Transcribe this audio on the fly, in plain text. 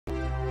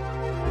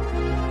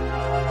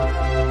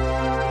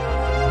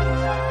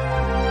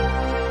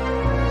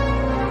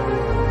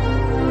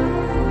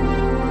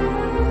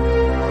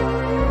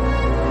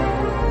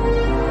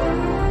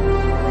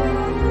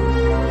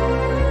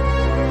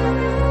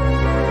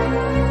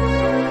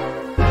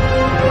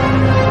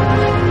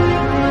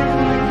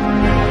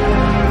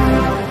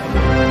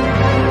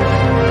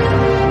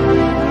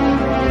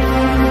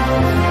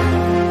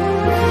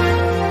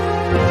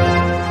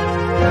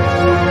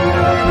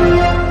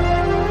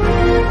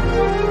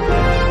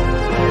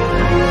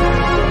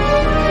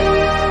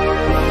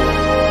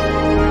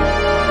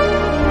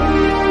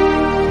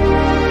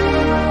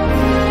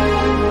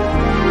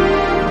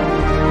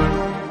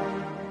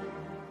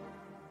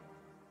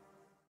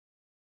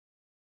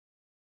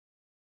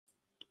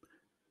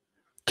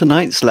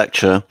Tonight's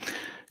lecture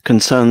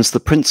concerns the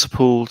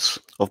principles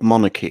of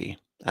monarchy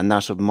and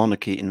that of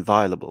monarchy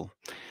inviolable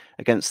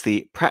against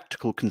the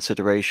practical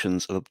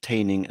considerations of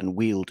obtaining and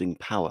wielding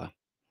power.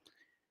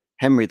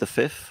 Henry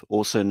V,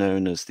 also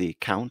known as the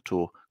Count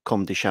or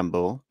Comte de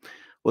Chambord,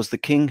 was the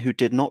king who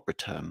did not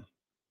return,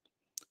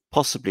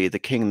 possibly the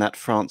king that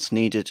France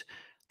needed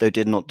though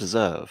did not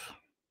deserve.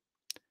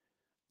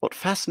 What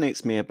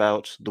fascinates me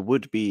about the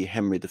would-be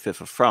Henry V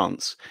of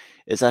France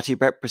is that he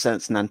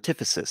represents an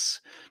antithesis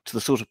to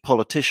the sort of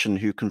politician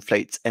who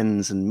conflates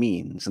ends and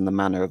means in the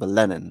manner of a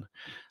Lenin,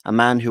 a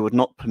man who would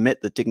not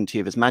permit the dignity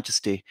of his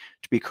majesty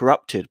to be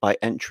corrupted by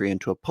entry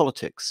into a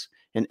politics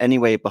in any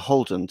way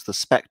beholden to the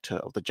spectre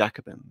of the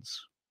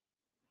Jacobins.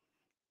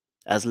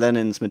 As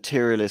Lenin's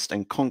materialist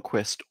and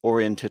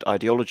conquest-oriented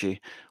ideology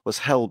was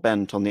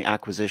hell-bent on the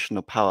acquisition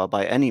of power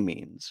by any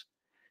means,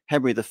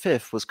 Henry V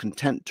was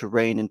content to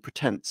reign in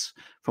pretense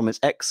from his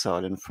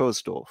exile in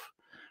Frosdorf,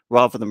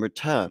 rather than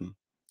return,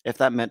 if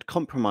that meant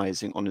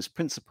compromising on his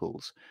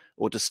principles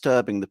or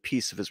disturbing the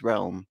peace of his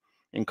realm,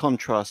 in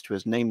contrast to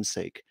his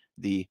namesake,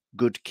 the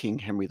good King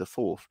Henry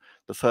IV,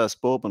 the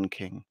first Bourbon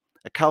king,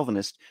 a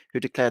Calvinist who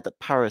declared that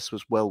Paris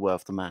was well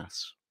worth the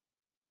Mass.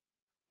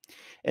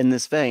 In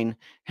this vein,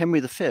 Henry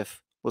V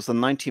was the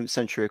 19th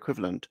century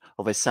equivalent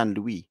of a Saint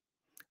Louis,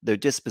 though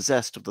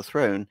dispossessed of the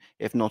throne,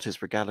 if not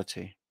his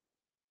regality.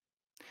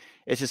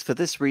 It is for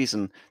this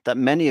reason that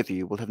many of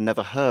you will have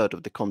never heard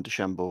of the Comte de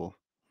Chambord,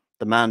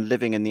 the man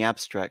living in the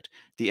abstract,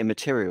 the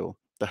immaterial,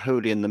 the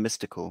holy and the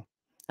mystical,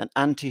 an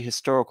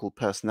anti-historical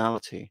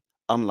personality,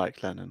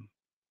 unlike Lenin.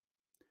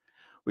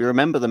 We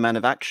remember the men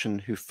of action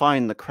who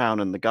find the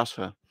crown in the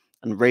gutter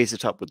and raise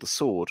it up with the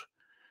sword,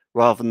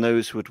 rather than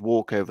those who would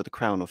walk over the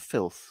crown of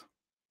filth.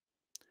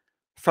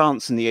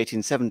 France in the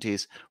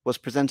 1870s was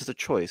presented a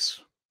choice,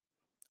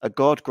 a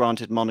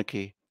God-granted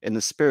monarchy in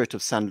the spirit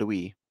of Saint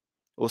Louis,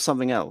 or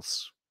something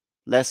else,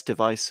 less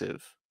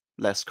divisive,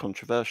 less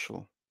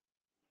controversial.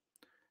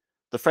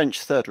 The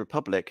French Third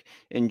Republic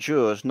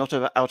endured not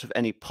out of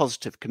any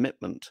positive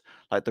commitment,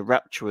 like the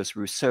rapturous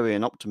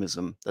Rousseauian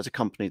optimism that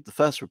accompanied the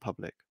First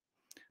Republic,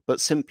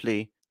 but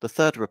simply the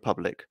Third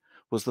Republic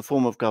was the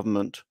form of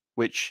government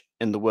which,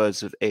 in the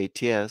words of A.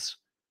 Thiers,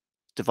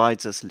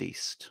 divides us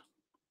least.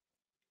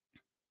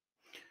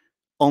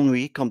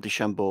 Henri Comte de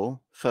Chambord,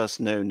 first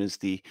known as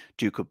the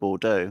Duke of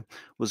Bordeaux,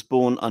 was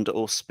born under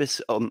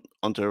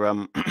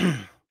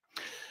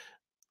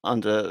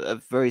under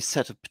a very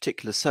set of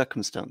particular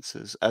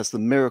circumstances as the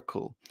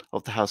miracle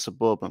of the House of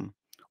Bourbon,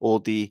 or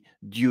the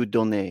Dieu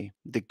donné,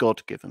 the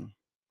God-given.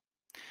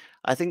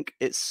 I think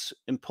it's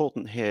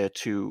important here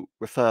to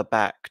refer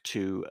back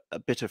to a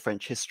bit of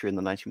French history in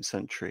the 19th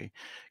century,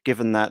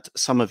 given that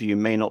some of you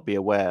may not be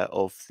aware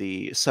of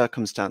the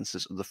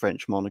circumstances of the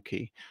French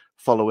monarchy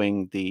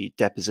following the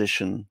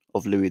deposition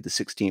of Louis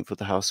XVI of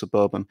the House of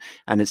Bourbon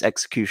and his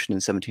execution in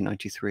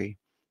 1793.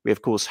 We,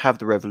 of course, have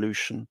the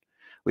Revolution.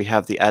 We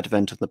have the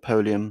advent of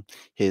Napoleon,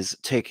 his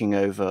taking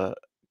over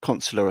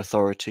consular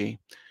authority.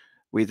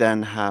 We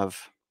then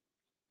have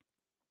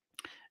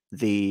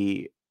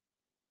the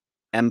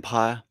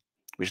Empire,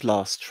 which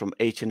lasts from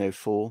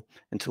 1804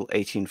 until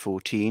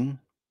 1814.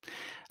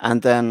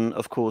 And then,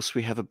 of course,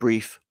 we have a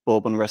brief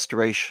Bourbon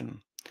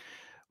Restoration,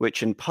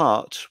 which in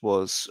part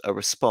was a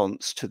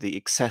response to the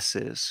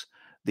excesses,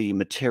 the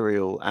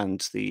material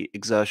and the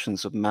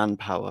exertions of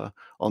manpower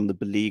on the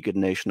beleaguered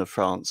nation of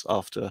France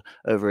after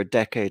over a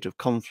decade of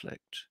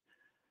conflict.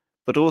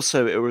 But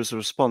also it was a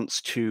response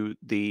to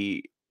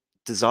the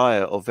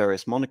desire of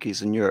various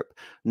monarchies in Europe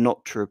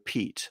not to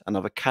repeat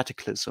another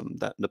cataclysm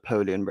that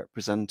Napoleon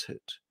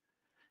represented.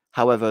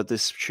 However,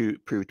 this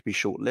proved to be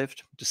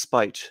short-lived,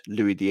 despite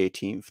Louis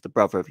XVIII, the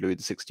brother of Louis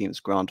XVI's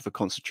grant of a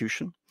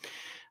constitution,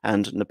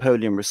 and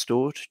Napoleon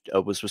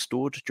was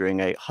restored during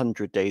a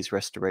 100 days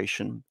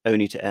restoration,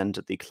 only to end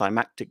at the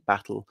climactic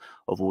Battle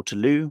of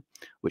Waterloo,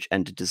 which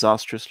ended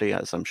disastrously,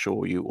 as I'm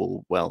sure you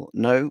all well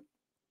know,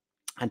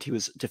 and he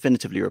was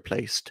definitively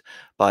replaced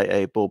by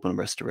a Bourbon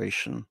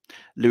restoration.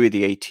 Louis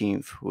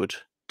XVIII would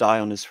die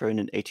on his throne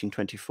in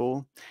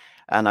 1824,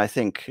 and I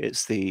think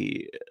it's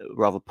the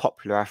rather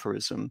popular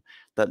aphorism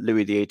that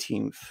Louis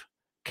XVIII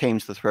came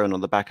to the throne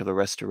on the back of a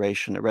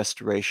restoration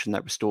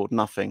that restored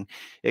nothing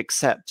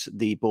except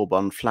the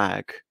Bourbon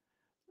flag,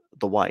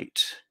 the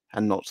white,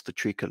 and not the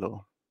tricolor.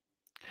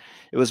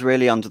 It was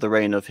really under the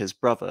reign of his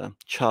brother,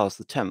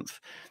 Charles X,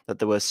 that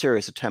there were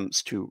serious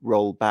attempts to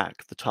roll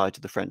back the tide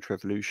of the French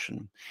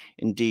Revolution,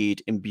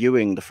 indeed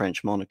imbuing the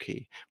French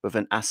monarchy with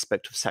an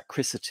aspect of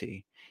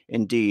sacricity,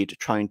 indeed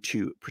trying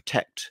to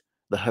protect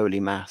the Holy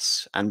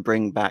Mass and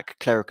bring back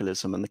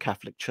clericalism and the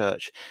Catholic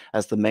Church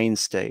as the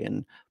mainstay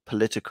in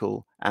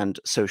political and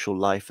social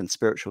life and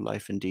spiritual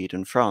life, indeed,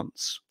 in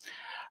France.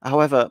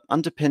 However,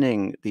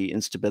 underpinning the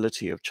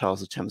instability of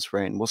Charles X's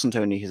reign wasn't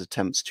only his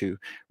attempts to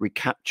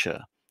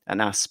recapture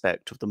an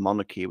aspect of the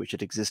monarchy which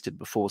had existed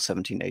before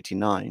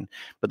 1789,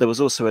 but there was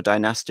also a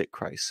dynastic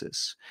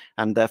crisis,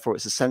 and therefore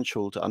it's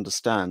essential to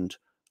understand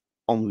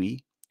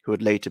Henri who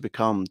would later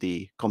become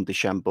the Comte de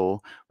Chambord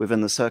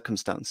within the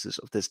circumstances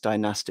of this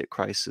dynastic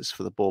crisis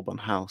for the Bourbon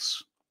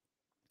house.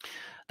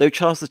 Though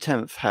Charles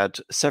X had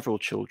several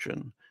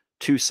children,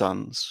 two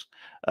sons,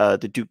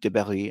 the Duc de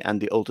Berry and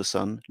the older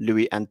son,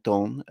 Louis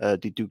Anton,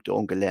 the Duc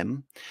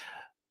d'Angoulême,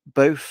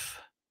 both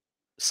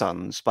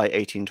sons by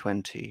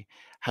 1820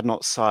 had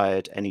not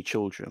sired any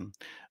children.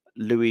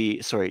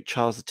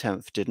 Charles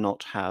X did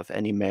not have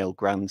any male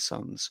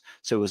grandsons,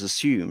 so it was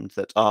assumed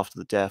that after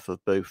the death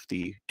of both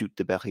the Duc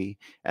de Berry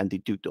and the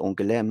Duc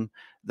d'Angoulême,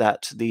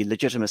 that the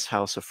legitimist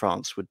House of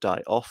France would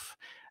die off,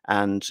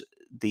 and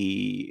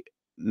the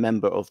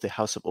member of the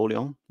House of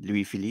Orléans,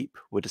 Louis Philippe,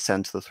 would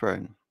ascend to the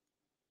throne.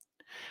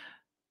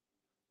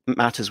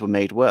 Matters were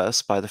made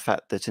worse by the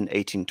fact that in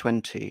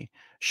 1820,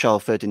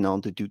 Charles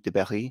Ferdinand de Duc de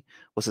Berry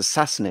was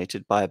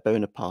assassinated by a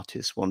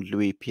Bonapartist, one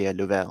Louis Pierre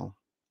Louvel.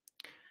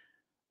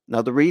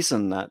 Now, the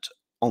reason that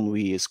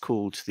Henri is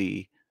called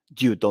the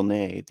Dieu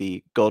donné,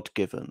 the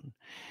God-given,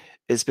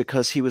 is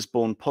because he was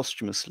born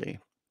posthumously,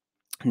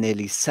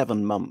 nearly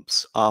 7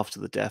 months after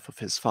the death of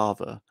his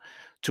father,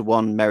 to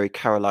one Mary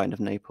Caroline of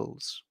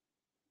Naples.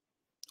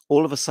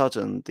 All of a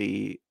sudden,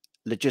 the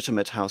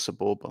legitimate House of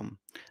Bourbon,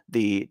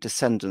 the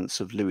descendants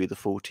of Louis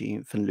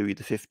XIV and Louis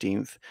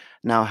XV,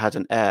 now had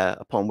an heir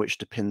upon which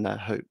to pin their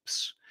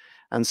hopes.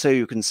 And so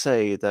you can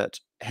say that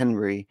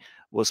Henry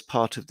was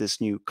part of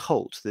this new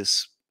cult,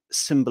 this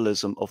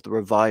symbolism of the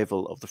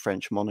revival of the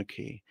French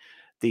monarchy,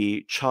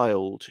 the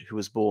child who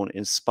was born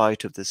in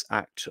spite of this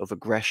act of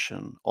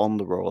aggression on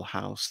the royal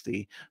house,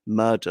 the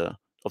murder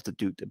of the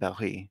Duc de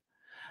Berry.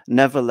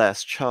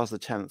 Nevertheless, Charles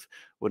X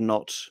would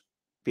not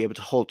be able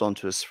to hold on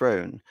to his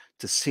throne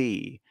to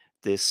see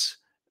this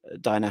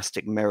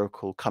dynastic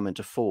miracle come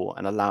into fore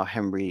and allow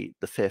Henry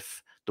V,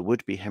 the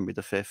would-be Henry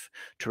V,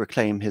 to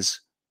reclaim his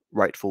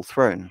rightful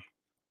throne.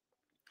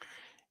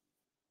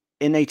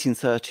 In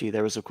 1830,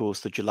 there was, of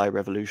course, the July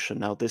Revolution.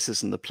 Now, this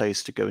isn't the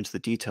place to go into the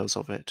details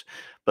of it,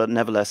 but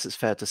nevertheless, it's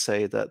fair to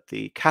say that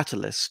the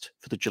catalyst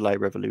for the July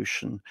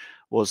Revolution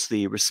was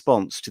the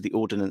response to the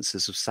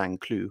ordinances of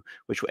Saint-Cloud,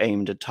 which were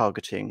aimed at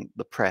targeting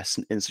the press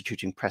and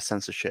instituting press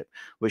censorship,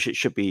 which, it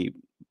should be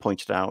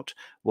pointed out,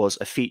 was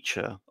a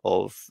feature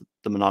of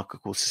the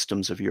monarchical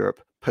systems of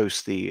Europe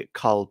post the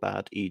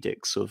Karlbad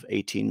edicts of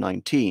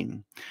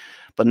 1819.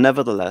 But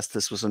nevertheless,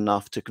 this was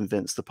enough to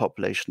convince the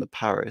population of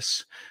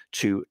Paris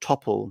to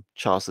topple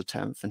Charles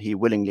X, and he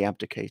willingly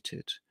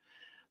abdicated.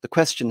 The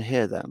question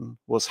here then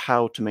was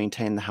how to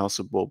maintain the House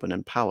of Bourbon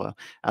in power,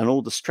 and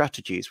all the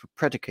strategies were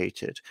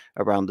predicated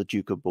around the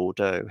Duke of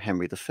Bordeaux,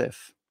 Henry V.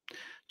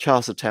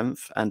 Charles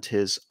X and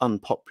his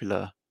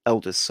unpopular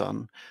eldest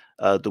son,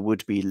 the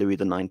would-be Louis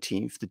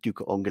XIX, the Duke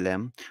of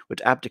Angoulême,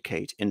 would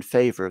abdicate in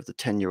favor of the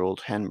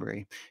 10-year-old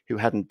Henry, who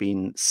hadn't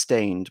been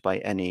stained by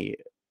any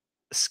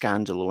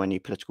scandal or any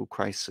political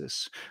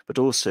crisis, but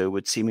also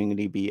would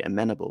seemingly be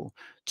amenable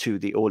to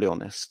the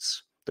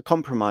Orleanists. The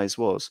compromise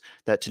was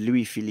that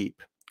Louis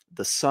Philippe,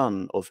 the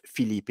son of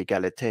Philippe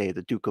Égalité,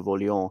 the Duke of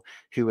Orléans,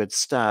 who had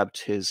stabbed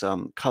his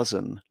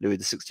cousin Louis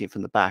XVI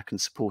in the back and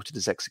supported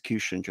his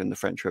execution during the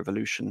French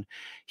Revolution,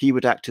 he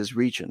would act as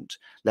regent,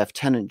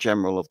 lieutenant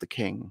general of the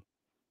king,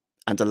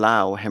 and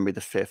allow Henry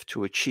V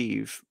to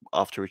achieve,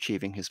 after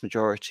achieving his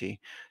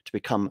majority, to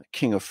become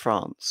King of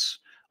France,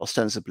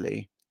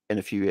 ostensibly in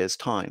a few years'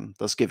 time,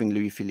 thus giving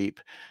Louis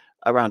Philippe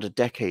around a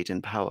decade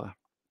in power.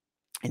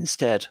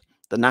 Instead,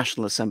 the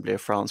National Assembly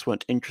of France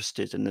weren't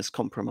interested in this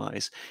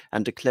compromise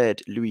and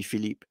declared Louis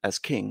Philippe as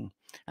king,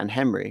 and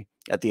Henry,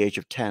 at the age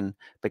of 10,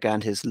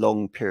 began his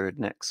long period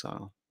in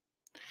exile.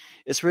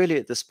 It's really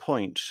at this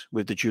point,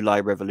 with the July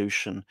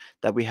Revolution,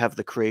 that we have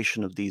the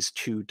creation of these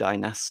two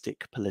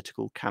dynastic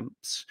political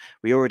camps.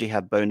 We already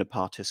have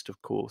Bonapartist,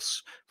 of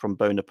course, from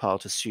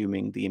Bonaparte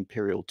assuming the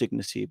imperial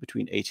dignity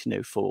between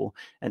 1804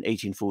 and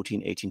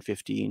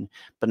 1814-1815,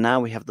 but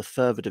now we have the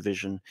further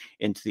division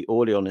into the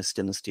Orleanist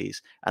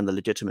dynasties and the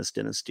Legitimist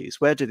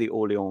dynasties. Where do the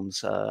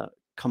Orleans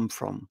come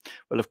from?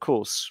 Well, of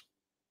course,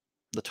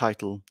 the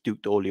title Duc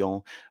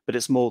d'Orléans, but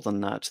it's more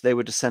than that. They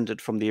were descended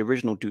from the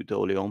original Duc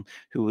d'Orléans,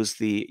 who was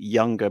the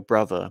younger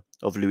brother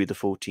of Louis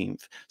XIV.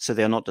 So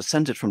they are not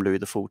descended from Louis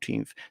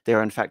XIV. They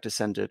are in fact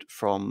descended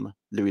from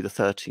Louis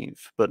XIII,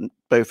 but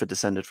both are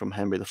descended from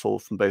Henry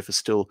IV, and both are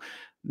still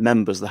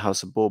members of the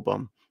House of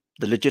Bourbon.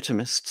 The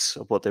legitimists,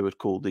 of what they would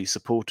call the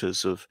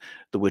supporters of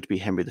the would-be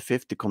Henry V,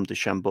 the Comte de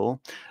Chambord,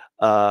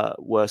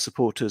 were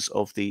supporters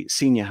of the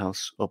senior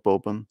House of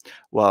Bourbon,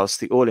 whilst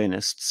the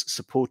Orleanists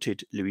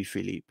supported Louis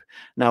Philippe.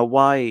 Now,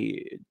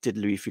 why did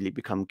Louis Philippe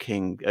become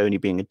king, only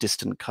being a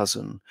distant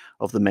cousin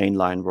of the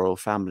mainline royal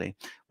family?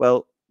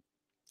 Well,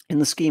 in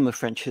the scheme of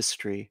French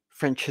history,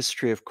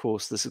 of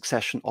course, the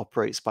succession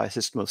operates by a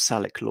system of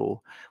Salic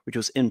law, which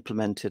was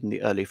implemented in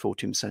the early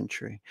 14th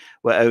century,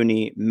 where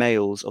only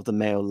males of the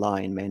male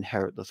line may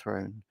inherit the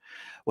throne.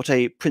 What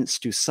a Prince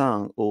du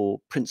Sang or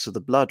Prince of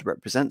the Blood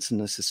represents in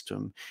the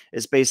system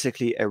is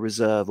basically a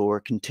reserve or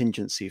a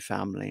contingency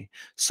family,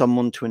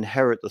 someone to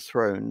inherit the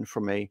throne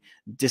from a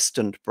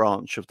distant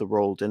branch of the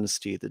royal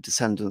dynasty, the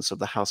descendants of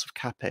the House of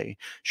Capet,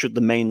 should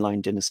the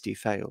mainline dynasty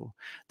fail.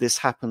 This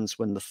happens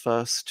when the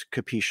first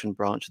Capetian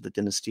branch of the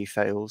dynasty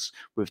fails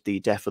with the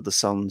death of the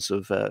sons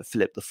of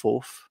Philip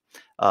IV.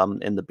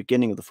 In the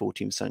beginning of the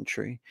 14th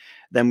century.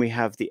 Then we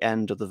have the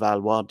end of the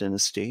Valois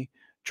dynasty,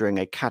 during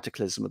a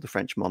cataclysm of the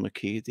French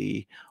monarchy,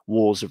 the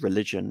wars of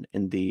religion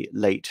in the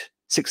late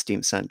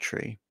 16th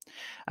century.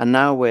 And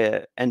now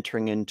we're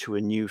entering into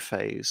a new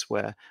phase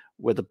where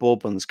the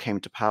Bourbons came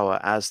to power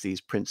as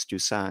these Prince du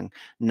Sang.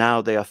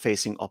 Now they are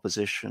facing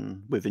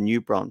opposition with a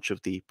new branch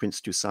of the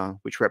Prince du Sang,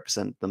 which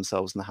represent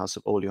themselves in the House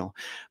of Orleans.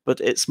 But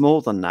it's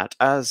more than that.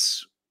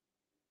 As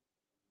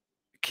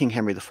King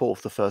Henry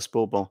IV, the first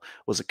Bourbon,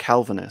 was a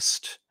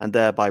Calvinist and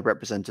thereby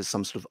represented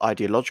some sort of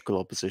ideological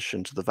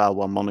opposition to the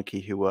Valois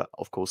monarchy, who were,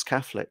 of course,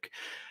 Catholic.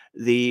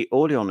 The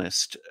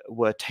Orleanists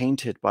were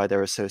tainted by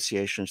their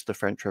association to the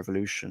French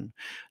Revolution.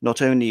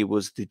 Not only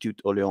was the Duc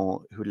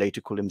d'Orléans, who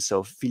later called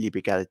himself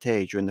Philippe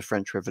Égalité during the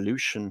French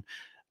Revolution,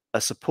 a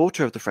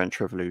supporter of the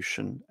French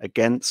Revolution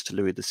against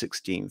Louis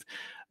XVI,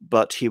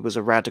 but he was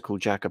a radical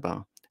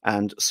Jacobin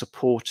and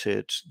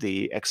supported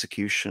the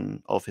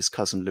execution of his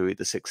cousin Louis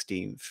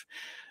XVI.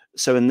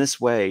 So in this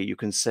way, you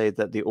can say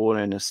that the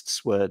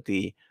Orleanists were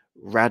the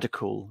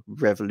radical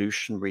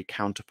revolutionary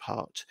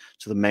counterpart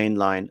to the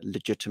mainline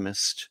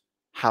legitimist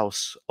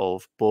House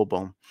of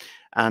Bourbon.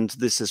 And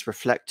this is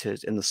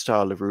reflected in the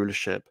style of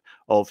rulership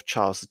of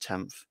Charles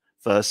X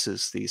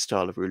versus the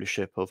style of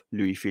rulership of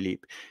Louis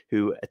Philippe,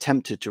 who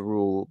attempted to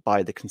rule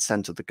by the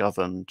consent of the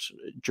governed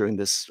during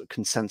this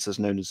consensus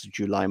known as the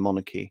July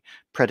Monarchy,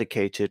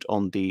 predicated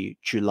on the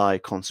July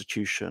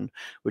Constitution,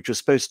 which was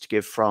supposed to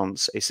give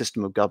France a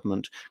system of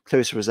government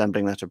closely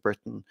resembling that of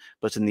Britain.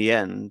 But in the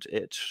end,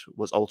 it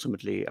was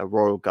ultimately a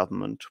royal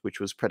government, which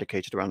was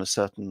predicated around a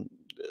certain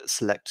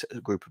select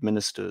group of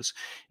ministers,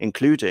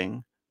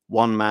 including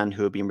one man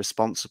who had been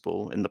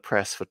responsible in the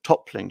press for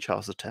toppling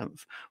Charles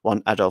X,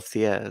 one Adolphe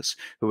Thiers,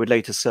 who would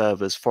later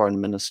serve as foreign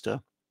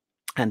minister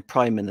and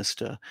prime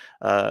minister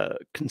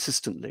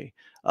consistently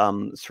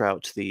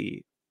throughout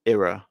the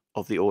era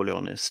of the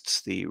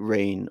Orleanists, the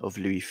reign of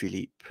Louis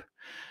Philippe.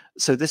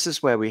 So this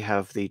is where we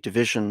have the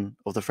division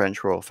of the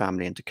French royal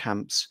family into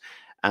camps,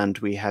 and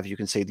we have, you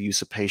can say, the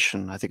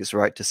usurpation, I think it's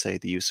right to say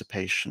the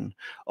usurpation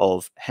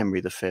of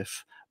Henry V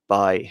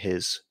by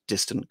his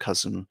distant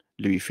cousin,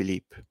 Louis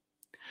Philippe.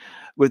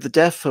 With the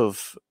death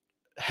of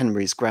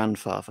Henry's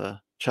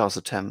grandfather, Charles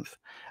X,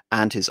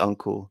 and his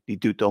uncle, the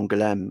Duc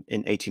d'Angoulême,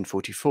 in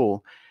 1844,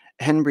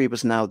 Henry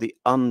was now the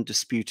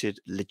undisputed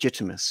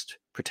legitimist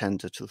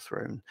pretender to the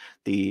throne,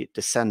 the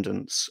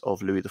descendants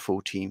of Louis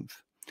XIV.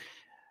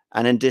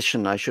 And in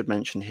addition, I should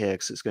mention here,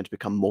 because it's going to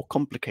become more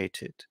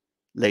complicated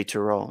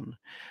later on,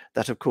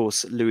 that of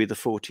course Louis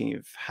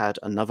XIV had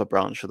another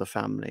branch of the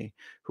family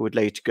who would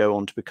later go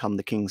on to become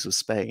the kings of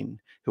Spain,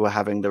 who were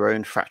having their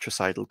own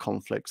fratricidal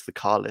conflicts, the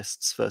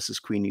Carlists versus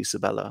Queen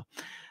Isabella.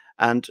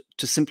 And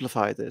to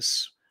simplify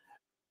this,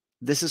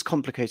 this is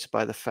complicated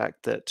by the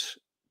fact that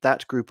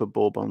that group of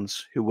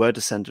Bourbons, who were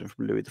descended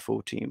from Louis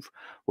XIV,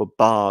 were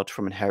barred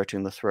from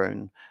inheriting the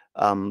throne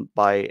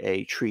by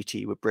a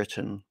treaty with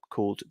Britain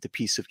called the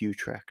Peace of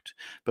Utrecht.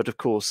 But of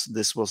course,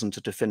 this wasn't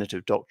a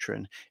definitive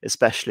doctrine,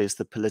 especially as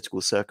the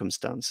political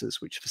circumstances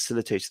which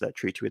facilitated that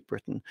treaty with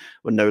Britain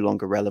were no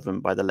longer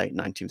relevant by the late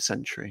 19th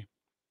century.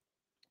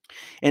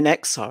 In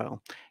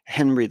exile,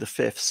 Henry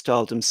V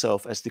styled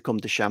himself as the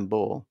Comte de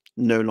Chambord,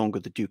 no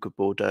longer the Duke of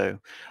Bordeaux,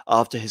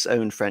 after his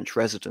own French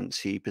residence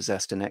he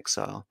possessed in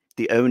exile,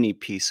 the only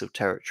piece of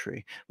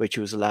territory which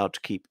he was allowed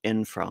to keep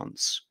in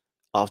France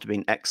after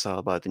being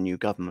exiled by the new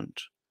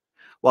government.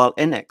 While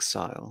in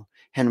exile,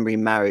 Henry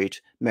married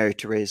Mary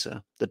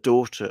Theresa, the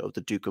daughter of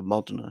the Duke of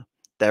Modena,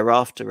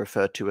 thereafter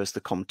referred to as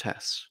the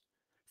Comtesse.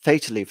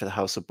 Fatally for the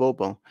House of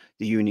Bourbon,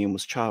 the union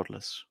was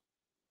childless.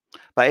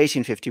 By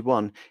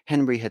 1851,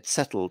 Henry had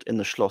settled in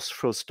the Schloss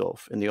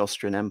Frosdorf in the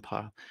Austrian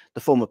Empire,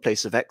 the former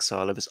place of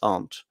exile of his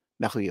aunt,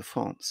 Marie of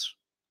France.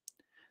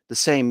 The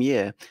same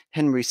year,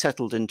 Henry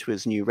settled into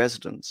his new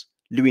residence.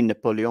 Louis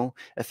Napoleon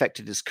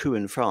effected his coup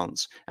in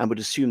France and would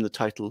assume the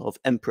title of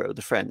Emperor of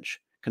the French,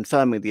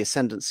 confirming the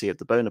ascendancy of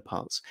the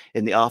Bonapartes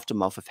in the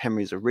aftermath of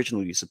Henry's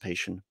original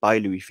usurpation by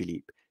Louis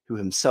Philippe, who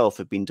himself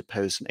had been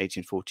deposed in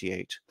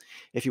 1848.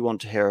 If you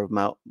want to hear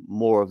about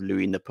more of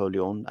Louis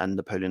Napoleon and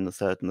Napoleon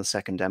III and the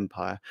Second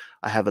Empire,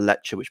 I have a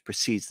lecture which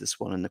precedes this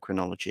one in the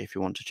chronology if you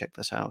want to check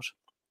that out.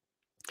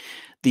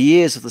 The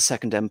years of the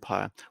Second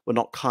Empire were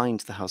not kind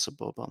to the House of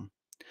Bourbon.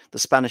 The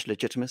Spanish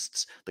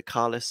Legitimists, the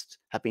Carlists,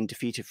 had been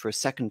defeated for a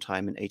second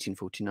time in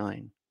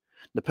 1849.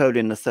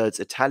 Napoleon III's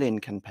Italian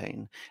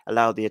campaign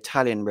allowed the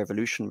Italian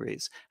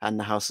revolutionaries and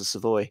the House of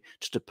Savoy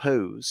to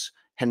depose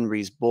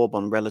Henry's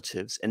Bourbon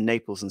relatives in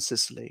Naples and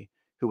Sicily,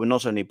 who were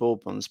not only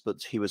Bourbons,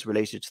 but he was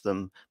related to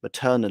them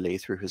maternally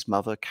through his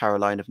mother,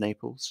 Caroline of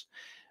Naples.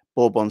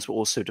 Bourbons were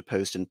also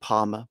deposed in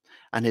Parma,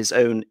 and his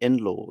own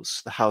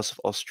in-laws, the House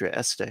of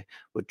Austria-Este,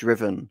 were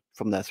driven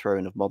from their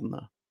throne of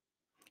Modena.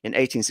 In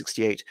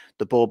 1868,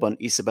 the Bourbon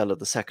Isabella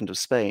II of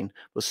Spain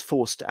was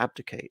forced to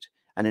abdicate,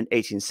 and in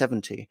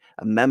 1870,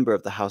 a member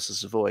of the House of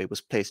Savoy was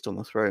placed on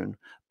the throne,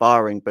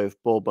 barring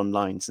both Bourbon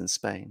lines in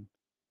Spain,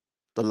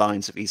 the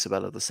lines of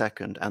Isabella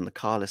II and the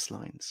Carlist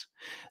lines.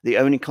 The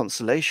only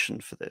consolation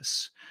for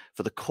this,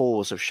 for the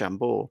cause of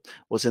Chambord,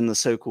 was in the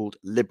so-called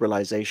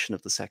liberalization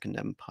of the Second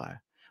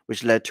Empire,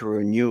 which led to a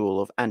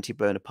renewal of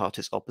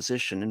anti-Bonapartist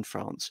opposition in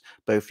France,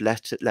 both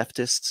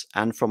leftists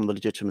and from the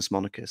Legitimist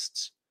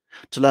monarchists.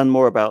 To learn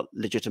more about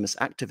legitimist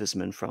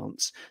activism in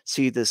France,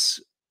 see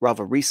this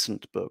rather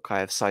recent book I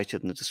have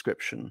cited in the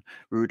description,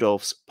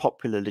 Rudolph's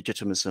Popular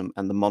Legitimism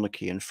and the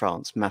Monarchy in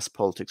France, Mass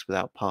Politics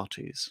Without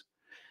Parties.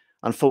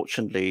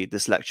 Unfortunately,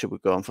 this lecture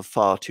would go on for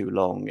far too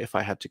long if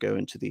I had to go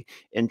into the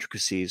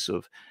intricacies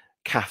of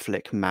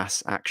Catholic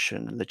mass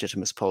action and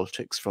legitimist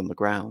politics from the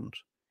ground.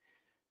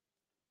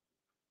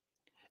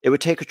 It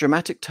would take a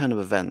dramatic turn of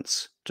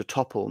events to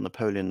topple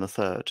Napoleon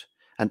III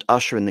and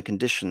usher in the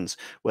conditions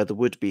where the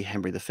would-be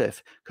Henry V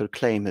could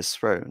claim his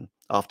throne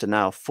after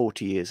now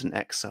 40 years in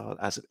exile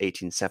as of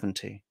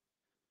 1870.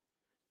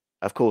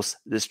 Of course,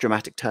 this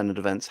dramatic turn of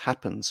events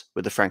happens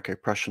with the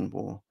Franco-Prussian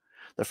War.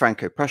 The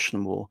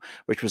Franco-Prussian War,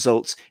 which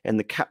results in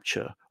the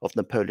capture of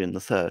Napoleon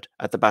III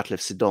at the Battle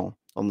of Sedan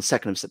on the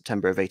 2nd of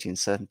September of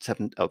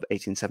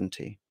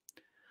 1870.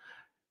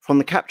 From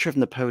the capture of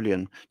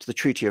Napoleon to the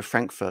Treaty of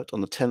Frankfurt on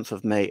the 10th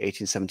of May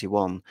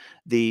 1871,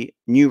 the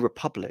new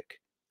republic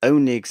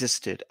only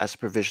existed as a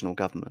provisional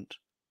government.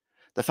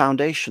 The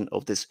foundation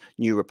of this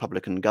new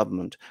republican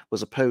government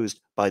was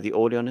opposed by the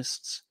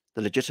Orleanists,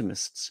 the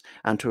Legitimists,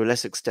 and to a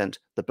less extent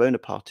the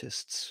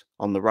Bonapartists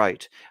on the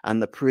right and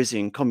the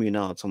Parisian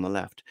communards on the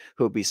left,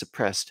 who would be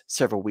suppressed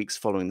several weeks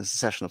following the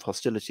cessation of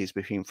hostilities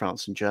between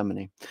France and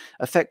Germany.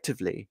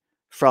 Effectively,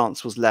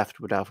 France was left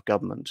without a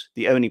government.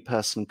 The only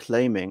person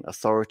claiming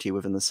authority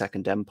within the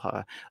Second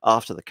Empire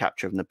after the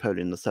capture of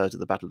Napoleon III at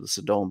the Battle of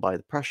Sedan by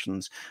the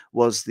Prussians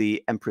was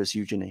the Empress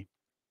Eugenie,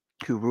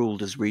 who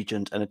ruled as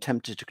regent and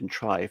attempted to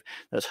contrive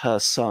that her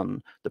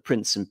son, the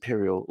Prince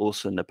Imperial,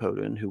 also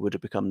Napoleon, who would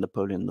have become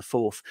Napoleon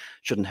IV,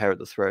 should inherit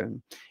the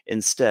throne.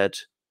 Instead,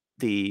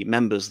 the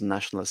members of the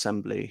National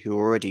Assembly, who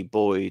were already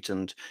buoyed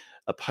and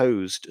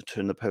opposed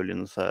to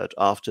Napoleon III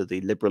after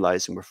the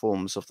liberalizing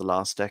reforms of the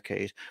last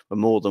decade, were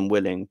more than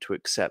willing to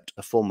accept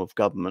a form of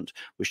government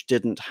which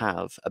didn't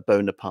have a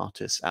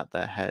Bonapartist at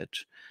their head.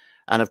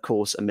 And of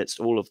course, amidst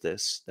all of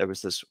this, there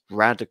was this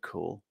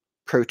radical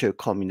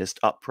proto-communist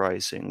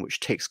uprising which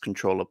takes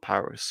control of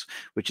Paris,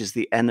 which is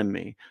the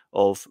enemy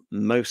of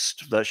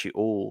virtually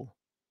all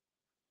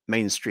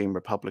mainstream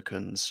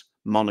Republicans,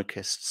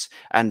 monarchists,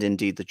 and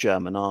indeed the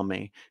German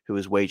army, who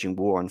was waging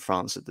war on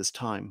France at this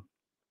time.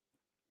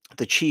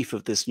 The chief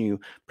of this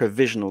new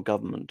provisional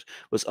government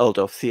was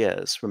Adolphe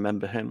Thiers,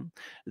 remember him?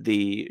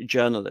 The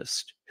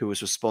journalist who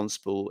was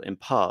responsible in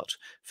part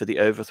for the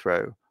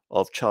overthrow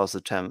of Charles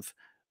X,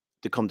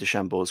 the Comte de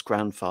Chambord's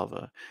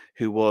grandfather,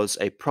 who was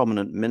a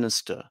prominent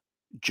minister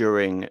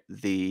during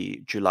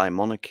the July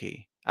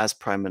monarchy as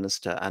prime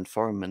minister and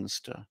foreign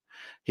minister.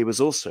 He was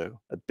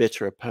also a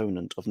bitter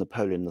opponent of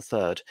Napoleon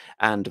III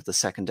and of the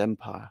Second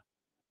Empire.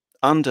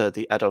 Under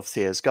the Adolphe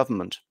Thiers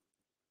government,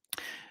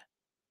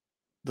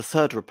 the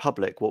Third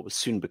Republic, what would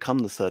soon become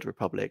the Third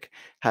Republic,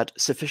 had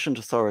sufficient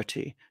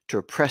authority to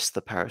repress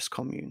the Paris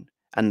Commune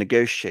and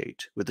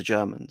negotiate with the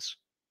Germans.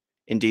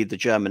 Indeed, the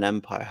German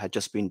Empire had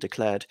just been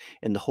declared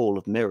in the Hall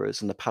of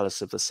Mirrors in the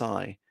Palace of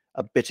Versailles,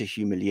 a bitter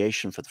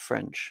humiliation for the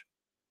French.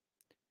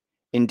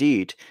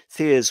 Indeed,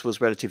 Thiers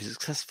was relatively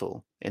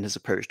successful in his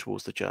approach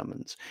towards the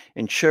Germans,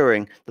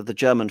 ensuring that the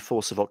German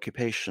force of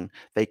occupation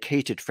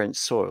vacated French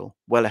soil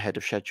well ahead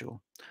of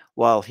schedule,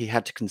 while he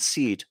had to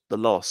concede the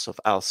loss of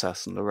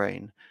Alsace and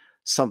Lorraine,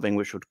 something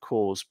which would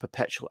cause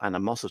perpetual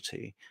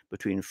animosity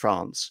between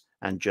France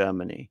and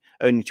Germany,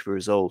 only to be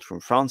resolved from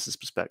France's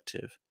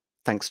perspective,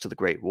 thanks to the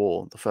Great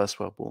War, the First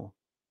World War.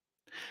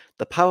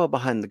 The power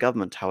behind the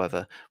government,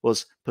 however,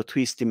 was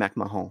Patrice de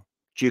MacMahon,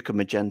 Duke of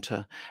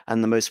Magenta,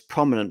 and the most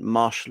prominent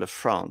Marshal of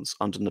France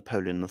under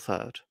Napoleon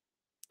III.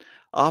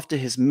 After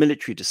his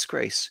military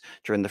disgrace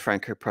during the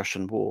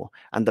Franco-Prussian War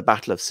and the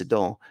Battle of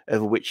Sedan,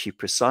 over which he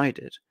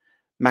presided,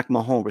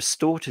 MacMahon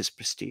restored his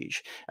prestige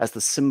as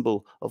the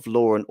symbol of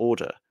law and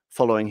order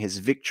following his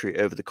victory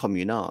over the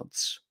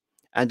Communards.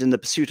 And in the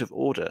pursuit of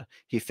order,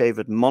 he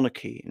favored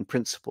monarchy in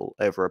principle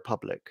over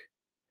republic.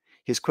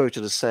 He is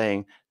quoted as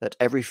saying that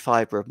every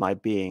fiber of my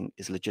being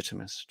is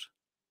legitimist.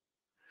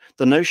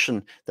 The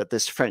notion that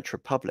this French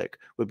Republic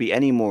would be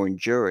any more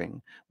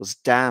enduring was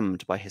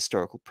damned by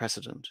historical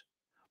precedent.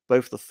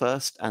 Both the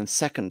First and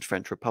Second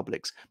French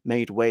Republics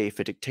made way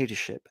for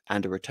dictatorship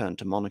and a return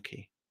to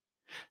monarchy.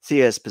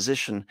 Thiers'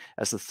 position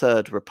as the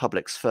Third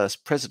Republic's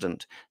first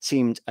president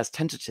seemed as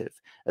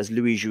tentative as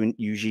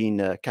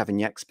Louis-Eugène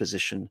Cavaignac's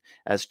position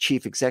as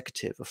chief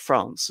executive of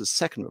France's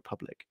Second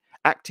Republic,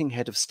 acting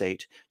head of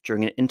state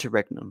during an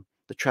interregnum,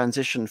 the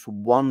transition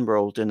from one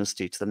royal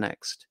dynasty to the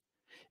next.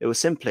 It was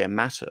simply a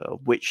matter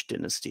of which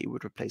dynasty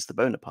would replace the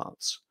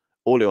Bonapartes,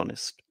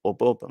 Orleanist or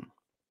Bourbon.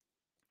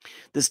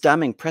 This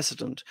damning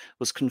precedent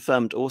was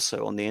confirmed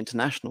also on the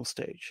international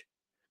stage.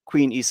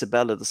 Queen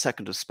Isabella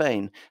II of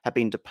Spain had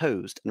been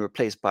deposed and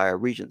replaced by a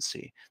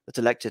regency that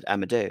elected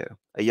Amadeo,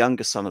 a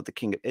younger son of the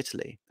King of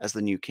Italy, as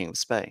the new King of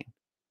Spain.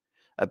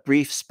 A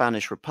brief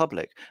Spanish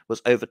republic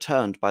was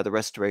overturned by the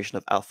restoration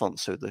of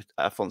Alfonso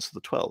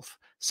XII,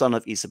 son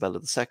of Isabella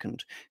II,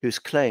 whose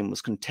claim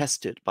was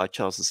contested by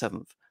Charles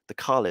VII, the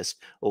Carlist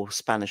or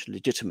Spanish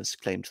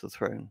legitimist claim to the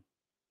throne.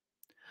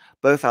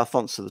 Both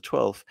Alfonso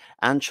XII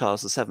and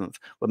Charles VII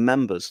were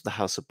members of the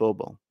House of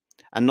Bourbon,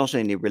 and not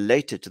only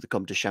related to the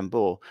Comte de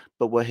Chambord,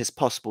 but were his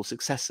possible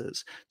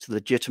successors to the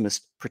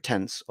legitimist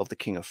pretense of the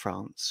King of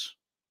France.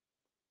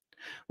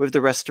 With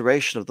the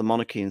restoration of the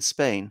monarchy in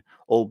Spain,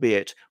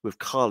 albeit with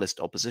Carlist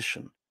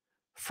opposition,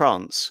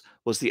 France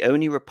was the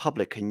only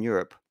republic in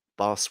Europe,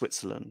 bar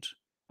Switzerland.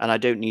 And I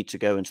don't need to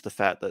go into the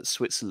fact that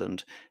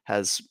Switzerland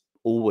has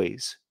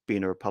always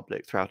been a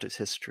republic throughout its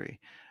history,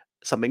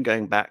 something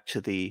going back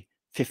to the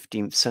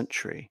 15th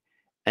century.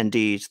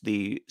 Indeed,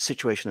 the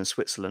situation in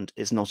Switzerland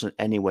is not in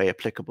any way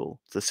applicable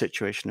to the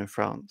situation in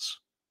France.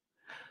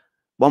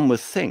 One would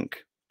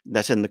think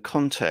that in the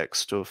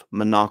context of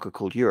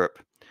monarchical Europe,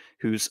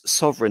 whose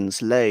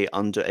sovereigns lay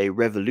under a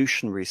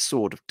revolutionary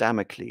sword of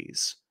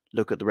Damocles,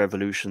 look at the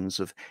revolutions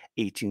of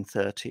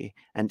 1830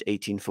 and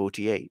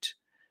 1848,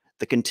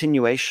 the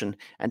continuation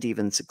and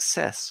even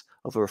success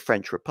of a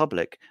French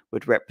republic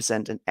would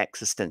represent an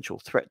existential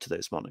threat to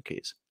those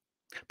monarchies.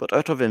 But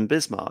Otto von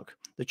Bismarck,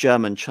 the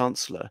German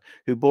chancellor,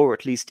 who bore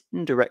at least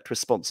indirect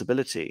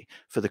responsibility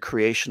for the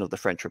creation of the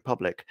French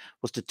Republic,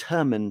 was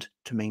determined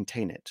to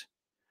maintain it,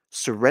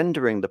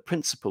 surrendering the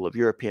principle of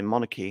European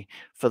monarchy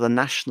for the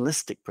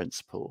nationalistic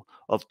principle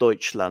of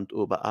Deutschland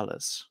über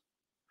alles.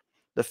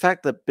 The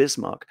fact that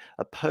Bismarck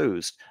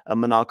opposed a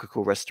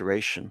monarchical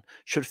restoration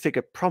should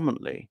figure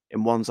prominently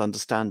in one's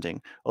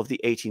understanding of the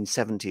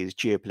 1870s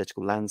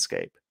geopolitical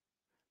landscape.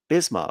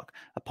 Bismarck,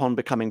 upon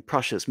becoming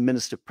Prussia's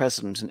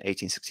minister-president in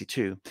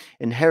 1862,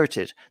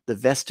 inherited the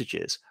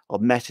vestiges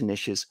of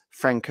Metternich's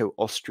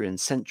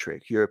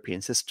Franco-Austrian-centric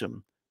European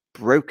system,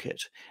 broke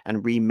it,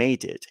 and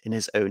remade it in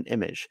his own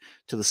image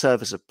to the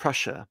service of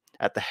Prussia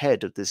at the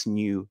head of this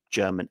new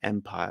German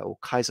empire or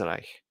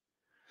Kaiserreich.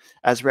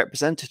 As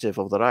representative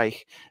of the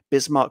Reich,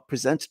 Bismarck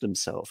presented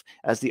himself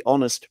as the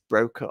honest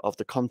broker of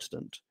the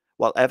continent,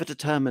 while ever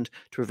determined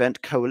to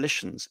prevent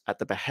coalitions at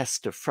the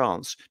behest of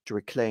France to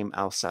reclaim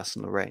Alsace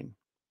and Lorraine.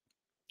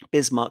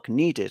 Bismarck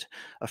needed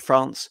a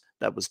France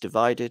that was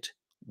divided,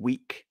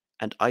 weak,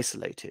 and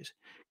isolated,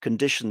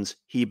 conditions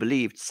he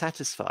believed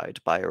satisfied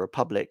by a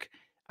republic,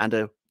 and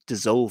a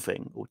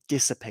dissolving or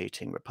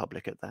dissipating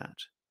republic at that.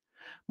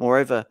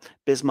 Moreover,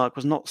 Bismarck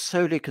was not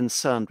solely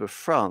concerned with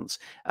France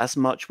as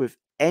much with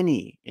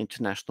any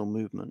international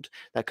movement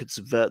that could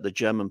subvert the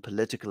German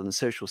political and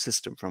social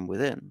system from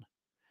within.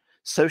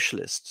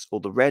 Socialists, or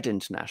the Red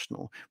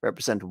International,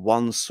 represent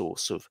one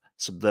source of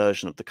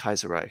subversion of the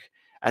Kaiserreich,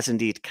 as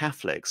indeed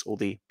Catholics, or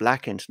the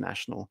Black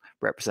International,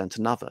 represent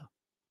another.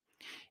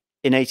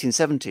 In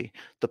 1870,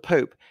 the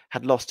Pope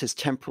had lost his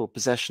temporal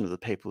possession of the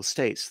Papal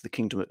States to the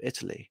Kingdom of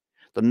Italy,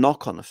 the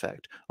knock-on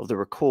effect of the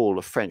recall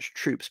of French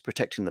troops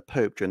protecting the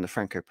Pope during the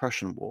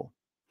Franco-Prussian War.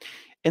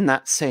 In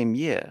that same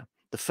year,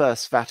 the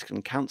First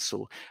Vatican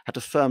Council had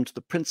affirmed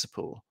the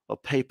principle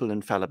of papal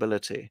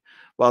infallibility,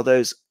 while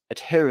those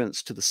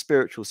adherents to the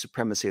spiritual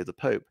supremacy of the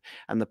Pope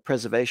and the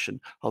preservation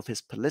of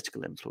his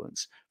political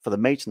influence for the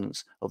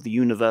maintenance of the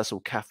universal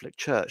Catholic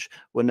Church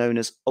were known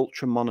as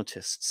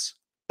ultramontists,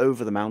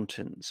 over the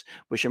mountains,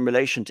 which in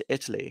relation to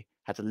Italy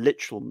had a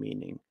literal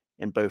meaning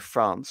in both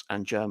France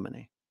and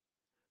Germany.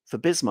 For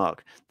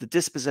Bismarck, the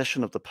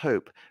dispossession of the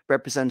Pope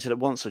represented at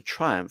once a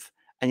triumph,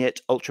 and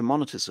yet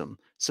ultramontism,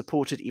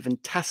 supported even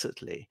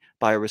tacitly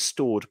by a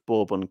restored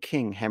Bourbon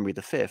king Henry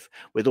V,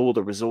 with all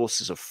the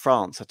resources of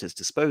France at his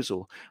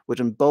disposal, would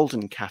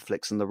embolden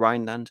Catholics in the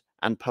Rhineland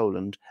and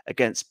Poland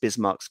against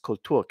Bismarck's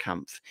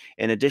Kulturkampf,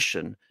 in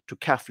addition to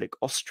Catholic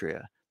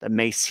Austria that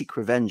may seek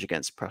revenge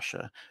against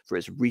Prussia for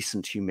its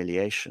recent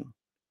humiliation.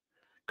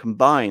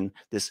 Combine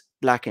this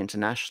Black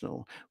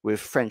International with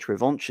French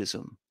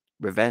revanchism,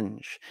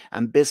 revenge,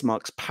 and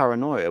Bismarck's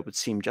paranoia would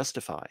seem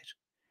justified.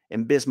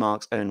 In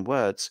Bismarck's own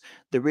words,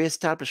 the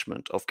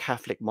re-establishment of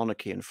Catholic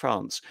monarchy in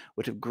France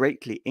would have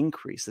greatly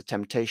increased the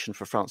temptation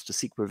for France to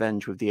seek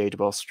revenge with the aid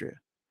of Austria.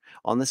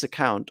 On this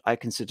account, I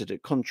considered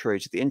it contrary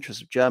to the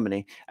interests of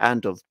Germany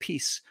and of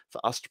peace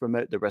for us to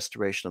promote the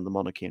restoration of the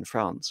monarchy in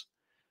France.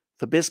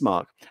 For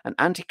Bismarck, an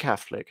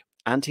anti-Catholic,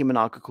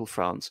 anti-monarchical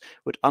France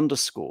would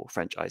underscore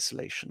French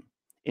isolation.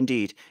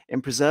 Indeed,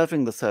 in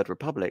preserving the Third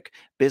Republic,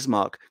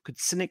 Bismarck could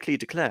cynically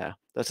declare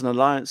that an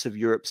alliance of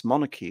Europe's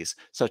monarchies,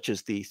 such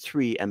as the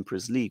Three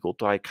Emperors League or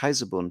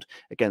Dreikaiserbund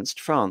against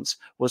France,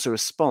 was a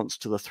response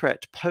to the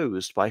threat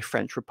posed by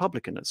French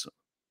republicanism.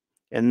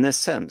 In this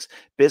sense,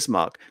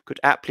 Bismarck could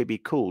aptly be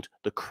called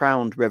the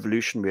crowned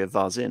revolutionary of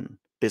Varzin,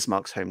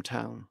 Bismarck's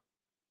hometown.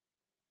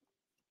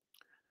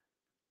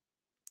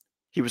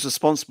 He was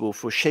responsible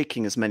for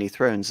shaking as many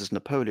thrones as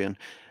Napoleon,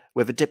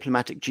 with a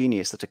diplomatic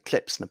genius that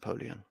eclipsed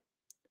Napoleon.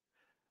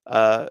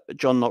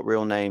 John, not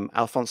real name.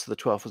 Alfonso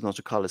XII was not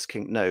a Carlist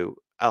king. No,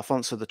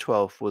 Alfonso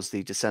XII was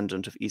the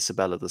descendant of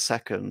Isabella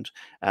II,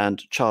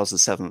 and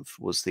Charles VII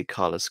was the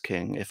Carlist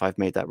king, if I've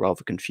made that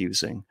rather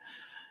confusing.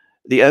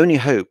 The only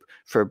hope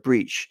for a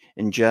breach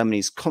in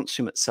Germany's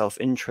consummate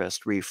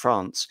self-interest re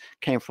France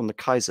came from the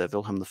Kaiser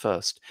Wilhelm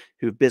I,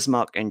 who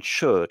Bismarck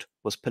ensured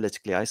was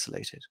politically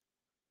isolated.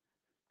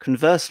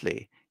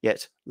 Conversely,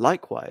 yet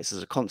likewise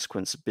as a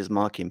consequence of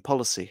Bismarckian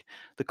policy,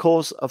 the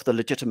cause of the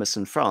Legitimists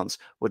in France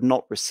would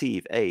not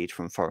receive aid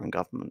from foreign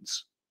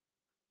governments.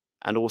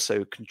 And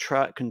also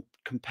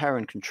compare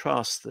and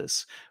contrast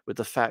this with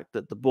the fact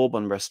that the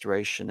Bourbon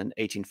Restoration in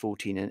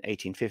 1814 and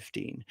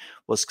 1815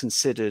 was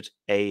considered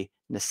a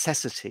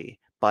necessity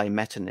by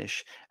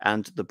Metternich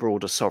and the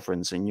broader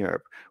sovereigns in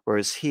Europe,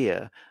 whereas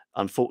here,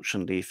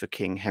 unfortunately for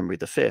King Henry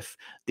V,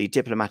 the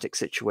diplomatic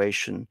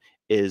situation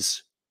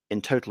is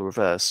in total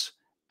reverse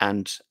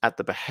and at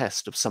the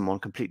behest of someone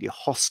completely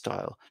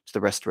hostile to the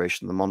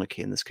restoration of the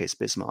monarchy, in this case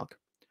Bismarck.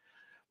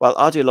 While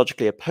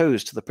ideologically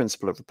opposed to the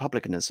principle of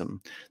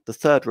republicanism, the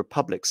Third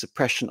Republic's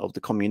suppression of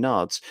the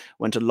communards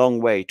went a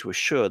long way to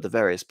assure the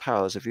various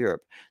powers of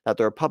Europe that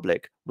the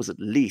Republic was at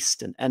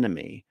least an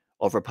enemy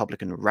of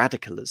republican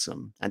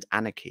radicalism and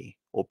anarchy,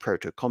 or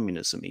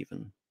proto-communism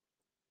even.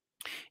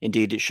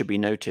 Indeed, it should be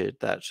noted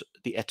that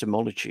the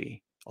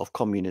etymology of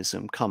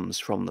communism comes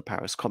from the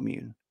Paris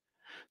Commune.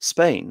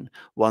 Spain,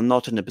 while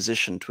not in a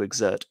position to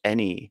exert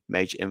any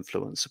major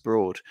influence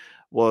abroad,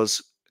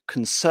 was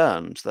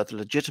concerned that a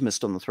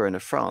legitimist on the throne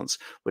of France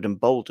would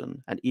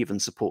embolden and even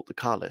support the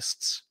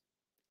Carlists.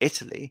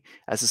 Italy,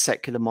 as a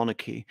secular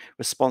monarchy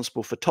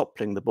responsible for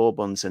toppling the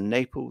Bourbons in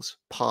Naples,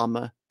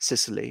 Parma,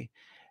 Sicily,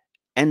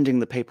 ending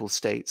the Papal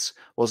States,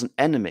 was an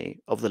enemy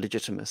of the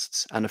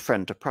Legitimists and a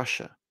friend to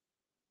Prussia.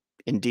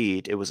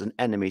 Indeed, it was an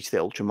enemy to the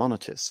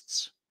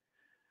Ultramonarchists.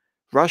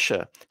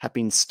 Russia had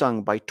been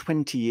stung by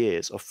 20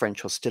 years of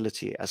French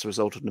hostility as a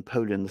result of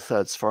Napoleon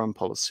III's foreign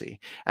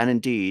policy, and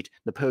indeed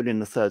Napoleon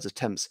III's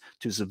attempts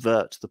to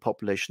subvert the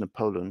population of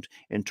Poland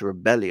into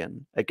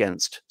rebellion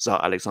against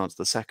Tsar Alexander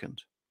II.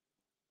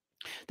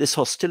 This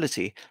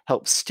hostility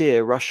helped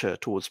steer Russia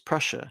towards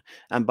Prussia,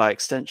 and by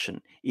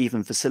extension,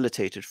 even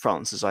facilitated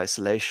France's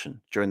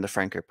isolation during the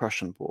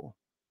Franco-Prussian War.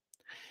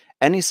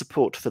 Any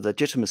support for the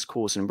legitimist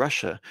cause in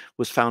Russia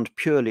was found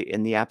purely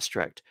in the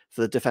abstract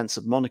for the defense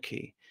of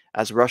monarchy.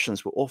 As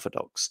Russians were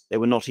Orthodox, they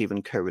were not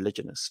even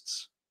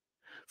co-religionists.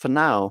 For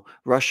now,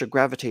 Russia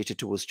gravitated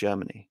towards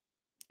Germany.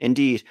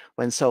 Indeed,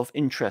 when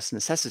self-interest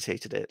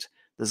necessitated it,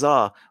 the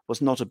Tsar was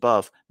not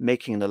above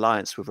making an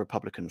alliance with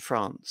Republican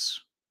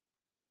France,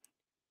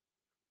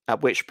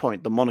 at which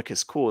point the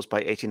monarchist cause by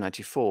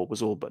 1894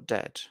 was all but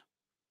dead.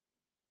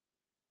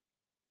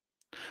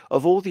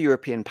 Of all the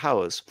European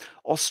powers,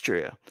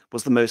 Austria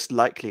was the most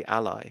likely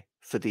ally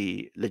for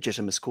the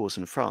legitimist cause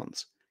in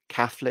France.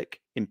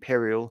 Catholic,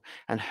 imperial,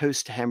 and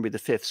host to Henry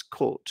V's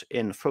court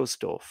in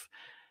Frosdorf,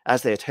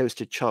 as they had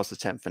hosted Charles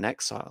X in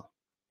exile.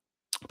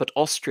 But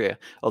Austria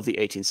of the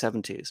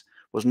 1870s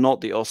was not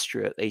the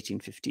Austria of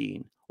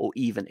 1815 or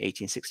even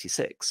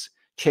 1866,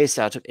 chased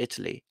out of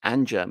Italy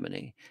and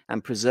Germany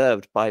and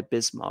preserved by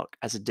Bismarck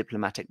as a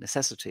diplomatic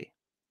necessity.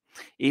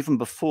 Even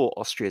before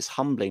Austria's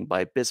humbling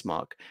by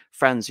Bismarck,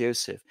 Franz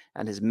Josef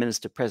and his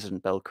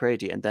minister-president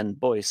Belcredi and then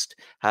Beust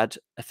had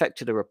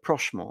effected a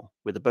rapprochement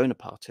with the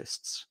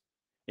Bonapartists.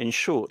 In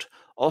short,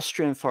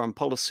 Austrian foreign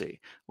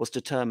policy was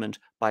determined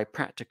by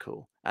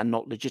practical and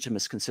not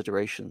legitimist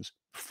considerations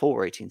before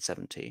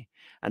 1870,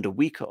 and a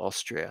weaker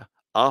Austria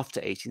after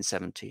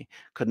 1870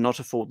 could not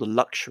afford the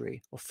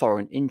luxury of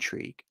foreign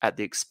intrigue at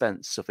the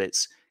expense of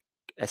its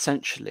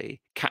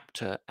essentially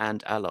captor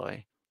and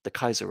ally, the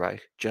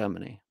Kaiserreich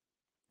Germany.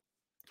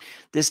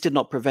 This did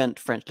not prevent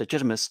French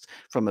legitimists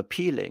from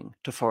appealing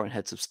to foreign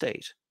heads of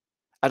state.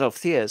 Adolphe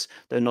Thiers,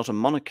 though not a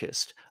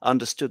monarchist,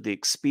 understood the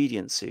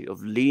expediency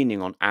of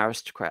leaning on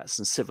aristocrats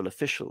and civil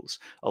officials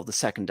of the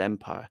Second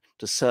Empire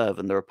to serve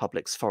in the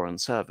Republic's foreign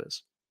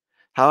service.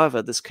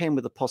 However, this came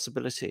with the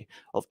possibility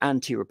of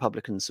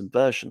anti-republican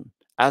subversion,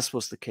 as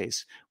was the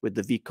case with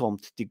the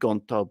Vicomte de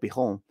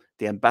Gontaut-Biron,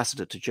 the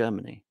ambassador to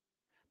Germany.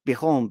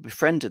 Biron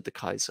befriended the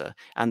Kaiser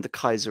and the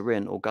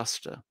Kaiserin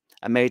Augusta,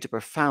 and made a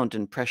profound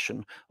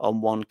impression on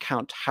one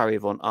Count Harry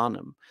von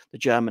Arnim, the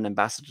German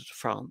ambassador to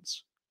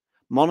France.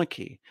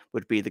 Monarchy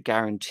would be the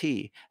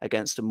guarantee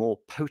against a more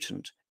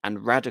potent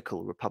and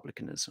radical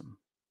republicanism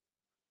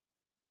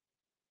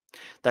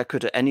that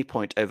could at any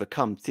point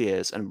overcome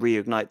Thiers and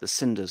reignite the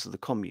cinders of the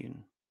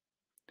Commune.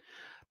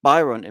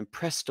 Byron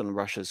impressed on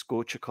Russia's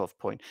Gorchakov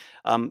point.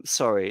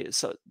 Sorry,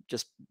 so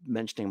just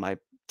mentioning my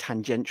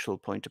tangential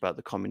point about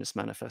the Communist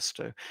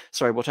Manifesto.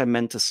 Sorry, what I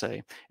meant to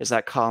say is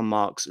that Karl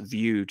Marx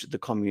viewed the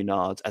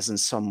communards as in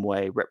some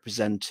way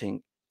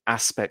representing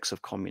aspects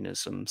of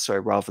communism, so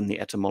rather than the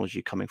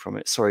etymology coming from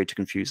it. Sorry to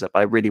confuse that, but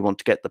I really want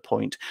to get the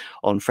point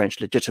on French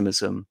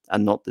legitimism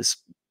and not this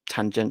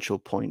tangential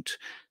point.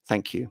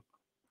 Thank you.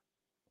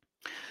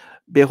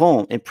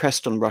 Biron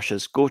impressed on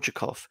Russia's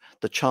Gorchakov,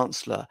 the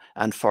Chancellor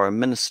and Foreign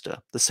Minister,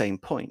 the same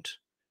point.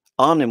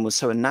 Arnim was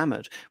so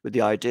enamored with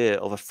the idea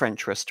of a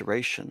French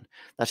restoration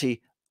that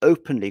he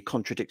openly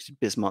contradicted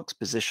Bismarck's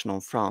position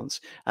on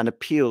France and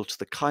appealed to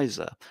the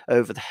Kaiser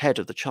over the head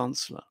of the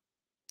Chancellor.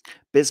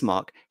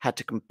 Bismarck had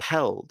to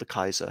compel the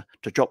Kaiser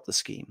to drop the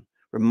scheme,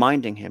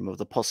 reminding him of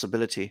the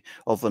possibility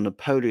of a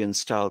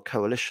Napoleon-style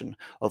coalition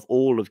of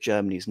all of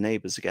Germany's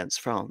neighbours against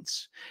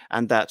France,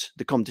 and that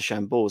the Comte de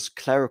Chambord's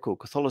clerical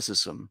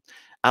Catholicism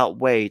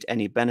outweighed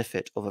any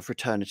benefit of a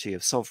fraternity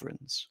of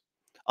sovereigns.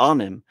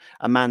 Arnim,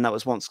 a man that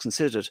was once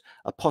considered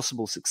a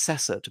possible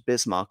successor to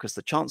Bismarck as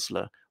the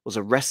Chancellor, was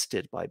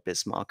arrested by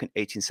Bismarck in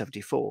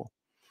 1874.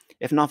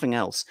 If nothing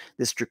else,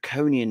 this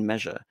draconian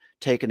measure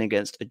taken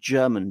against a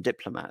German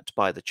diplomat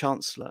by the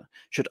Chancellor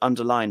should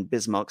underline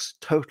Bismarck's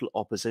total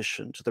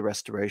opposition to the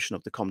restoration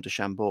of the Comte de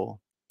Chambord.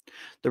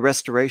 The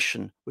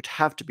restoration would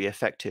have to be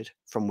effected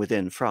from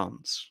within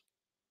France.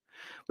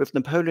 With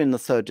Napoleon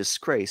III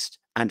disgraced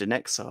and in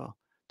exile,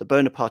 the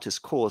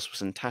Bonapartist cause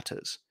was in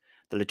tatters.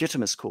 The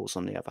Legitimist cause,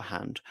 on the other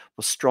hand,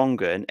 was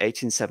stronger in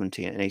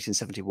 1870 and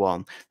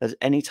 1871 than at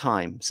any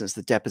time since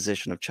the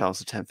deposition of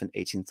Charles X in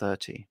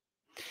 1830.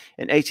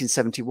 In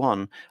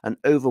 1871, an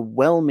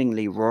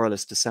overwhelmingly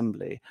royalist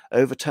assembly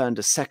overturned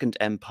a Second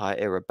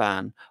Empire-era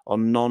ban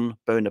on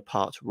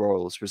non-Bonaparte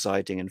royals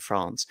residing in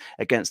France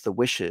against the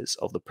wishes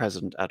of the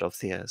President Adolphe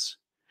Thiers.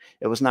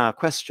 It was now a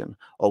question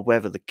of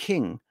whether the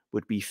king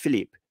would be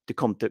Philippe de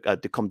Comte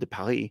de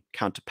Paris,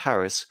 Count of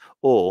Paris,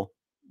 or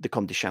the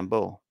Comte de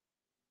Chambord.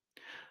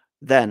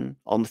 Then,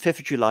 on the 5th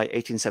of July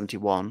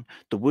 1871,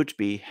 the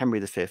would-be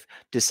Henry V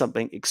did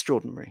something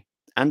extraordinary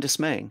and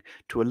dismaying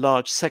to a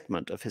large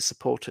segment of his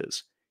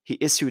supporters. He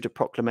issued a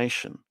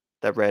proclamation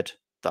that read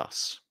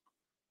thus: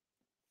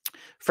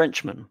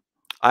 Frenchmen,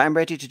 I am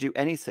ready to do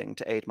anything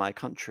to aid my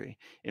country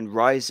in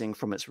rising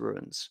from its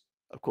ruins,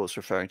 of course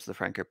referring to the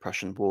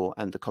Franco-Prussian War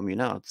and the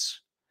Communards,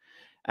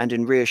 and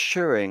in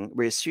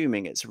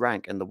reassuming its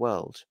rank in the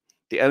world.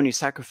 The only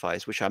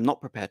sacrifice which I am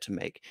not prepared to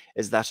make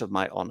is that of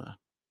my honor.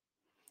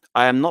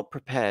 I am not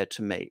prepared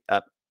to make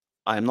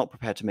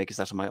is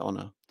that of my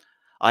honor.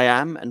 I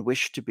am and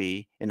wish to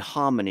be in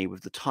harmony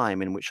with the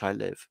time in which I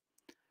live.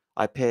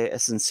 I pay a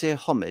sincere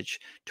homage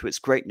to its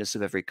greatness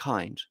of every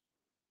kind.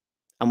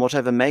 And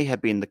whatever may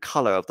have been the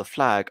color of the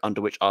flag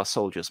under which our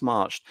soldiers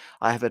marched,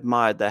 I have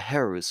admired their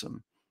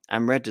heroism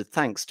and rendered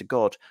thanks to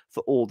God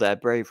for all their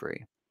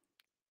bravery,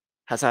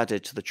 has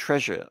added to the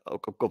treasure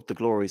of the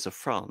glories of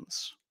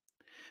France.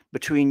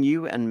 Between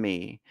you and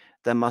me,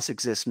 there must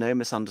exist no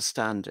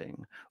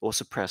misunderstanding or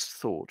suppressed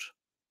thought.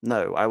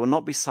 No, I will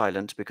not be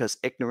silent because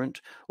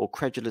ignorant or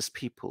credulous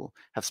people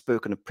have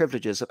spoken of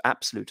privileges of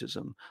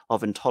absolutism,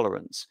 of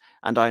intolerance,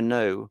 and I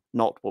know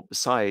not what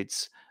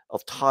besides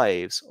of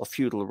tithes, of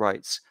feudal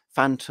rights,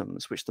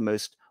 phantoms which the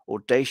most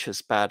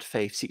audacious bad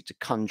faith seek to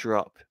conjure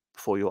up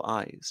before your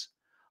eyes.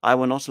 I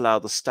will not allow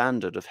the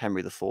standard of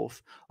Henry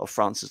IV, of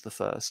Francis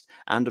I,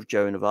 and of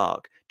Joan of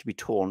Arc to be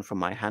torn from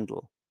my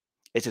handle.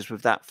 It is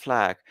with that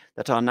flag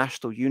that our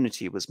national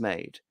unity was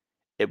made.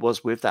 It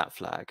was with that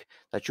flag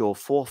that your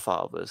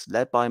forefathers,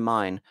 led by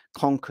mine,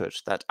 conquered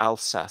that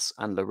Alsace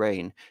and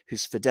Lorraine,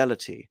 whose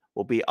fidelity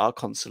will be our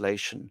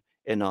consolation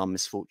in our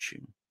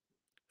misfortune.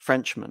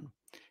 Frenchmen,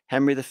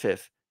 Henry V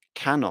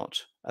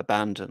cannot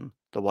abandon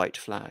the white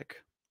flag.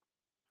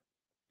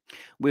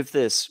 With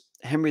this,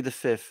 Henry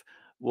V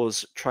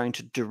was trying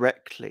to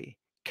directly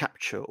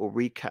capture or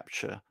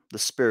recapture the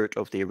spirit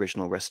of the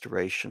original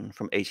restoration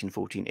from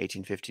 1814,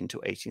 1815 to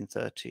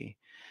 1830,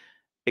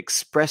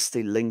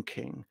 expressly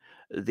linking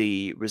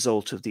the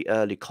result of the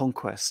early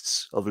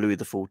conquests of Louis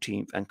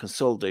XIV and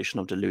consolidation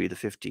of Louis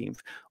XV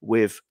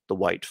with the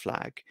white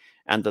flag,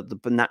 and that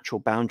the natural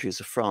boundaries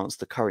of France,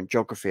 the current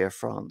geography of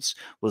France,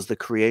 was the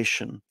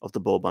creation of the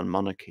Bourbon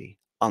monarchy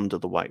under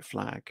the white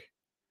flag.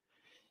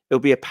 It will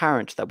be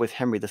apparent that with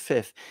Henry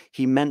V,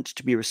 he meant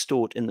to be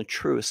restored in the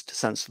truest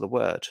sense of the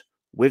word,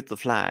 with the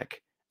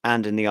flag,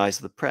 and in the eyes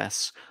of the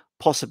press,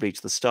 possibly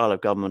to the style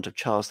of government of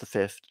Charles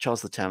V,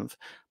 Charles X,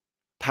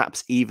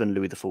 perhaps even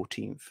Louis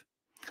XIV.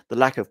 The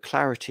lack of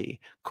clarity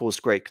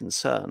caused great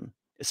concern,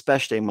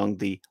 especially among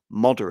the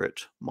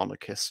moderate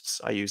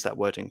monarchists, I use that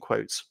word in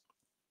quotes,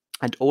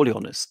 and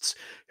Orleanists,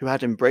 who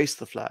had embraced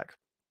the flag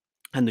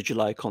and the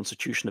July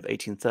Constitution of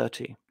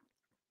 1830.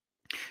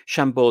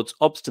 Chambord's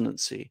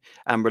obstinacy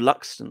and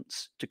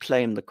reluctance to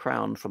claim the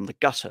crown from the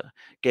gutter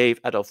gave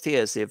Adolphe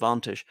Thiers the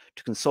advantage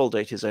to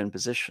consolidate his own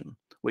position,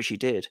 which he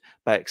did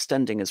by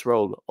extending his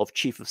role of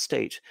Chief of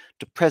State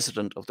to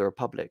President of the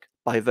Republic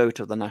by vote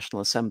of the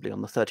National Assembly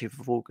on the 30th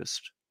of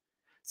August.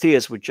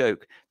 Thiers would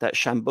joke that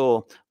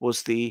Chambord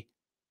was the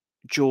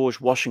George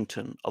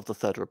Washington of the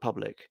Third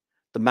Republic,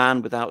 the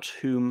man without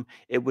whom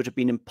it would have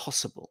been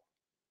impossible.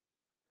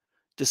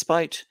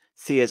 Despite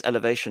Thiers'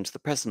 elevation to the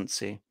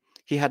presidency,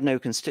 he had no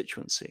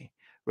constituency,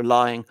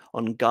 relying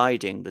on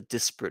guiding the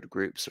disparate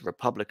groups of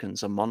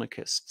Republicans and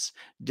monarchists,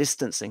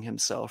 distancing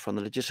himself from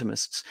the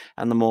Legitimists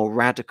and the more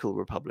radical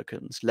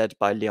Republicans led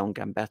by Leon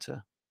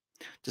Gambetta.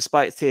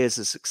 Despite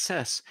Thiers'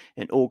 success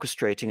in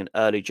orchestrating an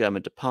early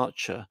German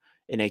departure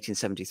in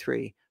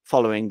 1873,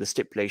 following the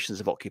stipulations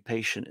of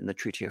occupation in the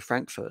Treaty of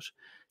Frankfurt,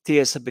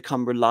 Thiers had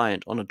become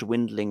reliant on a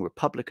dwindling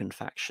Republican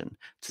faction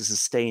to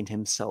sustain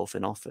himself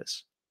in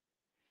office.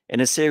 In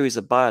a series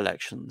of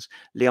by-elections,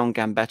 Leon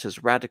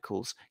Gambetta's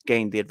radicals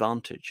gained the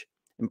advantage,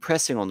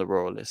 impressing on the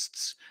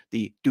Royalists,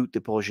 the Duc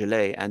de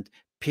Beaujolais and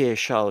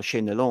Pierre-Charles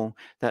Chenelon,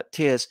 that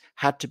Thiers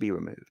had to be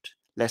removed,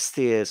 lest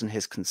Thiers and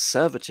his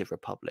conservative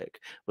republic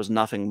was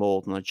nothing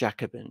more than a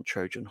Jacobin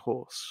Trojan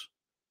horse.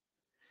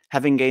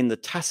 Having gained the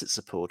tacit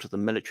support of the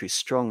military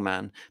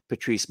strongman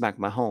Patrice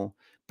MacMahon,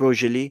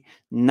 Beaujolais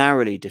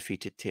narrowly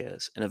defeated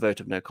Thiers in a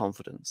vote of no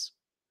confidence.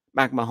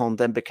 MacMahon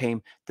then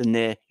became the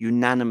near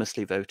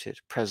unanimously voted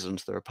President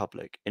of the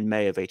Republic in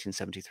May of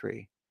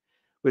 1873.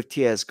 With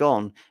Thiers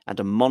gone and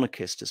a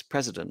monarchist as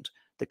president,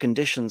 the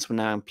conditions were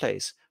now in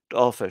place to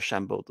offer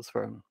Chambaud the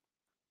throne.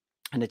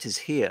 And it is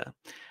here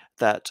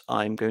that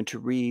I'm going to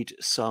read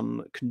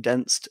some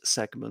condensed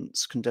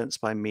segments,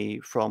 condensed by me,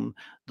 from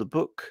the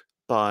book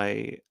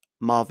by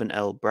Marvin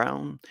L.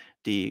 Brown,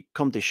 The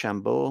Comte de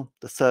Chambord,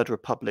 the Third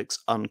Republic's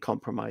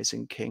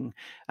Uncompromising King,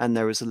 and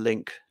there is a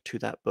link to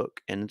that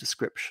book in the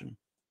description.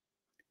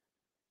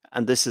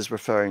 And this is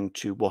referring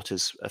to what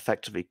is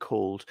effectively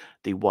called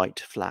the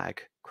White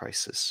Flag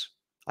Crisis.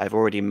 I've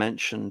already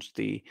mentioned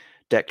the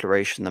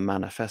Declaration, the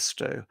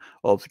Manifesto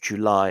of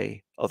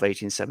July of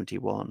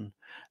 1871.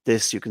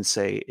 This, you can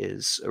say,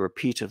 is a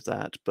repeat of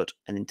that, but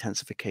an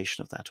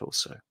intensification of that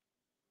also.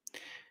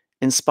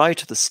 In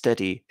spite of the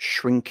steady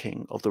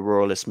shrinking of the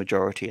Royalist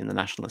majority in the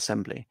National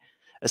Assembly,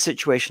 a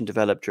situation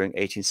developed during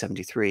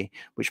 1873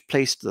 which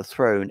placed the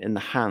throne in the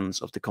hands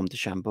of the Comte de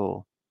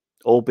Chambord,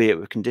 albeit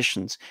with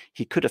conditions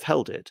he could have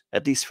held it,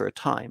 at least for a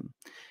time,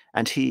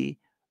 and he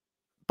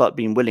but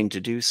been willing to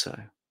do so.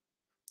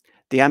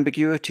 The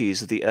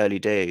ambiguities of the early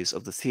days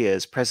of the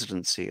Thiers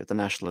presidency of the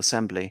National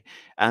Assembly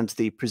and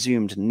the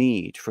presumed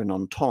need for an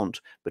entente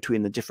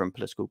between the different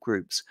political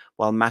groups,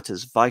 while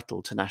matters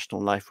vital to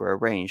national life were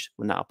arranged,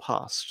 were now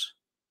past.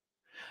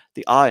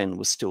 The iron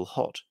was still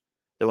hot,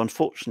 though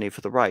unfortunately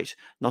for the right,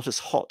 not as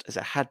hot as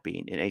it had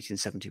been in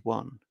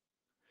 1871.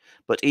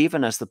 But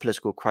even as the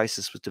political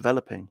crisis was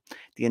developing,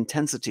 the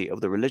intensity of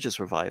the religious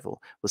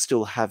revival was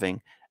still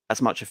having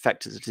as much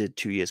effect as it did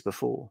 2 years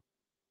before,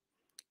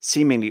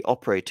 seemingly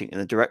operating in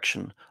the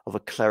direction of a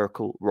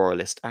clerical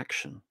royalist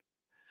action.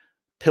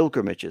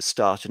 Pilgrimages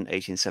started in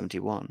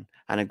 1871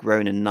 and had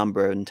grown in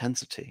number and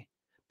intensity.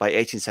 By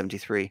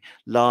 1873,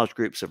 large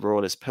groups of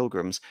royalist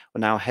pilgrims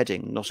were now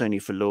heading not only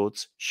for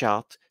Lourdes,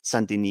 Chartres,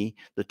 Saint-Denis,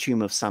 the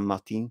tomb of Saint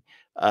Martin,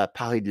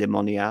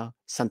 Paris-le-Monial,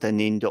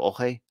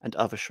 Sainte-Anne-de-Auray, and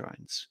other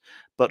shrines,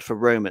 but for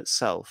Rome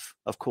itself.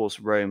 Of course,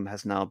 Rome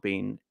has now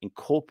been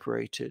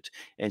incorporated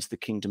into the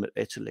Kingdom of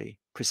Italy,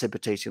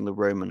 precipitating the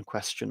Roman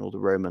question or the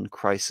Roman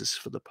crisis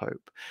for the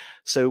Pope.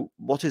 So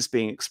what is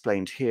being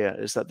explained here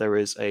is that there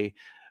is a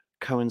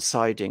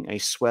coinciding a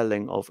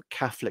swelling of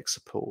Catholic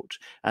support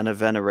and a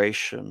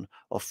veneration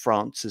of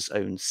France's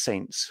own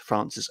saints,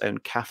 France's own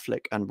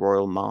Catholic and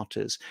royal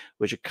martyrs,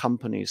 which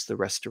accompanies the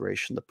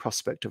restoration, the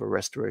prospect of a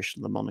restoration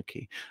of the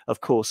monarchy. Of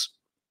course,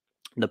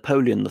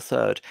 Napoleon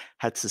III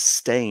had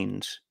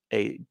sustained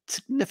a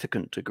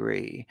significant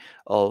degree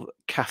of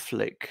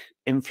Catholic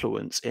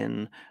influence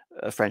in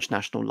French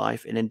national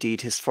life, and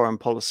indeed his foreign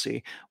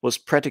policy was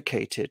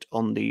predicated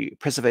on the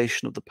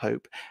preservation of the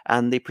Pope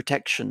and the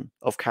protection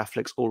of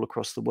Catholics all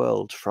across the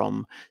world,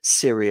 from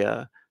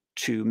Syria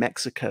to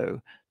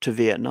Mexico to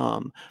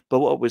Vietnam. But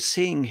what we're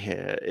seeing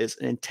here is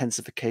an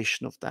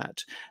intensification of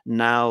that.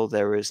 Now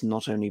there is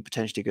not only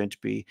potentially going to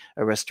be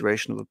a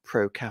restoration of a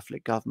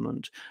pro-Catholic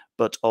government,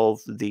 but of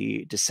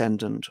the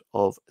descendant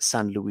of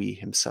Saint Louis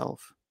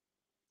himself.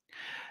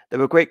 There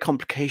were great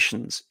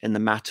complications in the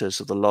matters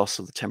of the loss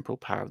of the temporal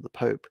power of the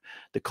Pope,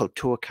 the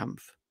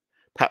Kulturkampf.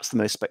 Perhaps the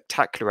most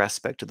spectacular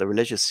aspect of the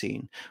religious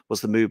scene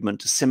was the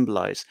movement to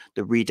symbolize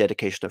the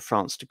rededication of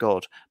France to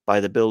God by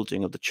the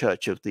building of the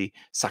Church of the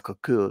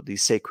Sacré-Cœur, the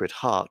Sacred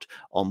Heart,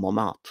 on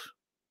Montmartre.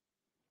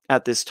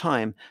 At this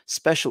time,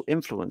 special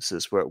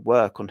influences were at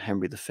work on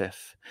Henry V,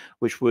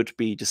 which would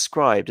be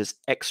described as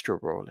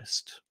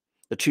extra-royalist.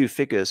 The two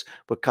figures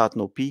were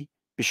Cardinal Pie,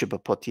 Bishop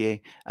of Poitiers,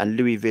 and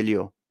Louis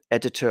Velliot,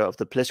 editor of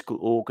the political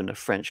organ of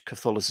French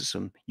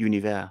Catholicism,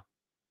 Univers.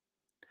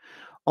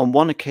 On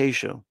one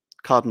occasion,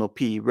 Cardinal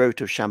Pie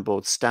wrote of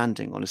Chambord's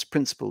standing on his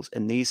principles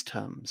in these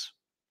terms: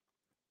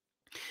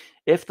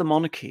 "If the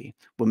monarchy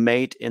were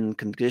made in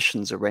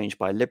conditions arranged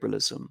by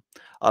liberalism,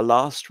 our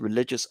last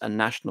religious and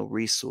national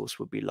resource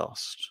would be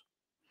lost.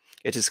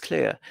 It is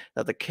clear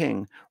that the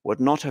king would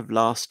not have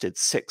lasted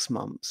 6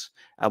 months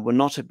and would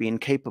not have been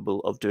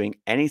capable of doing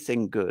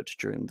anything good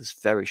during this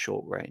very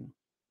short reign.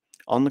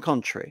 On the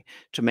contrary,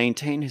 to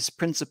maintain his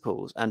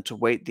principles and to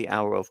wait the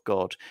hour of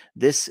God,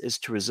 this is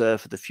to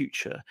reserve for the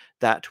future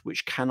that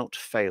which cannot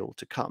fail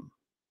to come."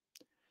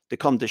 The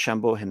Comte de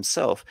Chambord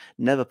himself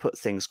never put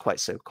things quite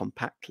so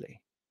compactly.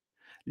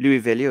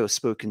 Louis Velliot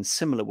spoke in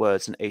similar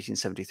words in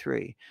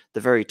 1873, the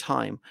very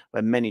time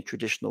when many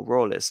traditional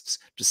royalists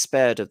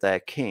despaired of their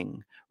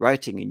king,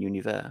 writing in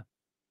Univers,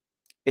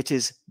 "It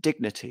is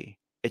dignity,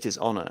 it is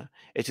honour,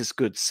 it is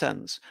good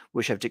sense,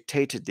 which have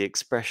dictated the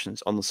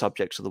expressions on the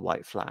subject of the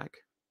white flag."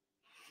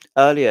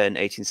 Earlier in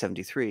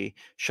 1873,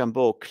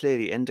 Chambord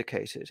clearly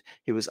indicated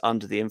he was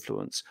under the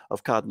influence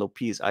of Cardinal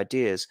P's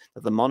ideas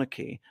that the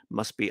monarchy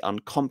must be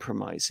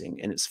uncompromising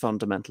in its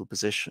fundamental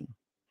position.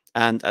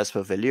 And as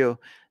for Velieu,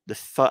 the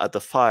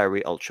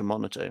fiery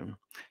ultramonotone,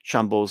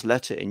 Chambord's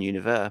letter in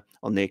Univers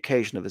on the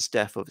occasion of his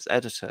death of his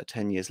editor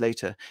 10 years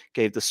later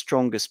gave the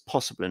strongest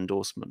possible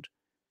endorsement.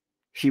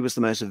 He was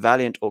the most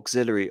valiant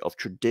auxiliary of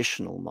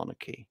traditional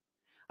monarchy.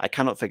 I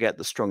cannot forget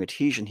the strong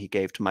adhesion he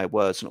gave to my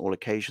words on all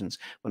occasions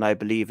when I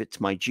believe it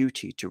my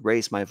duty to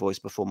raise my voice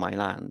before my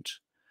land.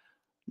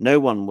 No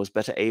one was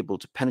better able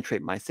to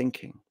penetrate my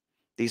thinking.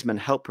 These men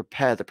helped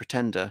prepare the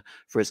pretender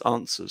for his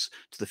answers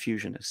to the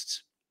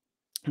fusionists.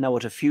 Now,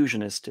 what a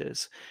fusionist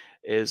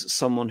is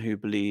someone who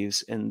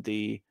believes in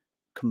the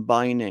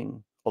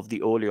combining of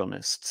the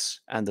Orleanists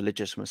and the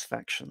Legitimist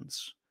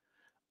factions.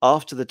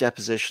 After the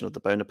deposition of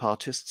the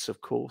Bonapartists,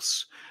 of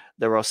course,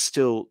 there are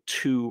still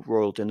two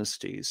royal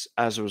dynasties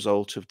as a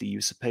result of the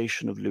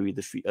usurpation of Louis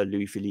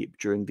Philippe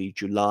during the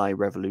July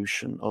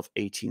Revolution of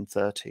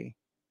 1830.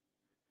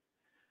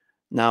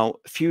 Now,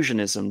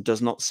 fusionism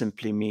does not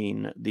simply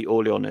mean the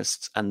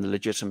Orleanists and the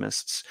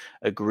Legitimists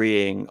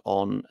agreeing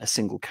on a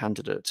single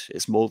candidate.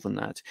 It's more than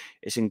that.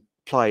 It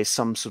implies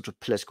some sort of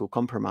political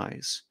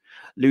compromise.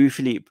 Louis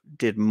Philippe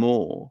did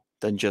more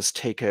than just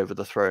take over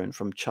the throne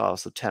from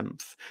Charles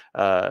X,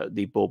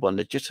 the Bourbon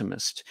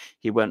legitimist.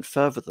 He went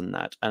further than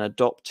that and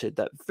adopted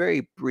that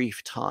very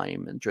brief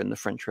time during the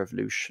French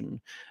Revolution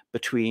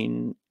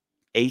between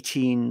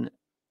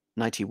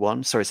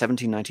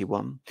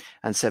 1791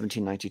 and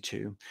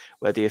 1792,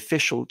 where the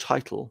official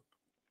title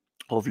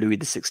of Louis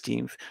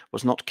XVI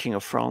was not King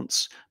of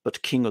France,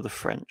 but King of the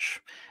French,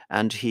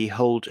 and he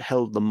held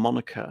the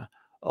moniker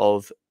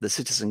of the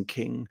citizen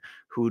king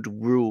who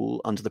would rule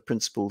under the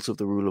principles of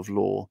the rule of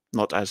law,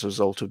 not as a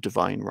result of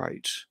divine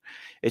right.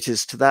 It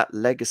is to that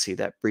legacy,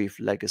 that brief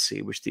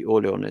legacy, which the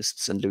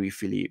Orleanists and Louis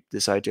Philippe,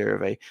 this idea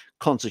of a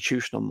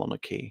constitutional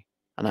monarchy,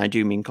 and I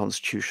do mean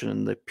constitution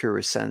in the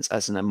purest sense,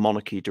 as in a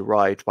monarchy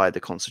derived by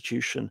the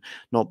constitution,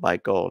 not by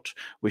God,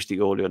 which the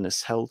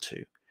Orleanists held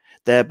to.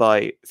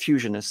 Thereby,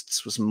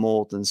 fusionists was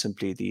more than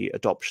simply the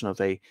adoption of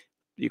a,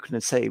 you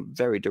can say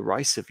very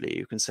derisively,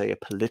 you can say a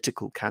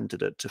political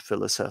candidate to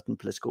fill a certain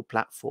political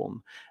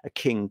platform, a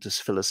king to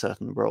fill a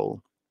certain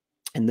role.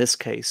 In this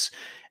case,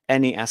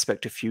 any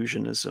aspect of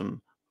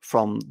fusionism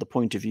from the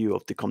point of view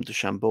of the Comte de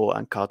Chambord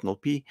and Cardinal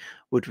P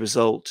would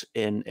result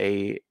in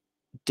a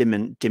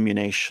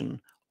diminution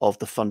of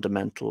the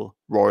fundamental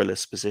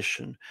royalist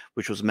position,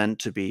 which was meant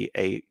to be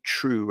a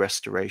true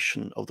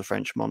restoration of the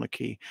French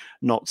monarchy,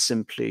 not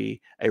simply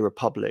a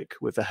republic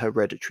with a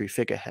hereditary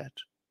figurehead.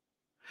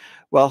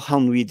 While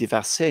Henri de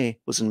Vassé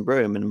was in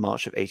Rome in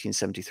March of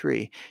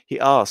 1873, he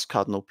asked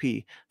Cardinal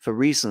P, for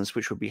reasons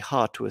which would be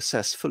hard to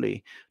assess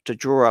fully, to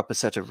draw up a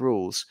set of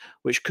rules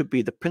which could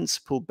be the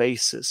principal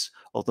basis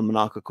of the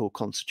monarchical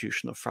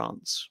constitution of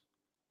France.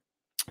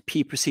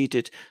 P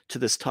proceeded to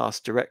this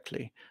task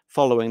directly,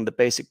 following the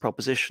basic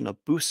proposition of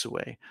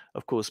Bossuet.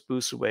 Of course,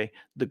 Bossuet,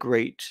 the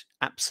great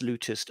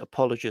absolutist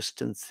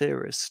apologist and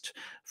theorist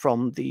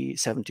from the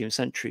 17th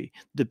century,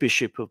 the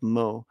Bishop of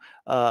Meaux.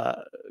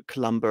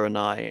 Columba and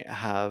I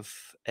have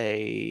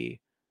a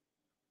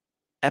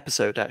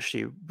episode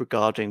actually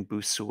regarding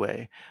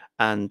Bossuet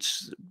and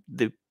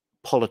the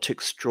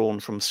politics drawn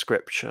from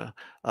scripture.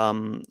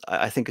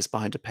 I think it's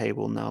behind a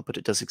paywall now, but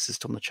it does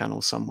exist on the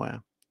channel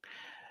somewhere.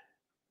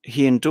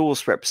 He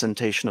endorsed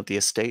representation of the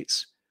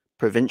estates,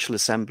 provincial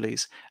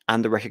assemblies,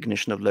 and the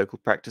recognition of local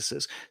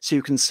practices. So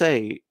you can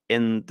say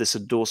in this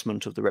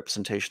endorsement of the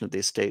representation of the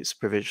estates,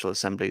 provincial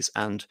assemblies,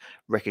 and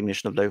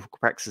recognition of local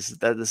practices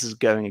that this is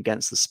going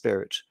against the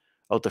spirit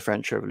of the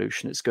French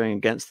Revolution. It's going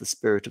against the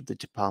spirit of the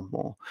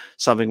département,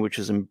 something which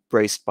is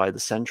embraced by the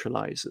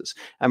centralizers.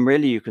 And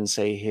really you can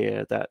say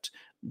here that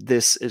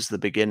this is the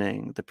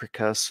beginning, the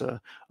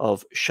precursor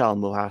of Charles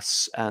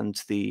Maurras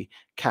and the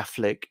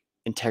Catholic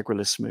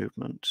integralist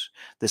movement,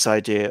 this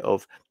idea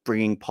of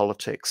bringing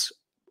politics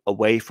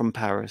away from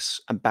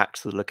Paris and back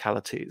to the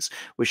localities,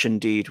 which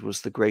indeed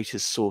was the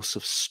greatest source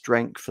of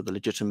strength for the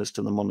legitimist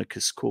and the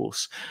monarchist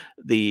course,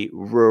 the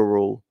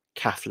rural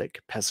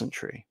Catholic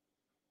peasantry.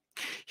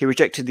 He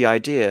rejected the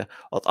idea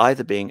of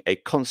either being a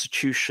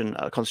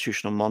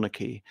constitutional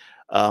monarchy,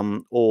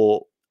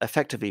 or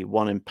effectively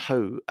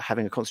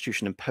having a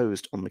constitution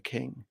imposed on the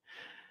king,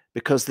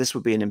 because this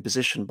would be an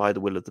imposition by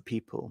the will of the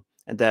people,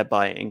 and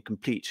thereby in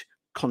complete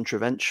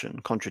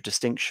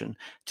contradistinction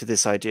to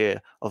this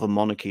idea of a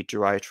monarchy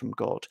derived from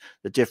God,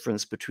 the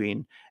difference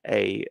between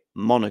a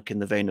monarch in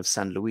the vein of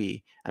Saint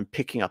Louis and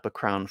picking up a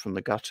crown from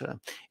the gutter.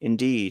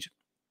 Indeed,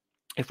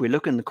 if we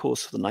look in the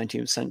course of the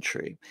 19th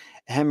century,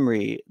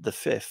 Henry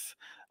V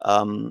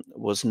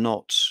was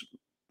not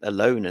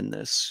alone in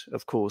this.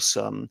 Of course,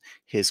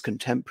 his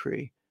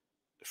contemporary,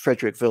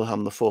 Frederick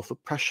Wilhelm IV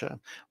of Prussia,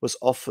 was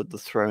offered the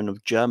throne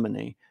of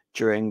Germany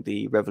during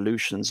the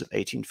revolutions of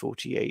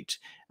 1848,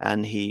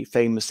 and he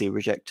famously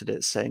rejected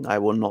it, saying, "I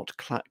will not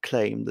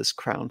claim this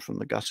crown from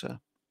the gutter."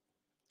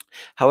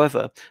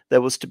 However,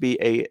 there was to be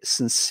a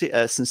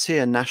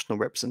sincere national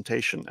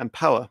representation, and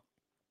power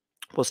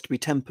was to be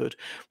tempered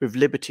with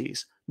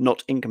liberties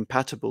not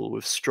incompatible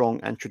with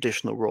strong and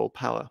traditional royal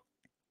power.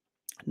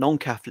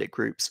 Non-Catholic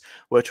groups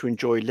were to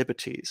enjoy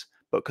liberties,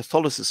 but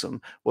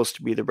Catholicism was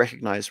to be the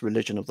recognized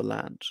religion of the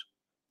land.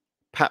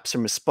 Perhaps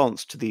in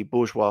response to the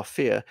bourgeois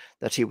fear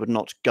that he would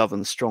not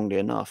govern strongly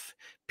enough,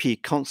 P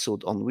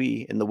counseled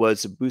Henri, in the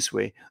words of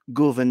Bossuet,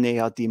 gouverner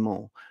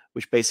hardiment,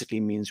 which basically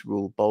means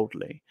rule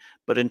boldly.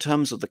 But in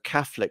terms of the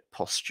Catholic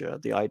posture,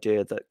 the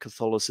idea that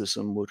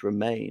Catholicism would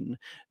remain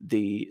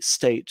the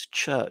state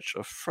church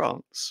of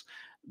France,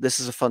 this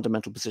is a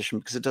fundamental position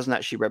because it doesn't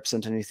actually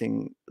represent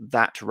anything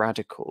that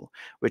radical.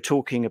 We're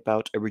talking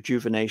about a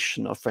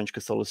rejuvenation of French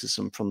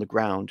Catholicism from the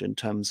ground in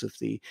terms of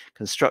the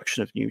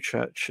construction of new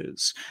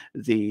churches,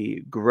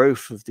 the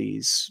growth of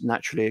these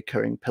naturally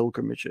occurring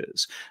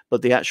pilgrimages,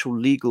 but the actual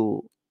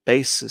legal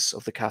basis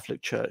of the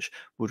Catholic Church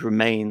would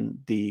remain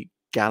the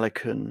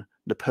Gallican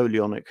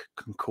Napoleonic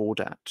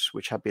Concordat,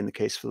 which had been the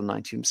case for the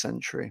 19th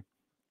century.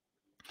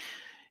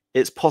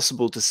 It's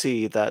possible to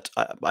see that,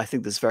 I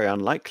think this is very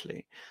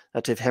unlikely,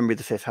 that if Henry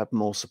V had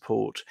more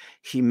support,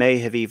 he may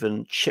have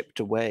even chipped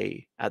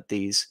away at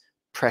these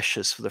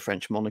precious for the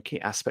French monarchy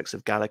aspects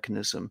of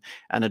Gallicanism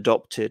and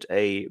adopted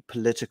a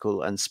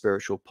political and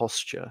spiritual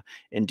posture,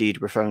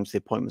 indeed referring to the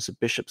appointments of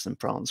bishops in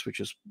France, which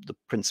is the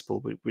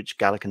principle which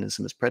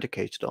Gallicanism is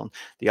predicated on,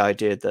 the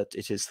idea that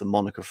it is the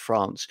monarch of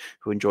France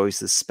who enjoys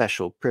this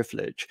special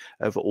privilege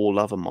over all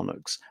other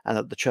monarchs, and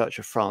that the Church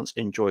of France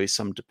enjoys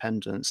some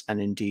dependence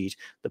and indeed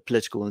the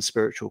political and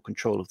spiritual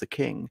control of the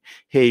king.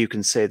 Here you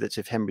can say that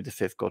if Henry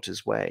V got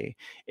his way,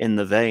 in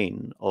the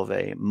vein of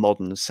a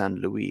modern Saint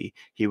Louis,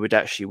 he would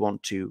actually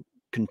want to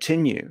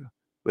continue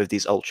with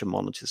these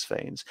ultra-monarchist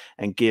veins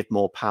and give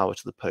more power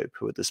to the Pope,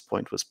 who at this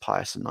point was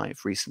Pius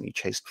IX, recently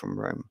chased from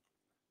Rome.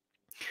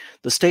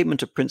 The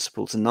statement of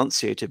principles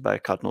enunciated by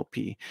Cardinal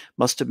P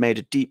must have made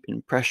a deep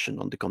impression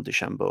on the Comte de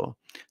Chambord,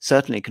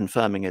 certainly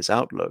confirming his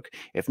outlook,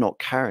 if not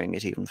carrying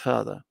it even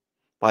further.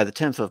 By the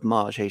 10th of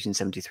March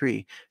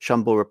 1873,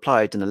 Chambord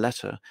replied in a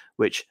letter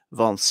which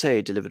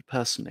Vancey delivered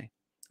personally.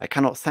 "I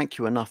cannot thank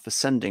you enough for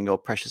sending your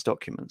precious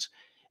documents.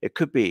 It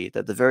could be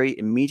that the very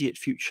immediate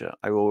future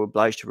I will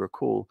oblige to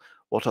recall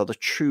what are the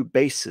true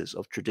bases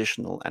of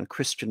traditional and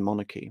Christian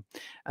monarchy,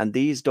 and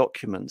these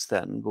documents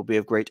then will be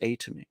of great aid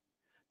to me."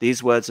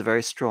 These words are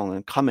very strong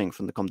and coming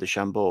from the Comte de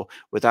Chambord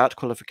without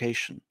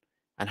qualification,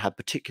 and had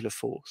particular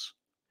force.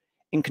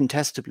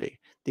 Incontestably,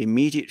 the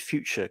immediate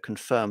future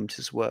confirmed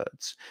his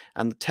words,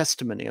 and the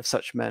testimony of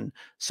such men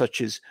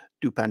such as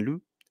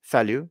Dupanloup,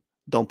 Fallieu,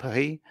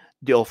 Dampéry,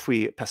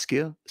 d'Orfeuille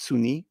Pasquier,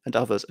 Souny, and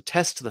others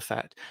attest to the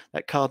fact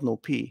that Cardinal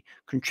P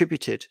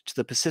contributed to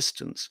the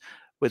persistence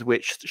with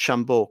which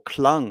Chambord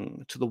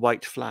clung to the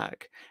white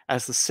flag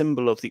as the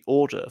symbol of the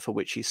order for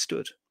which he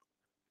stood.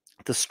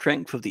 The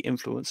strength of the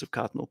influence of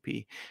Cardinal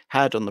P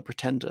had on the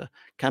pretender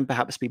can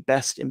perhaps be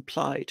best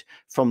implied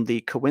from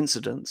the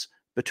coincidence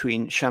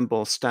between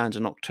Chambord's stand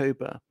in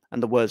October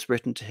and the words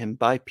written to him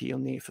by P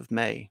on the 8th of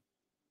May.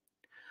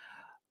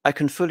 "I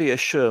can fully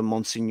assure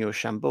Monseigneur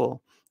Chambord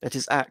that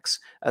his acts,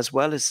 as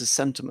well as his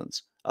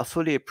sentiments, are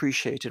fully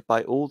appreciated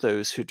by all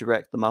those who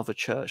direct the Mother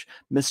Church,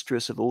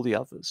 mistress of all the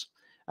others,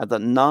 and that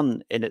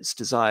none in its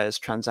desires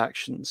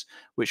transactions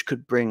which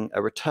could bring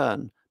a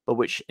return, but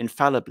which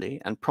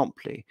infallibly and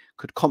promptly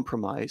could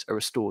compromise a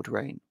restored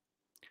reign.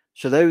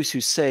 To those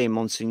who say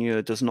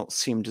Monseigneur does not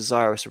seem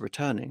desirous of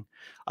returning,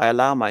 I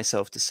allow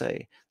myself to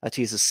say that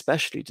he is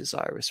especially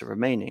desirous of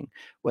remaining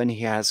when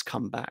he has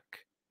come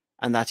back,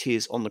 and that he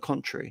is, on the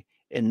contrary,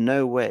 in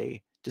no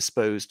way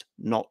disposed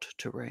not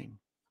to reign."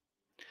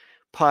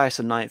 Pius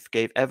IX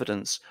gave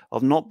evidence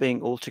of not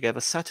being altogether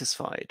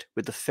satisfied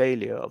with the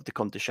failure of the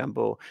Comte de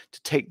Chambord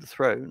to take the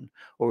throne,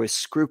 or his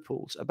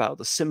scruples about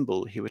the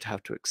symbol he would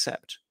have to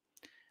accept.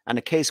 And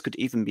a case could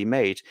even be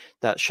made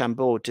that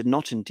Chambord did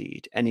not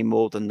indeed, any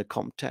more than the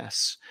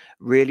Comtesse,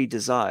 really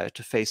desire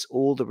to face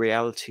all the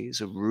realities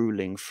of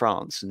ruling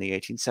France in the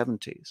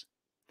 1870s.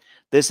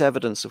 This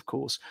evidence, of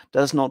course,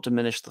 does not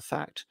diminish the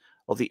fact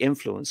of the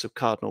influence of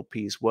Cardinal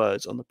P's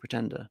words on the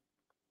pretender.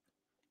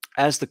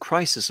 As the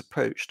crisis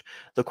approached,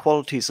 the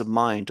qualities of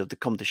mind of the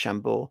Comte de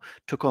Chambord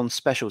took on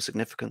special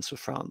significance for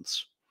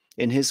France.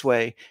 In his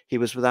way, he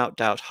was without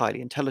doubt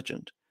highly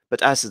intelligent,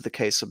 but as is the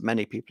case of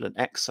many people in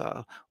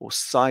exile or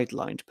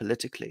sidelined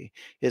politically,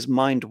 his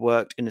mind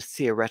worked in a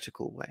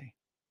theoretical way.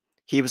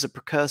 He was a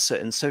precursor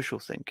in social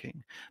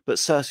thinking, but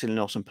certainly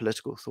not in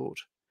political thought.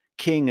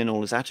 King in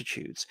all his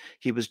attitudes,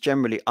 he was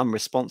generally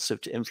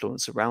unresponsive to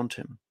influence around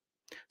him.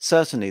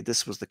 Certainly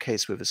this was the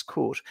case with his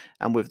court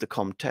and with the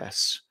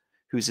Comtesse,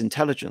 whose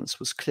intelligence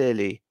was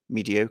clearly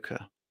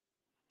mediocre.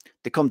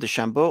 The Comte de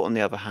Chambord, on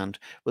the other hand,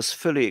 was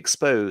fully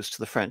exposed to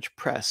the French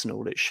press in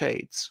all its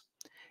shades.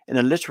 In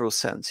a literal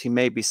sense, he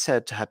may be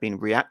said to have been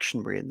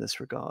reactionary in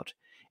this regard.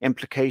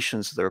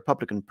 implications of the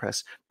Republican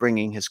press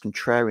bringing his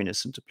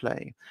contrariness into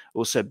play.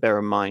 Also, bear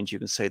in mind, you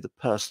can say the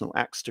personal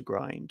axe to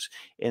grind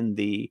in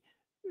the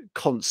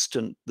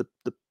constant,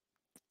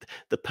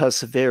 the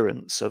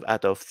perseverance of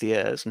Adolphe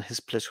Thiers and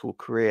his political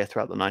career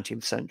throughout the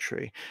 19th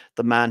century,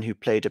 the man who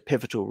played a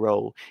pivotal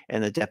role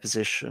in the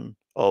deposition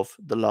of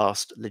the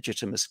last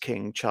legitimist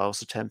king,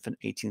 Charles X, in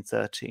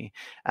 1830,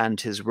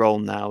 and his role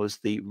now as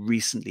the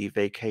recently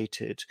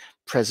vacated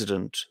first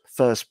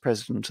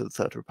president of the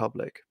Third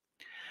Republic.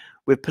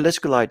 With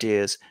political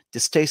ideas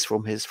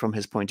distasteful from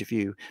his point of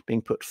view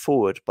being put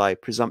forward by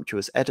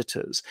presumptuous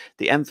editors,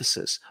 the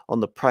emphasis on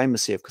the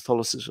primacy of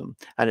Catholicism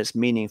and its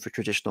meaning for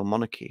traditional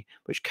monarchy,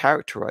 which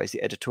characterized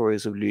the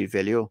editorials of Louis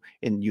Velliot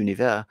in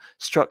Univers,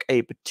 struck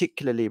a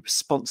particularly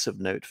responsive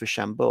note for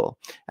Chambord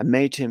and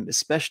made him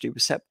especially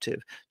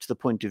receptive to the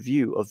point of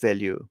view of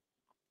Velliot.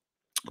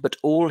 But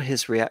all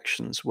his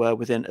reactions were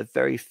within a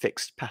very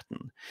fixed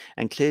pattern,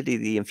 and clearly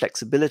the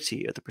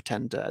inflexibility of the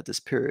pretender at this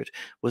period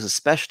was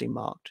especially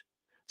marked.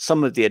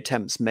 Some of the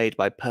attempts made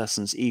by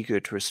persons eager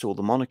to restore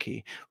the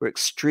monarchy were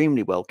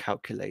extremely well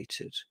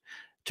calculated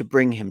to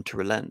bring him to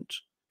relent.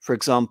 For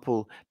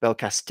example,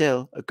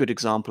 Belcastel, a good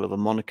example of a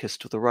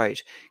monarchist of the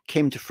right,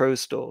 came to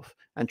Frosdorf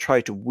and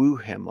tried to woo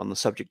him on the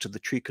subject of the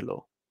tricolor.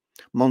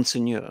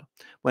 Monseigneur,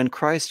 when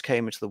Christ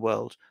came into the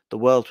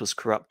world was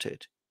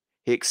corrupted.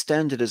 He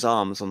extended his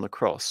arms on the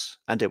cross,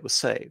 and it was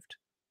saved.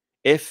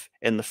 If,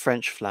 in the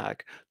French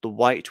flag, the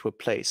white were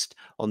placed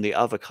on the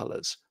other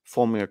colours,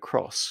 forming a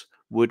cross,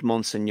 would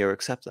Monseigneur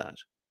accept that?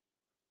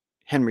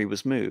 Henry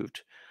was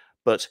moved,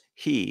 but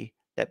he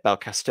let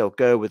Belcastel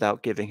go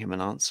without giving him an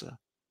answer.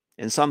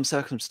 In some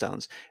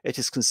circumstance, it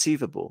is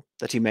conceivable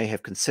that he may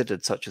have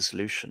considered such a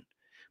solution,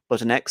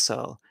 but in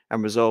exile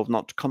and resolved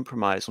not to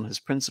compromise on his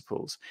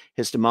principles,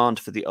 his demand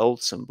for the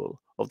old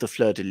symbol of the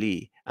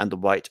fleur-de-lis and the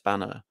white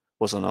banner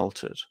was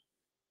unaltered.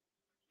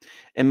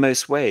 In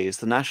most ways,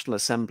 the National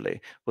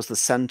Assembly was the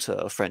centre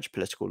of French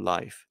political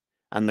life,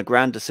 and the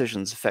grand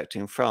decisions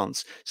affecting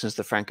France since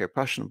the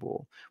Franco-Prussian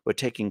War were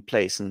taking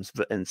place in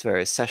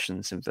various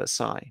sessions in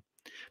Versailles.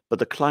 But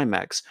the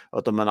climax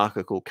of the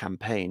monarchical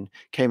campaign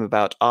came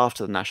about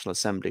after the National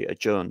Assembly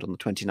adjourned on the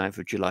 29th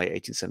of July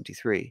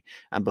 1873,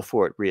 and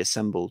before it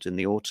reassembled in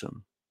the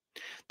autumn.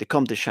 The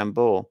Comte de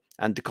Chambord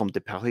and the Comte de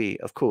Paris,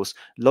 of course,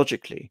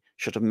 logically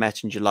should have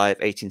met in July of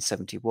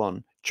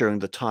 1871, during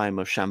the time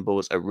of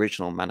Chambord's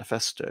original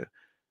manifesto,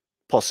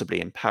 possibly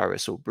in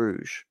Paris or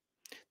Bruges.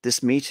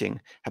 This meeting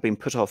had been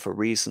put off for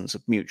reasons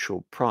of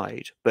mutual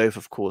pride, both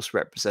of course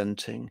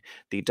representing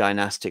the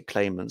dynastic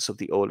claimants of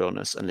the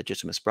Orleanist and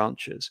Legitimist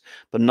branches,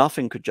 but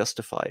nothing could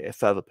justify a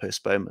further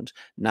postponement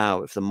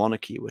now if the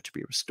monarchy were to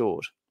be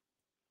restored.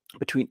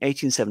 Between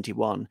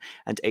 1871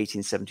 and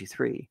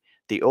 1873,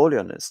 the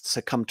Orleanists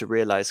had come to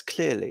realize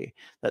clearly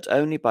that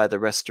only by the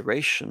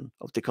restoration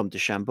of the Comte de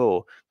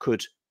Chambord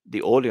could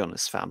the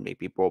Orleanist family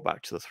be brought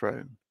back to the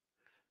throne.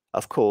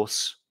 Of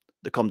course,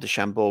 the Comte de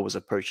Chambord was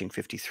approaching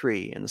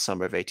 53 in the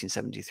summer of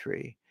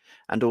 1873,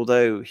 and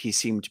although he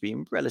seemed to be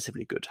in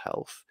relatively good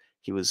health,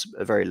 he was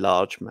a very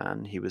large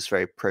man, he was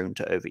very prone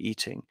to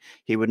overeating,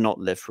 he would not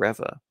live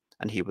forever,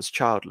 and he was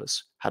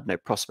childless, had no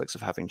prospects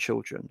of having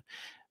children.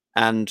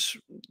 And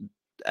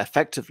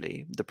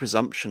effectively, the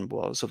presumption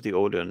was of the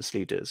Orleanist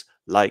leaders,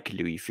 like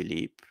Louis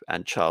Philippe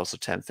and Charles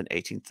X in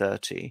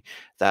 1830,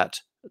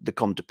 that the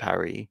Comte de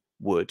Paris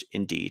would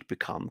indeed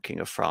become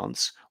King of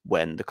France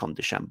when the Comte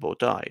de Chambord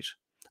died.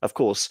 Of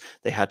course,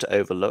 they had to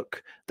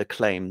overlook the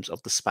claims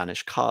of the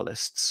Spanish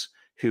Carlists,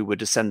 who were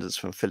descendants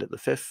from Philip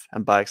V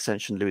and by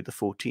extension Louis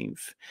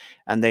XIV,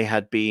 and they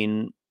had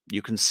been,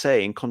 you can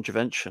say, in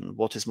contravention,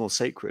 what is more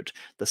sacred,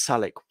 the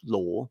Salic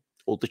law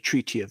or the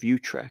Treaty of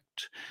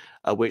Utrecht,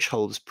 which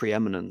holds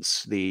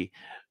preeminence, the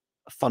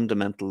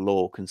fundamental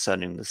law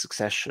concerning the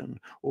succession,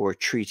 or a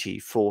treaty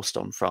forced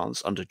on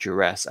France under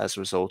duress as a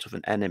result of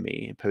an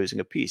enemy imposing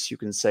a peace. You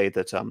can say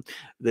that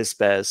this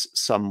bears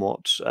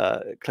somewhat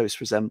close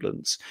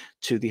resemblance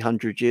to the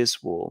 100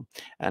 Years' War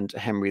and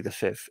Henry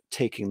V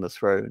taking the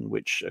throne,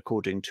 which,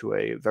 according to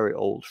a very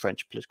old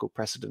French political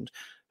precedent,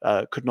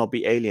 could not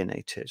be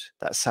alienated.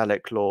 That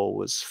Salic law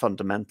was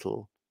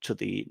fundamental to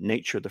the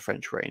nature of the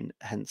French reign,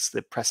 hence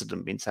the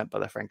precedent being set by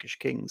the Frankish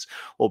kings,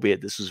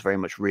 albeit this was very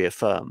much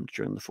reaffirmed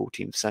during the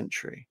 14th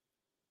century.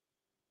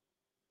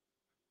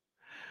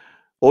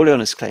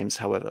 Orleanist claims,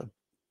 however,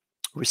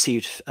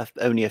 received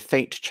only a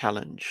faint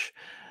challenge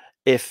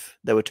if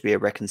there were to be a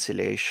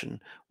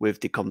reconciliation with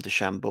the Comte de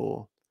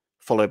Chambord,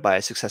 followed by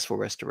a successful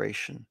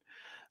restoration.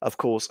 Of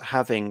course,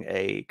 having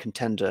a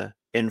contender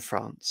in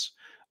France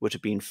would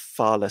have been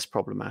far less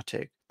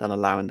problematic than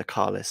allowing the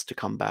Carlists to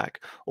come back,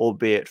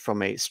 albeit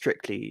from a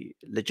strictly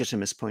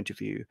legitimist point of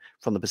view,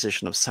 from the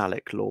position of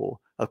Salic law.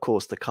 Of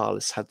course, the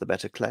Carlists had the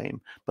better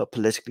claim, but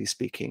politically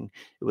speaking,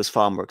 it was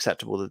far more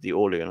acceptable that the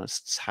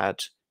Orleanists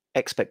had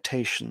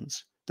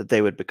expectations that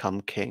they would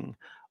become king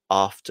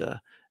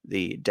after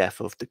the death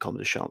of the Comte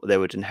de Chambord. They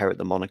would inherit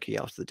the monarchy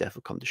after the death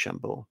of Comte de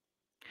Chambord.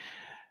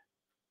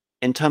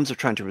 In terms of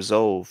trying to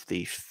resolve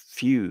the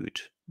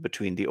feud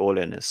between the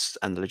Orleanists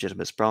and the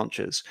Legitimist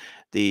branches,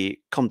 the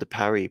Comte de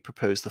Paris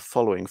proposed the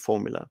following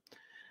formula.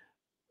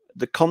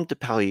 The Comte de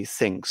Paris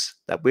thinks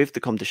that with the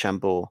Comte de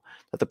Chambord,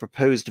 that the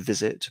proposed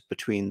visit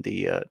between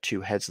the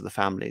two heads of the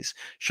families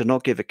should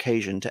not give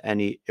occasion to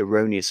any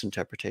erroneous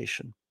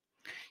interpretation.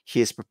 He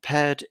is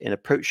prepared in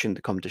approaching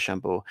the Comte de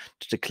Chambord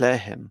to declare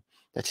him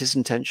that his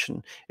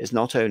intention is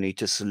not only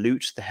to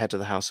salute the head of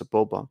the House of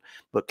Bourbon,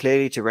 but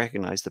clearly to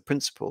recognize the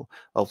principle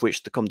of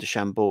which the Comte de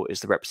Chambord is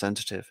the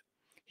representative.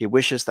 He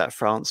wishes that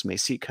France may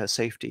seek her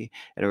safety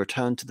in a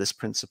return to this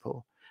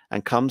principle,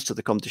 and comes to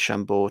the Comte de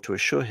Chambord to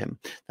assure him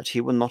that he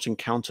will not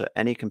encounter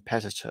any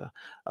competitor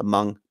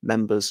among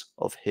members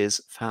of his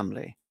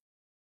family.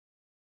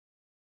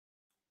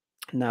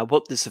 Now,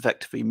 what this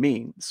effectively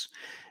means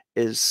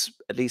is,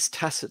 at least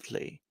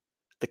tacitly,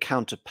 the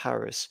Count of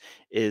Paris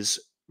is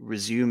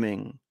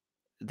resuming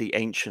the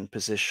ancient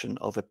position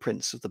of a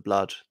prince of the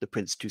blood, the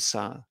Prince du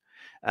Sang,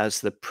 as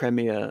the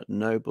premier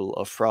noble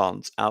of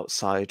France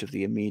outside of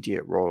the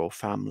immediate royal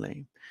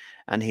family.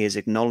 And he is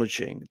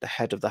acknowledging the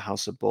head of the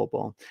House of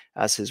Bourbon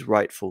as his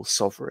rightful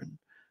sovereign,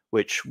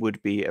 which would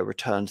be a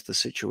return to the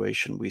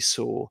situation we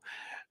saw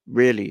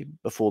really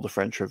before the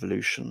French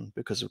Revolution,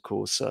 because of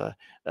course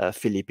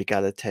Philippe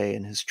Egalité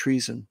and his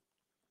treason.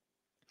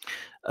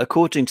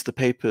 According to the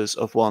papers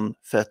of one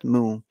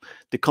Fertmoul,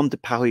 the Comte de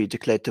Paris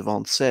declared to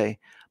Vincennes,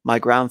 "My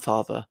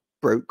grandfather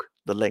broke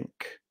the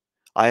link.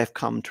 I have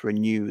come to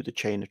renew the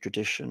chain of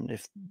tradition,"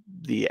 if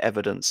the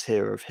evidence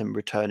here of him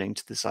returning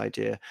to this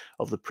idea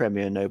of the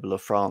premier noble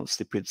of France,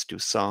 the Prince du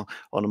Sang,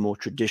 on a more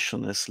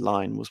traditionalist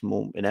line was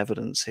more in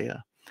evidence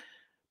here.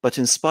 But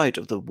in spite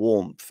of the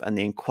warmth and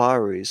the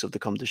inquiries of the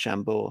Comte de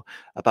Chambord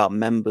about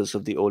members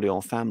of the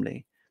Orléans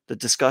family, the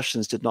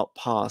discussions did not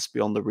pass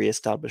beyond the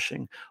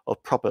re-establishing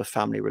of proper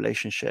family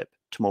relationship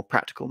to more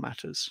practical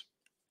matters.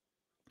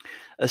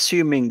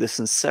 Assuming the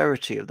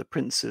sincerity of the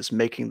princes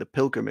making the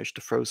pilgrimage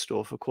to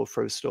Frostorf, of course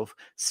Frostorf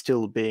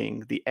still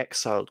being the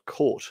exiled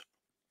court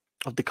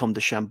of the Comte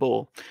de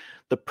Chambord,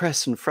 the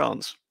press in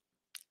France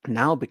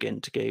now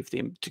begin to give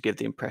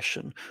the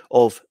impression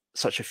of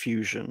such a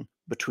fusion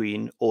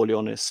between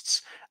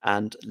Orleanists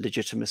and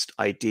legitimist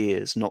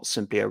ideas, not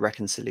simply a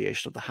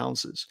reconciliation of the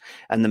houses,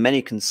 and the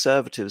many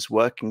conservatives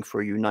working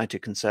for a united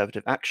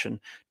conservative action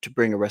to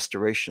bring a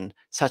restoration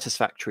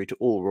satisfactory to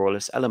all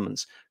royalist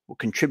elements were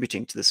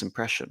contributing to this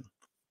impression.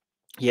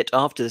 Yet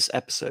after this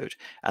episode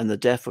and the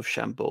death of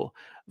Chambord,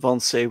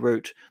 Vincennes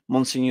wrote,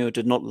 "Monseigneur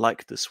did not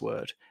like this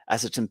word,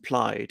 as it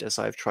implied, as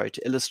I have tried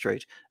to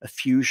illustrate, a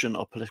fusion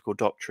of political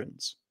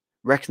doctrines.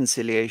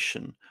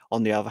 Reconciliation,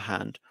 on the other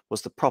hand,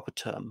 was the proper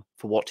term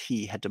for what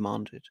he had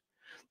demanded."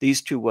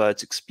 These two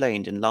words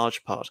explained in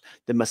large part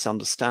the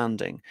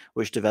misunderstanding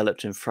which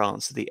developed in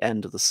France at the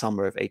end of the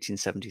summer of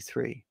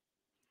 1873.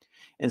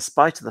 In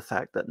spite of the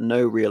fact that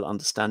no real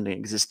understanding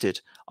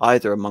existed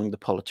either among the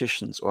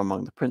politicians or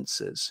among the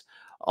princes,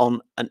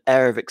 an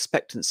air of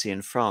expectancy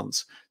in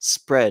France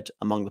spread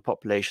among the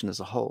population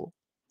as a whole.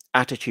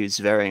 Attitudes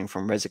varying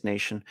from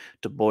resignation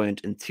to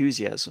buoyant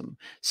enthusiasm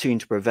seemed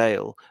to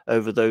prevail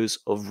over those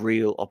of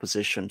real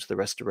opposition to the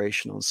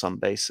restoration on some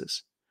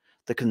basis.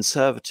 The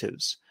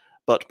conservatives,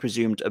 but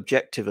presumed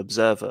objective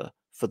observer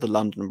for the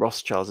London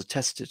Rothschilds,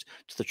 attested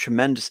to the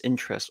tremendous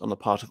interest on the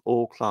part of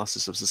all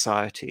classes of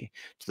society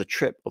to the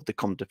trip of the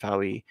Comte de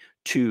Paris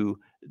to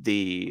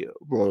the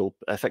royal,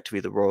 effectively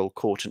the royal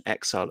court in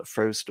exile at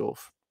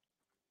Frostorf.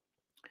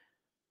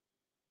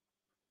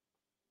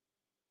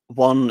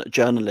 One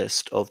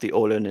journalist of the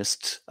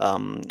Orleanist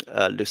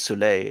Le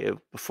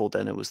Soleil, before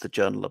then it was the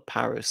Journal of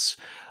Paris,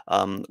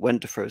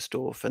 went to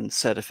Frostorf and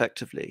said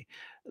effectively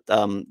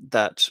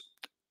that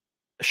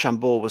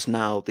Chambord was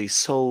now the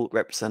sole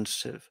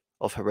representative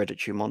of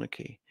hereditary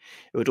monarchy.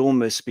 It would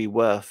almost be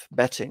worth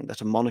betting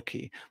that a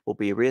monarchy will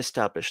be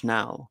re-established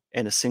now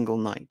in a single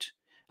night,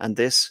 and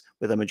this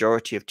with a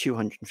majority of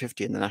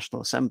 250 in the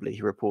National Assembly,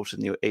 he reported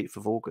on the 8th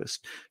of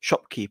August.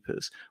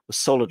 Shopkeepers were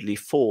solidly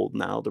for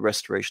now the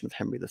restoration of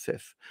Henry V.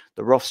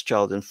 The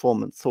Rothschild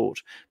informant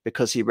thought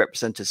because he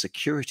represented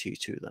security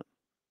to them.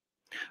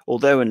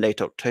 Although in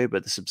late October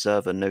this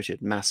observer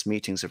noted mass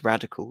meetings of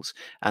radicals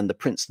and the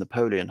Prince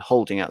Napoleon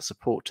holding out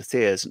support to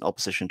Thiers in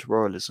opposition to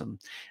royalism,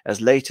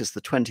 as late as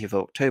the 20th of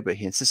October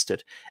he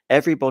insisted,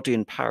 "Everybody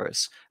in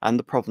Paris and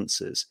the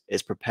provinces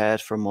is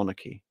prepared for a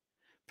monarchy."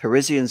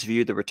 Parisians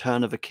viewed the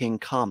return of a king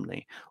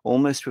calmly,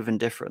 almost with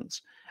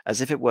indifference, as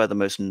if it were the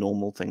most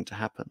normal thing to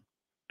happen.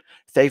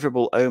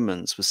 Favorable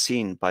omens were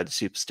seen by the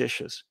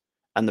superstitious,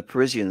 and the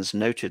Parisians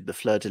noted the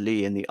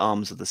fleur-de-lis in the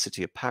arms of the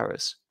city of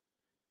Paris,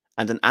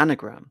 and an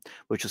anagram,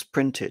 which was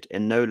printed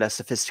in no less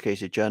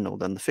sophisticated journal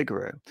than the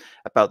Figaro,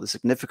 about the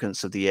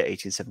significance of the year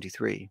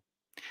 1873.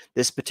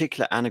 This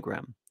particular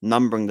anagram,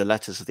 numbering the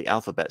letters of the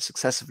alphabet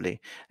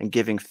successively and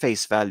giving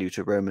face value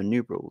to Roman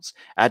numerals,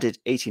 added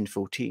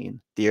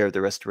 1814, the year of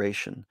the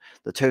Restoration,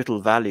 the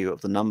total value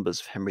of the numbers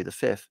of Henry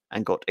V,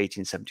 and got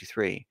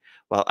 1873,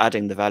 while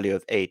adding the value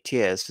of A.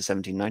 Thiers to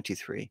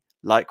 1793,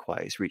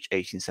 likewise reached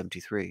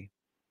 1873.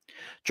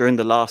 During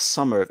the last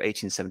summer of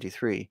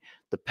 1873,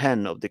 the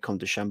pen of the Comte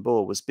de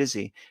Chambord was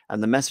busy,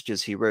 and the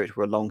messages he wrote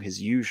were along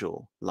his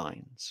usual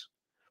lines.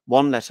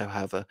 One letter,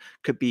 however,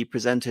 could be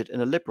presented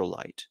in a liberal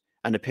light,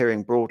 and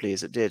appearing broadly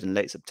as it did in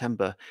late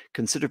September,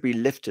 considerably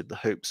lifted the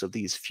hopes of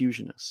these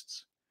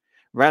fusionists.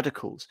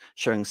 Radicals,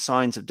 showing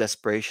signs of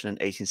desperation in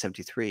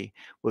 1873,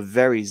 were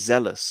very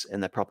zealous in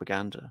their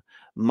propaganda,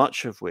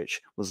 much of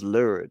which was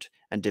lurid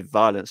and did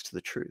violence to the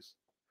truth.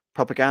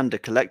 Propaganda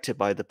collected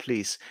by the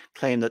police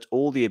claimed that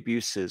all the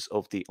abuses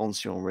of the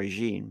Ancien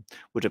Regime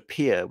would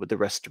appear with the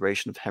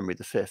restoration of Henry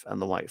V and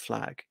the white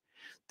flag.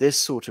 This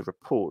sort of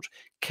report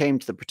came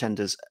to the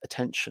pretender's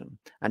attention,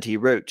 and he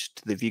wrote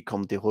to the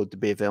Vicomte de Rode de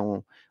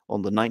Beveon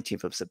on the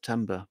 19th of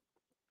September.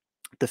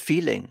 The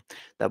feeling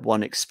that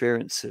one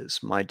experiences,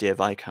 my dear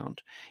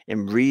Viscount,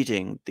 in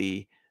reading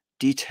the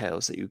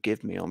details that you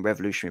give me on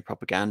revolutionary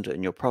propaganda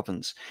in your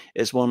province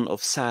is one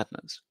of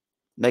sadness.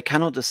 They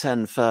cannot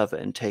descend further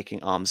in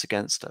taking arms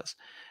against us,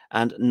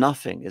 and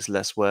nothing is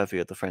less worthy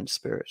of the French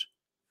spirit.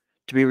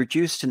 To be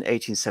reduced in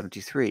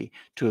 1873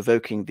 to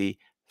evoking the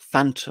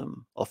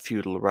phantom of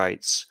feudal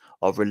rights,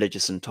 of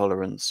religious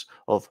intolerance,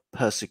 of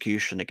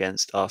persecution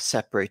against our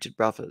separated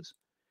brothers,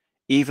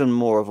 even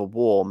more of a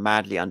war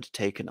madly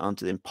undertaken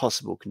under the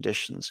impossible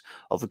conditions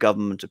of a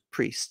government of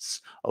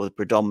priests, of the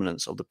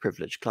predominance of the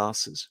privileged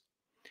classes.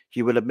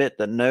 You will admit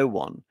that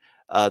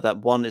that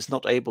one is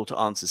not able to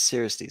answer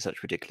seriously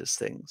such ridiculous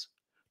things.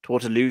 To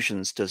what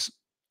illusions does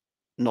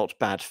not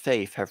bad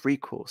faith have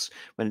recourse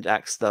when it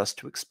acts thus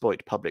to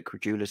exploit public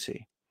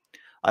credulity?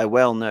 I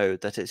well know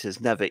that it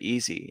is never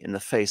easy in the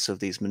face of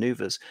these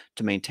manoeuvres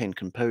to maintain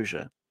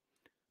composure,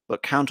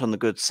 but count on the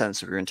good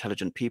sense of your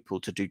intelligent people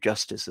to do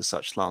justice to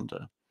such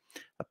slander.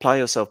 Apply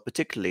yourself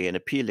particularly in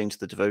appealing to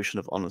the devotion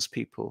of honest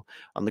people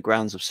on the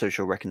grounds of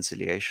social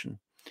reconciliation.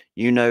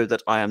 You know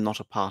that I am not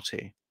a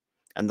party,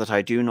 and that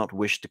I do not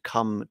wish to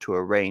come to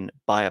a reign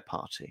by a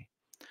party.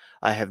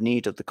 I have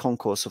need of the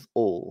concourse of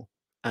all,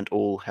 and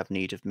all have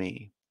need of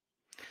me.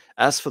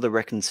 As for the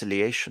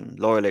reconciliation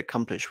loyally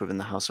accomplished within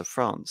the House of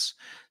France,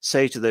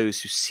 say to those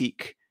who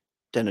seek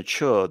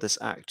denature this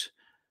act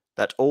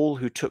that all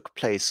that took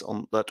place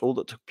on the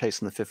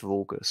 5th of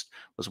August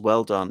was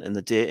well done in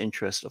the dear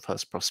interest of her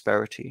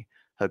prosperity,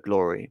 her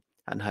glory,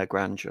 and her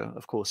grandeur.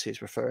 Of course, he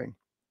is referring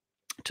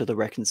to the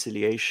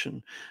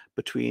reconciliation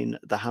between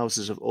the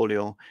houses of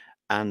Orleans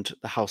and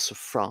the House of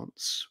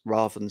France,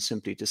 rather than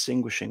simply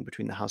distinguishing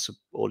between the House of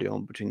Orleans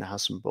and between the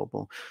House of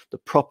Bourbon. The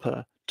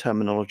proper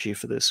terminology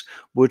for this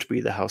would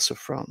be the House of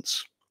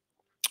France.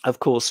 Of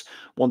course,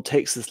 one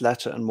takes this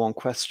letter and one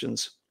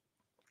questions,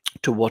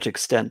 to what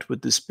extent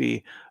would this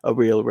be a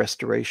real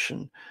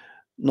restoration?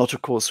 Not,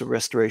 of course, a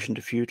restoration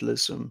to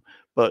feudalism,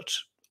 but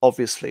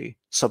obviously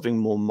something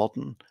more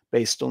modern,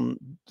 based on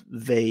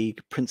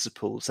vague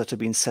principles that have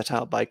been set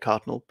out by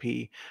Cardinal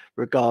P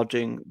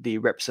regarding the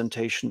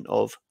representation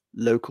of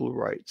local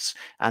rights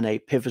and a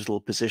pivotal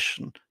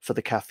position for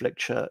the Catholic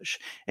Church.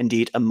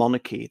 Indeed, a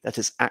monarchy that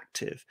is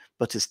active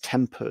but is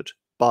tempered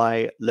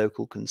by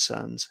local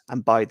concerns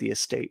and by the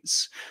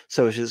estates.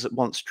 So it is at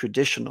once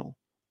traditional,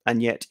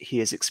 and yet he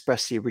is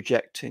expressly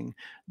rejecting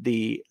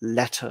the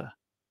letter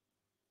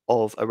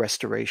of a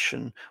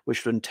restoration,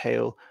 which would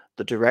entail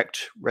the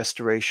direct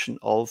restoration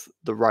of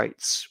the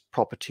rights,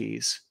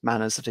 properties,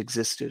 manners that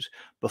existed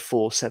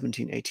before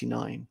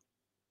 1789.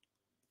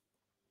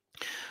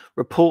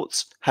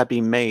 Reports had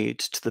been made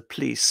to the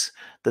police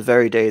the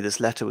very day this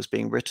letter was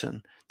being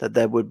written that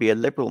there would be a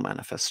liberal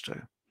manifesto,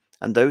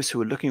 and those who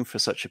were looking for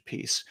such a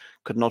peace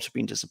could not have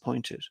been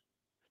disappointed.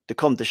 The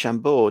Comte de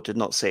Chambord did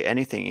not say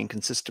anything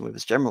inconsistent with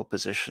his general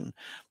position,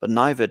 but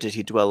neither did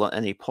he dwell on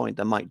any point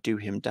that might do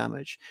him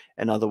damage.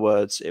 In other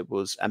words, it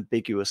was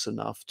ambiguous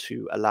enough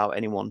to allow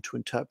anyone to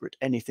interpret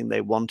anything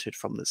they wanted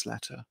from this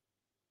letter.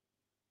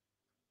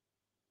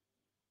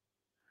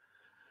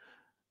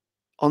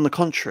 On the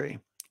contrary,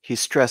 he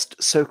stressed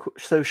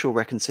social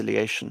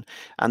reconciliation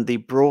and the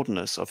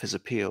broadness of his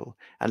appeal,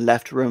 and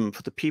left room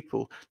for the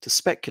people to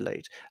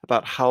speculate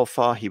about how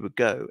far he would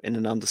go in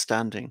an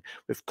understanding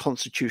with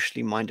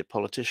constitutionally minded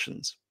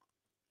politicians.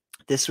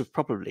 This was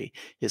probably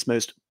his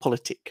most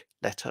politic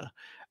letter,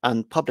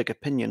 and public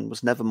opinion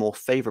was never more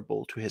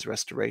favourable to his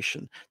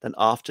restoration than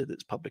after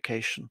its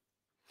publication.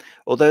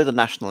 Although the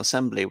National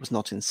Assembly was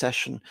not in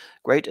session,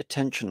 great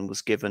attention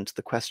was given to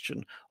the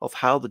question of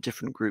how the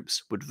different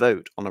groups would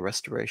vote on a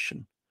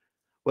restoration.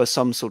 Were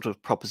some sort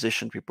of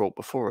proposition to be brought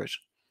before it?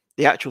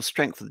 The actual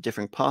strength of the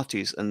different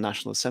parties in the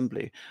National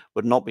Assembly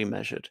would not be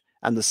measured,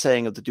 and the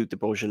saying of the Duc de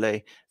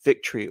Beaujolais,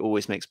 victory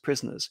always makes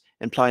prisoners,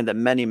 implying that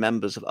many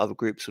members of other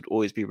groups would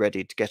always be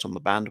ready to get on the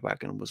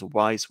bandwagon, was a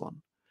wise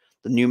one.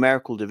 The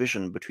numerical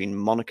division between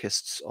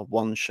monarchists of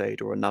one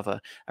shade or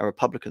another and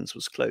Republicans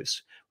was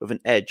close, with an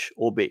edge,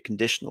 albeit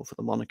conditional, for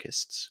the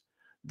monarchists.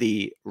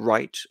 The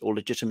right, or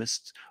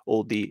Legitimists,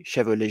 or the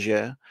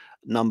Chevaulegers,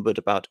 numbered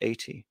about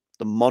 80.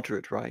 The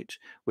moderate right,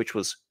 which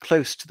was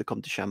close to the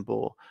Comte de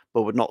Chambord,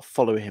 but would not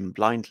follow him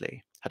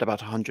blindly, had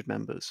about 100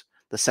 members.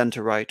 The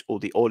centre-right, or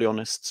the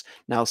Orleanists,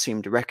 now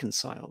seemed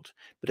reconciled,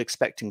 but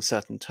expecting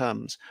certain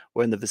terms,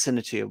 were in the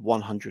vicinity of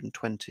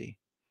 120.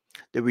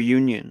 The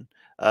reunion,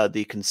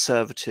 the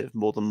conservative,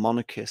 more than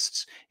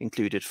monarchists,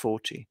 included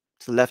 40.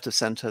 To the left of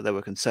centre, there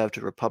were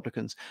conservative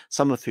Republicans,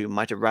 some of whom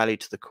might have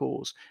rallied to the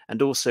cause,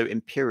 and also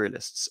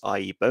imperialists,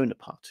 i.e.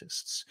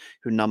 Bonapartists,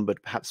 who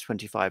numbered perhaps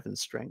 25 in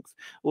strength.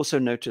 Also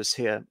notice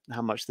here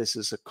how much this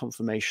is a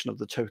confirmation of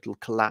the total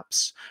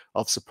collapse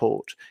of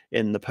support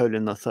in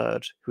Napoleon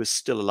III, who is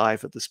still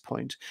alive at this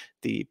point,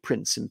 the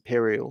Prince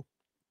Imperial,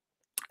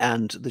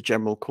 and the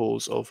general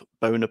cause of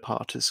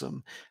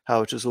Bonapartism,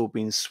 how it has all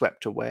been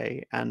swept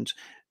away. And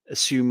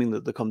assuming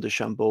that the Comte de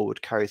Chambord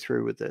would carry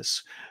through with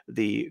this,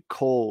 the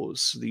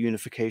cause, the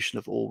unification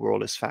of all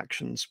royalist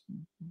factions,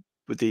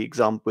 with the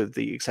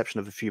exception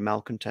of a few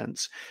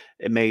malcontents,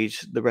 it made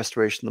the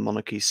restoration of the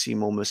monarchy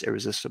seem almost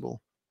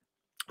irresistible.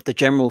 The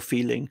general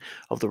feeling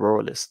of the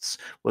royalists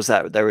was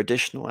that their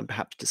additional and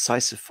perhaps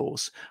decisive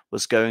force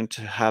was going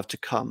to have to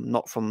come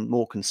not from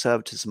more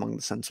conservatives among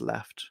the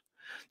centre-left.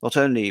 Not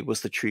only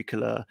was the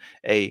tricolour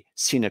a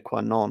sine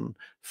qua non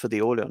for the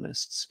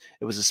Orleanists,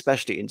 it was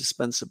especially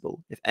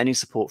indispensable if any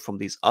support from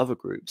these other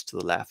groups to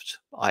the left,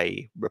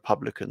 i.e.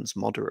 Republicans,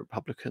 moderate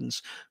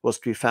Republicans, was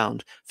to be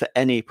found for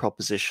any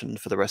proposition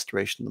for the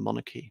restoration of the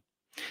monarchy.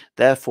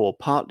 Therefore,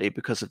 partly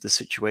because of this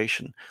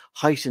situation,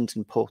 heightened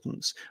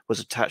importance was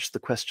attached to the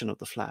question of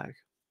the flag.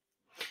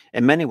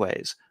 In many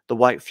ways, the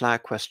white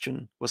flag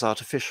question was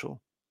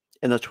artificial.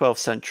 In the 12th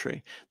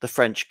century, the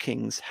French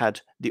kings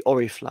had the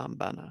oriflamme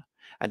banner,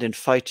 and in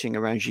fighting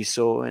around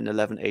Gisors in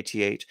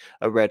 1188,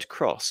 a red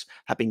cross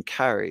had been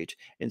carried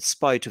in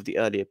spite of the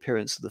early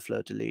appearance of the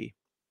fleur-de-lis.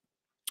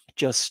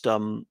 Just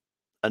a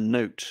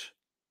note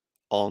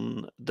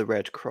on the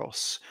Red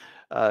Cross.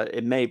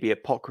 It may be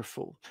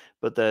apocryphal,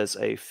 but there's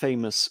a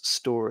famous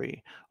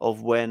story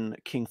of when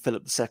King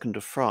Philip II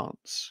of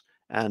France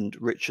and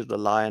Richard the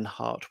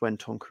Lionheart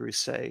went on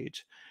crusade.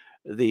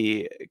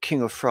 The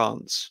King of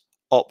France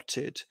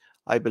opted,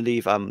 I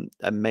believe, and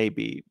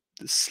maybe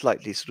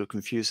slightly sort of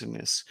confusing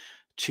this,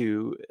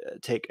 to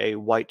take a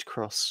white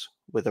cross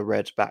with a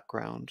red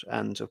background.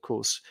 And of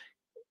course,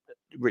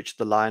 Richard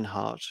the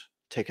Lionheart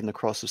taking the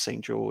cross of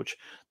St. George,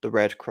 the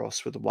red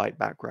cross with a white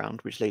background,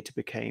 which later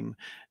became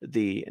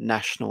the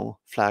national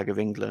flag of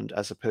England,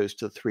 as opposed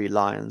to the three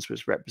lions,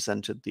 which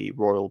represented the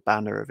royal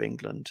banner of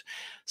England.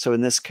 So in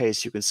this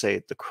case, you can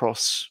say the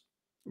cross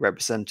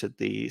represented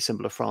the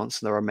symbol of France,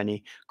 and there are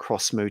many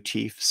cross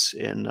motifs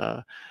in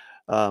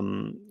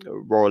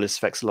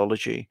royalist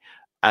vexillology,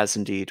 as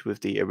indeed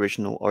with the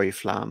original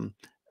oriflamme,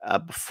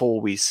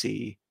 before we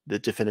see the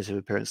definitive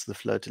appearance of the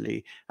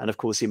fleur-de-lis. And of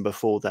course, even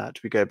before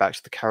that, we go back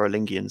to the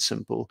Carolingian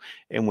symbol,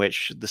 in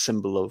which the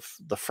symbol of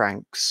the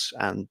Franks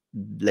and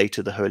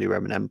later the Holy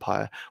Roman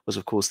Empire was,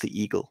 of course, the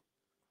eagle.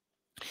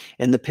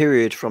 In the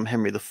period from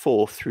Henry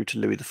IV through to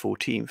Louis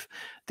XIV,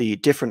 the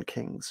different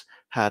kings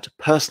had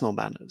personal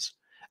banners,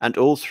 and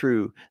all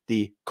through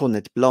the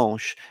Cornette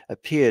Blanche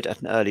appeared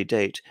at an early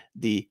date.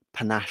 The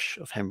panache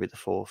of Henry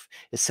IV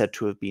is said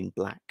to have been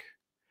black.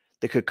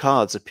 The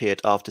cocardes appeared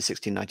after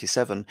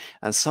 1697,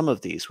 and some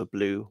of these were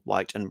blue,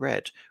 white, and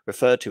red,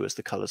 referred to as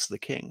the colours of the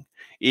king,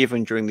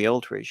 even during the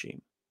old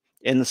regime.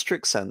 In the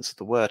strict sense of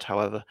the word,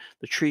 however,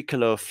 the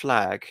tricolour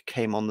flag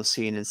came on the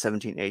scene in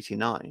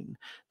 1789,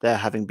 there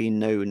having been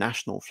no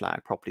national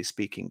flag, properly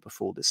speaking,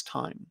 before this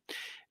time.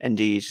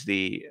 Indeed,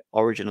 the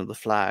origin of the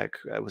flag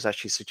was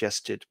actually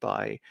suggested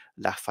by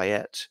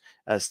Lafayette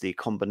as the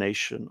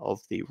combination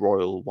of the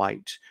royal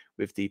white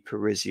with the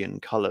Parisian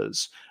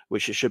colours,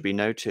 which, it should be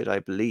noted, I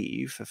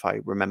believe, if I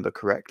remember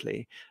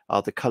correctly,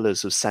 are the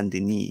colours of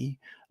Saint-Denis,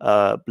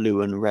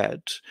 blue and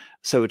red.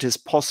 So it is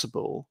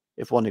possible,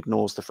 if one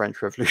ignores the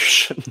French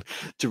Revolution,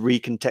 to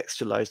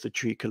recontextualize the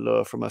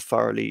tricolour from a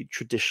thoroughly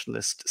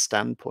traditionalist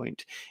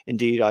standpoint.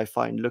 Indeed, I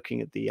find looking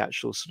at the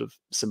actual sort of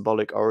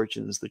symbolic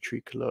origins of the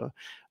tricolour,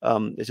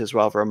 it is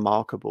rather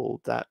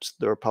remarkable that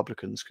the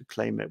Republicans could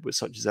claim it with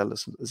such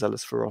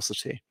zealous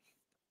ferocity.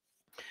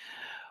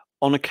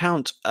 One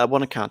account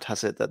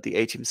has it that the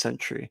 18th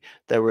century,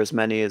 there were as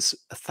many as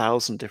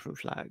 1,000 different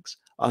flags,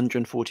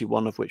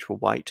 141 of which were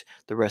white,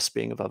 the rest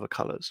being of other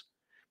colours.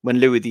 When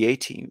Louis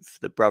XVIII,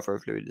 the brother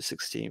of Louis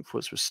XVI,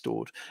 was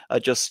restored,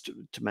 just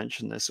to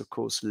mention this, of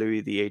course,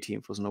 Louis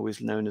XVIII wasn't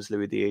always known as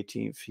Louis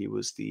XVIII. He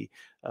was the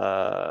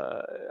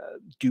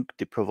Duc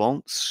de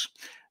Provence,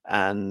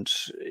 and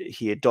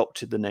he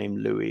adopted the name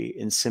Louis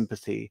in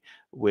sympathy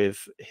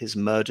with his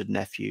murdered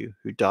nephew,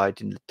 who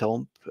died in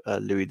Letombe,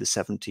 Louis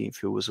XVII,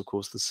 who was, of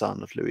course, the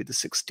son of Louis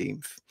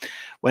XVI.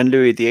 When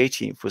Louis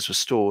XVIII was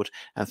restored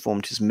and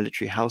formed his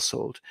military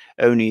household,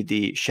 only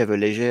the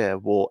chevalier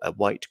wore a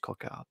white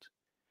cocarde.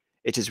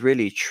 It is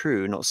really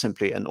true, not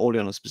simply an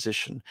Orleanist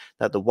position,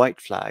 that the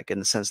white flag, in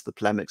the sense of the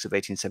polemics of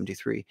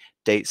 1873,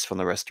 dates from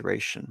the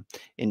Restoration.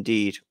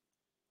 Indeed,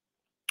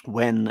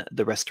 when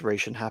the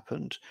Restoration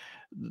happened,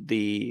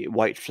 the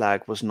white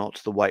flag was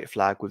not the white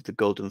flag with the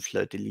golden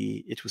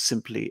fleur-de-lis, it was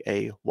simply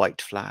a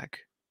white flag.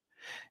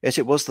 Yet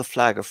it was the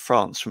flag of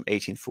France from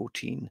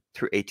 1814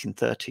 through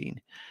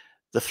 1813.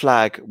 The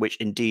flag, which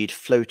indeed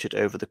floated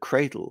over the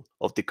cradle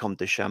of the Comte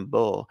de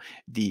Chambord,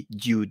 the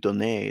Dieu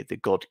donné, the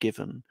God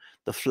given,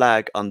 the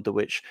flag under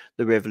which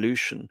the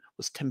revolution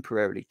was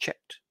temporarily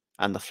checked,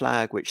 and the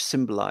flag which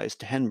symbolized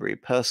to Henry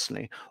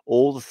personally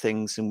all the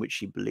things in which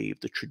he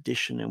believed, the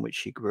tradition in which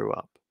he grew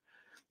up.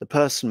 The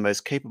person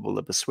most capable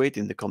of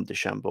persuading the Comte de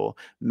Chambord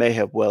may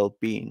have well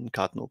been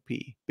Cardinal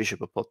P,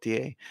 Bishop of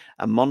Poitiers,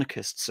 and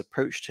monarchists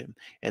approached him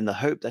in the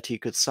hope that he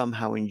could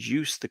somehow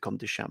induce the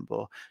Comte de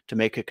Chambord to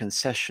make a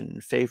concession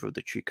in favor of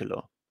the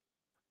tricolor.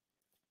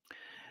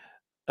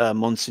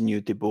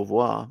 Monseigneur de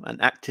Beauvoir,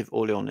 an active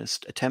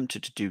Orleanist,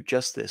 attempted to do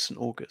just this in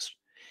August.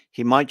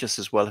 He might just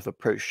as well have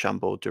approached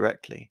Chambord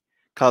directly.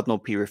 Cardinal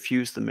P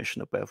refused the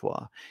mission of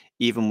Beauvoir,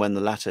 even when the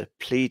latter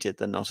pleaded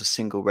that not a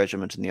single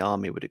regiment in the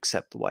army would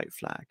accept the white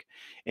flag.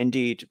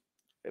 Indeed,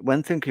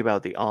 when thinking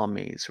about the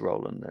army's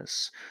role in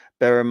this,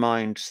 bear in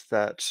mind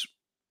that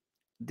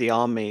the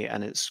army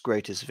and its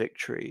greatest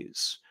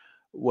victories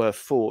were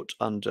fought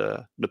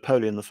under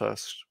Napoleon I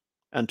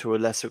and to a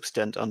lesser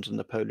extent under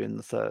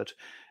Napoleon III.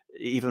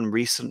 Even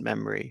recent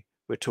memory,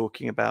 we're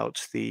talking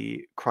about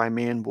the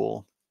Crimean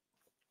War,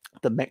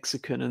 the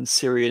Mexican and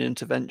Syrian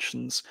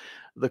interventions,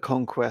 the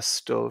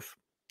conquest of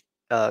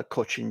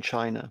Cochin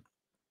China.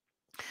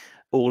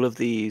 All of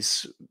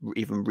these,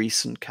 even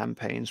recent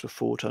campaigns, were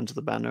fought under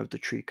the banner of the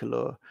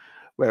tricolor.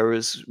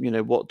 Whereas,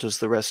 what does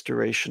the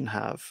Restoration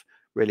have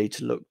really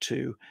to look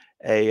to?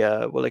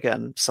 Well,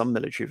 again, some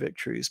military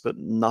victories, but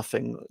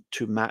nothing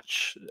to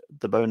match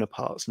the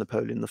Bonapartes,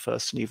 Napoleon I,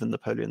 and even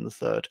Napoleon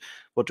III.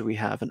 What do we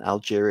have? An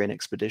Algerian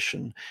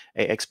expedition,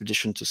 a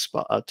expedition to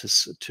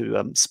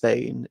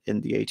Spain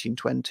in the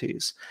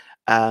 1820s,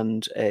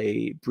 and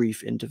a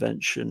brief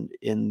intervention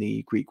in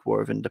the Greek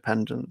War of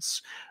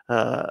Independence.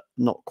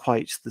 Not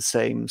quite the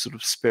same sort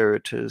of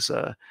spirit as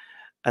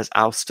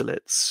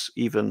Austerlitz,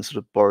 even sort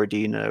of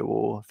Borodino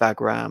or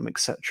Wagram,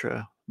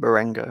 etc.,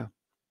 Marengo.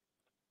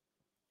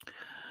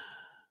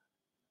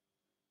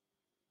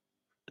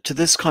 To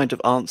this kind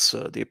of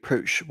answer, the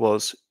approach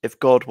was, if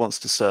God wants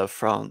to serve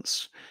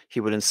France,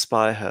 he will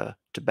inspire her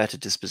to better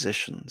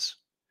dispositions.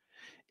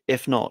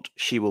 If not,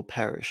 she will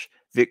perish,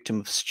 victim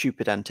of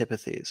stupid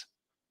antipathies.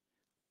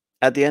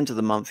 At the end of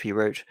the month, he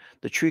wrote,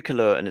 the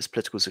tricolor and its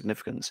political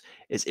significance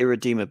is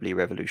irredeemably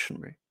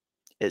revolutionary.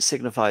 It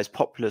signifies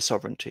popular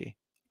sovereignty,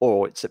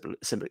 or it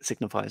simply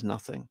signifies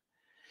nothing.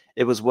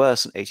 It was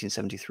worse in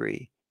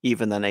 1873,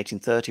 even than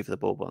 1830 for the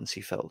Bourbons, he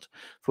felt,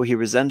 for he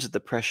resented the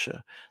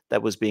pressure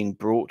that was being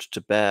brought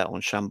to bear on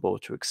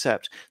Chambord to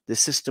accept this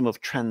system of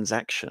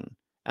transaction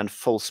and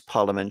false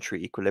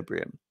parliamentary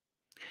equilibrium.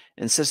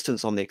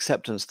 Insistence on the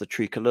acceptance of the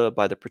tricolor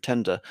by the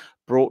pretender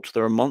brought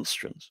the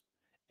remonstrance.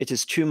 It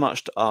is too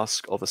much to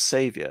ask of a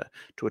saviour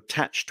to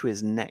attach to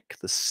his neck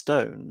the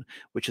stone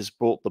which has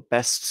brought the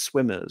best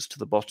swimmers to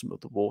the bottom of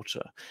the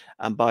water.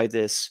 And by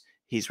this,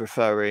 he's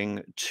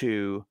referring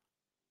to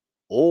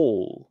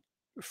all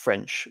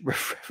French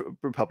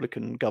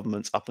Republican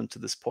governments up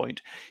until this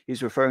point.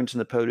 He's referring to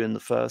Napoleon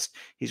I,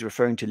 he's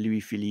referring to Louis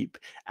Philippe,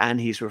 and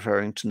he's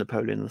referring to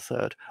Napoleon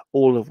III,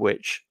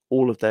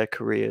 all of their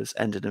careers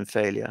ended in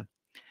failure.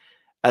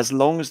 As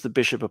long as the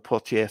Bishop of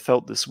Poitiers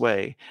felt this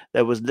way,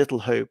 there was little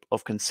hope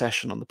of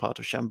concession on the part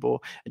of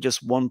Chambord. And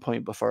just one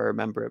point before I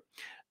remember it,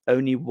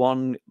 only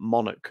one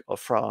monarch of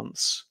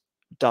France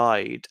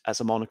died as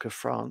a monarch of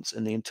France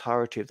in the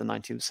entirety of the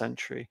 19th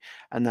century,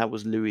 and that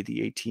was Louis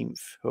XVIII,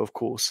 who of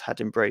course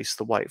had embraced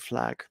the white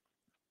flag.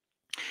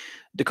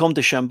 The Comte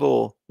de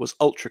Chambord was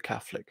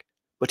ultra-Catholic,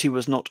 but he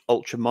was not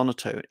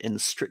ultra-monotone in the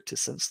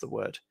strictest sense of the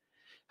word.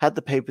 Had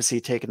the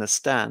papacy taken a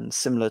stand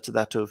similar to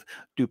that of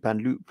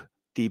Dupanloup,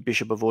 the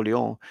Bishop of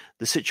Orleans,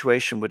 the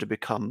situation would have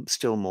become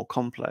still more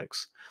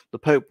complex. The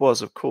Pope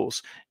was, of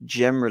course,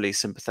 generally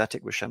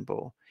sympathetic with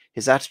Chambord.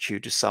 His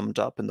attitude is summed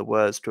up in the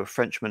words to a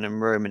Frenchman in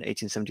Rome in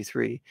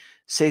 1873,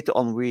 say to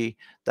Henri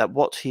that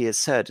what he has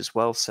said is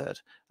well said,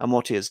 and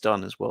what he has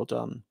done is well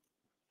done.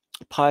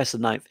 Pius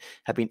IX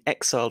had been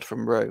exiled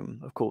from Rome,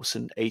 of course,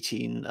 in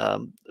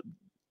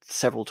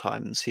several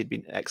times. He'd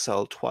been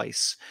exiled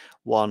twice,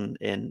 one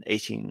in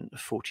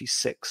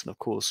 1846 and, of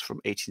course, from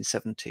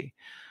 1870.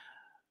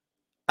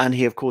 And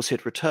he, of course,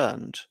 had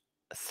returned.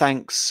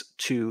 Thanks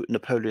to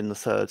Napoleon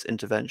III's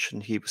intervention,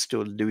 he was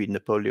still Louis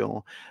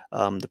Napoleon,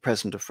 the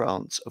President of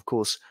France, of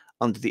course,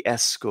 under the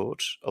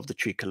escort of the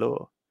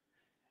tricolor.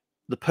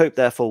 The Pope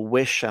therefore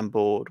wished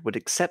Chambord would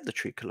accept the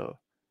tricolor.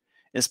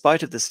 In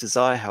spite of this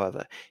desire,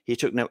 however, he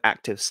took no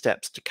active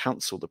steps to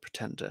counsel the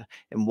pretender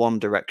in one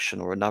direction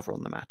or another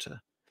on the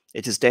matter.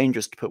 It is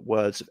dangerous to put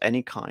words of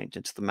any kind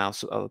into the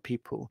mouths of other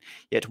people,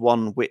 yet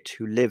one wit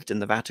who lived in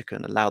the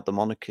Vatican allowed the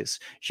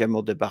monarchist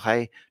Gémeaux de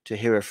Barret to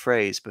hear a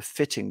phrase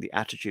befitting the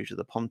attitude of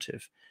the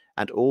pontiff,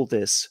 and all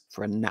this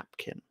for a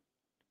napkin.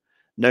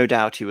 No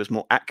doubt he was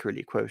more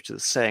accurately quoted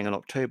as saying in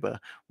October,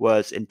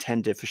 words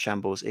intended for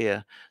Chambord's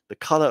ear, the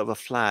colour of a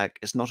flag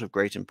is not of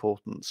great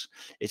importance.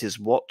 It is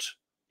what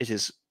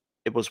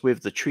it was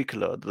with the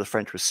tricolor that the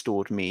French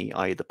restored me,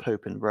 i.e. the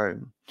Pope in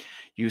Rome.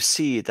 You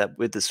see that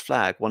with this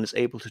flag one is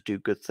able to do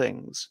good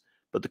things,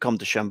 but the Comte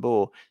de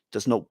Chambord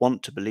does not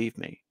want to believe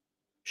me.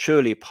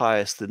 Surely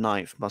Pius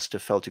IX must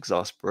have felt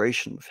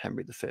exasperation with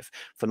Henry V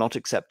for not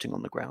accepting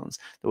on the grounds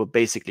that were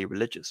basically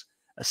religious,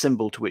 a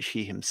symbol to which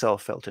he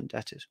himself felt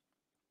indebted.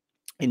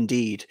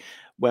 Indeed,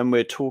 when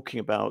we're talking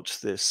about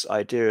this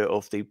idea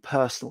of the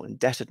personal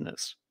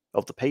indebtedness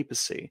of the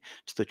papacy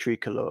to the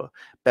tricolor,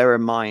 bear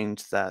in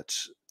mind that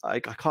I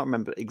can't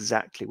remember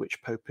exactly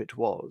which pope it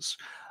was.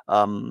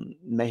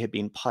 May have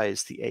been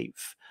Pius VIII,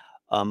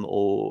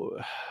 or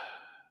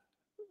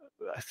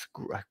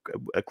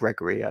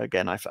Gregory.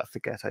 Again, I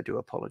forget. I do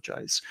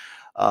apologize.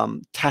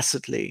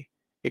 Tacitly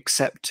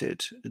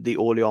accepted the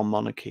Orleans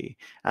monarchy,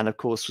 and of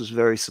course was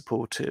very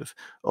supportive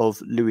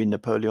of Louis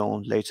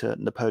Napoleon, later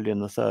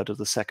Napoleon III of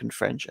the Second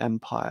French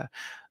Empire.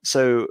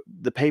 So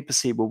the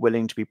papacy were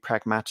willing to be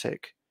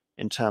pragmatic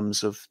in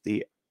terms of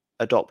the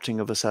adopting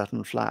of a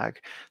certain flag,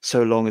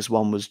 so long as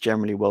one was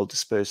generally well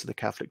disposed to the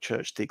Catholic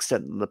Church, to the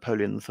extent that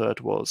Napoleon III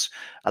was,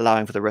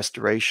 allowing for the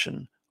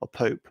restoration of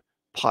Pope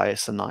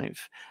Pius IX,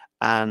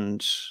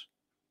 and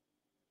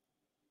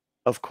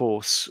of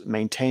course,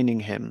 maintaining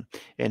him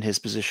in his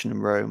position in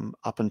Rome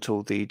up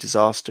until the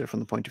disaster from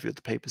the point of view of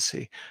the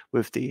papacy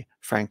with the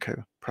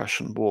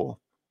Franco-Prussian War.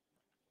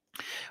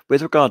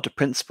 With regard to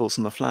principles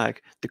on the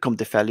flag, the Comte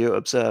de Fallot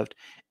observed,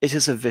 "It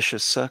is a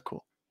vicious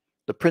circle.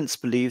 The prince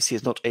believes he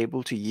is not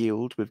able to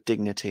yield with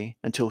dignity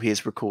until he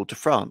is recalled to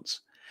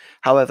France.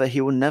 However, he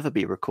will never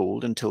be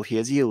recalled until he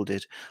has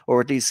yielded,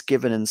 or at least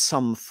given in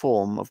some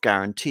form of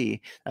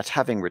guarantee that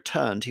having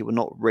returned he will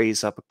not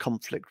raise up a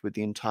conflict with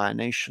the entire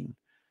nation."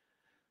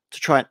 To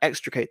try and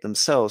extricate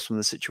themselves from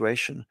the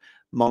situation,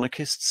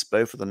 monarchists,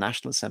 both of the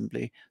National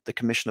Assembly, the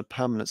Commission of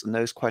Permanence, and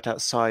those quite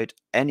outside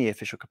any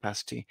official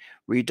capacity,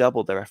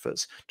 redoubled their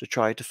efforts to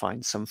try to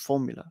find some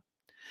formula.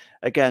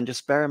 Again,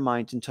 just bear in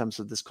mind in terms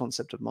of this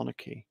concept of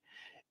monarchy,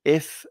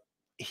 if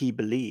he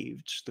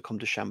believed, the Comte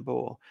de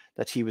Chambord,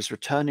 that he was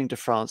returning to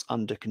France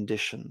under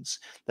conditions,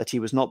 that he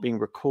was not being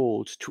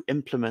recalled to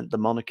implement the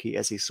monarchy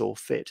as he saw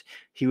fit,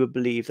 he would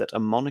believe that a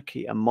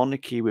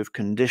monarchy with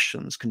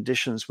conditions,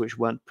 conditions which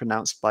weren't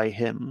pronounced by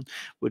him,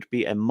 would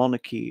be a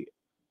monarchy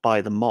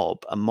by the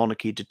mob, a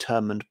monarchy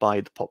determined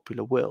by the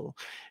popular will.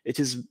 It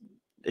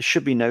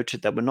should be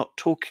noted that we're not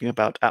talking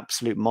about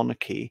absolute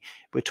monarchy.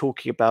 We're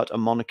talking about a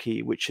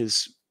monarchy which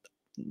is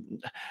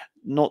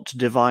not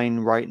divine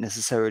right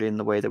necessarily in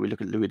the way that we look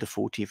at Louis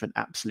XIV and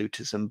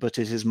absolutism, but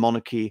it is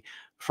monarchy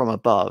from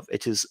above.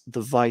 It is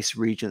the vice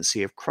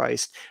regency of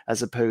Christ,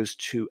 as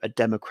opposed to a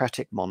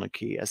democratic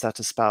monarchy, as that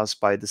espoused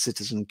by the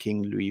citizen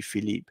king Louis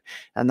Philippe.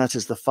 And that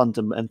is the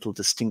fundamental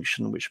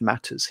distinction which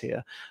matters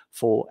here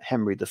for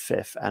Henry V,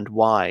 and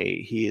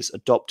why he has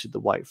adopted the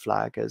white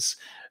flag as,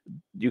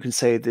 you can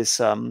say, this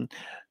a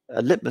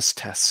litmus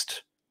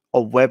test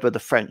of whether the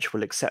French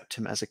will accept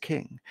him as a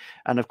king.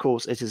 And of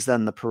course, it is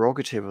then the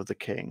prerogative of the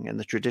king, in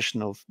the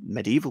tradition of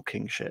medieval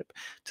kingship,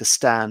 to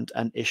stand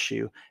and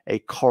issue a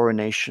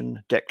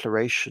coronation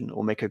declaration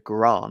or make a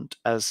grant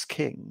as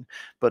king.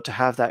 But to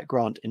have that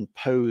grant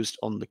imposed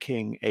on the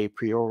king a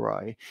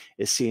priori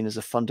is seen as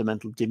a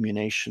fundamental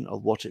diminution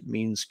of what it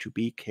means to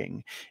be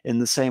king, in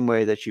the same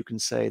way that you can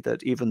say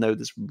that even though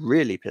this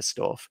really pissed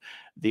off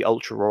the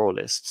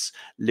ultra-royalists,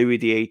 Louis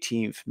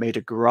XVIII made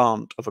a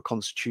grant of a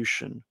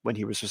constitution when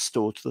he was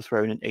restored to the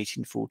throne in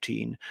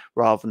 1814,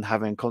 rather than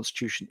having a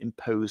constitution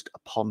imposed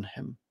upon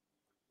him.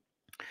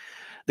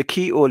 The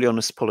key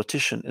Orleanist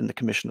politician in the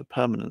Commission of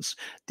Permanence,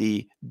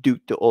 the Duc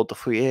de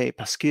Hautefeuille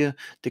Pasquier,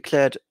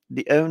 declared,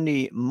 "The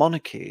only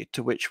monarchy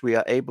to which we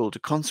are able to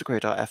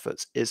consecrate our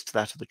efforts is to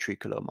that of the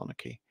tricolor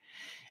monarchy.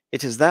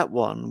 It is that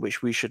one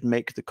which we should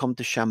make the Comte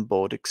de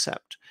Chambord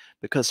accept,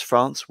 because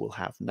France will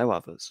have no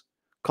others."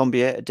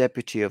 Combier, a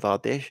deputy of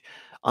Ardèche,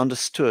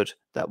 understood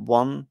that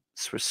once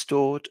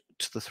restored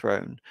to the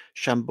throne,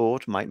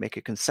 Chambord might make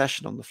a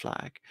concession on the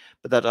flag,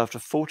 but that after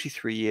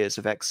 43 years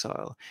of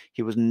exile,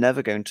 he was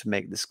never going to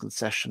make this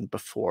concession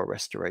before a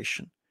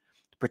restoration.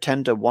 The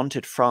pretender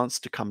wanted France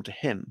to come to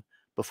him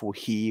before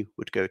he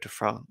would go to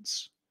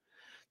France.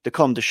 The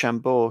Comte de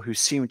Chambord, who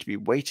seemed to be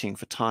waiting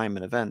for time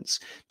and events,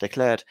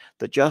 declared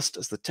that just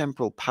as the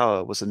temporal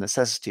power was a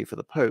necessity for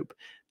the Pope,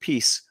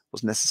 peace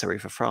was necessary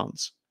for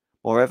France.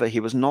 Moreover, he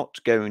was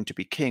not going to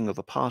be king of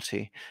a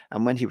party,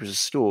 and when he was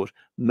restored,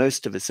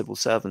 most of his civil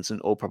servants,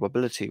 in all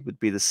probability, would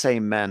be the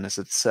same men as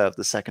had served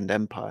the Second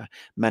Empire,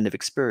 men of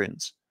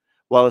experience.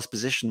 While his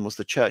position was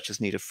the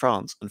Church's need of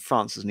France, and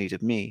France's need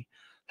of me,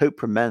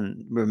 hope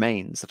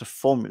remains that a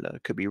formula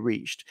could be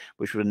reached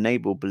which would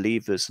enable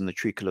believers in the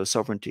tricolor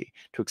sovereignty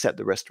to accept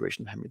the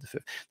restoration of Henry V.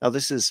 Now,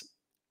 this is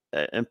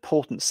an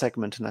important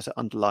segment in that it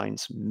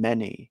underlines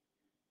many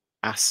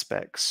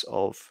aspects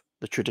of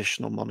the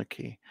traditional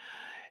monarchy,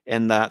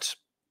 in that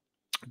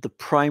the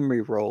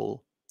primary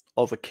role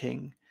of a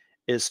king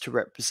is to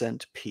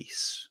represent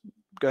peace.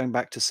 Going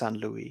back to Saint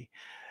Louis,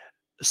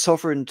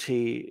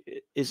 sovereignty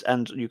is,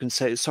 and you can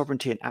say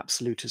sovereignty and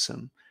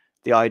absolutism,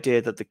 the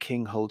idea that the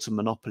king holds a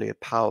monopoly of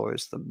power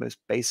is the most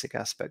basic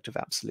aspect of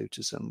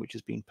absolutism, which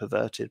has been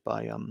perverted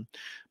by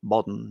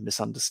modern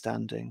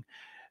misunderstanding,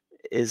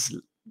 is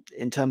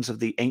in terms of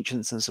the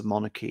ancient sense of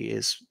monarchy,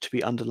 is to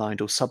be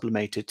underlined or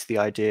sublimated to the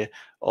idea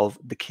of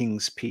the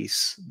king's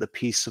peace, the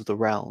peace of the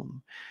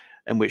realm,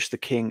 in which the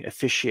king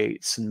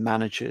officiates and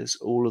manages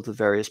all of the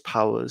various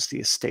powers, the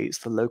estates,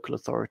 the local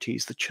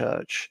authorities, the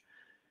church,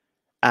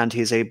 and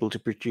he is able to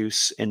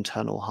produce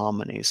internal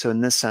harmony. So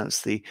in this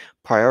sense, the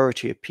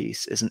priority of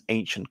peace is an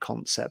ancient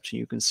concept, and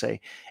you can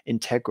say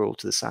integral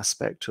to this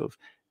aspect of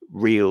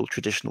real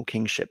traditional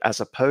kingship,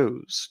 as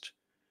opposed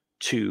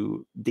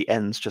to the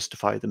ends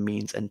justify the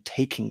means and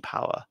taking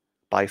power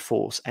by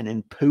force and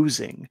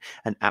imposing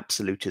an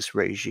absolutist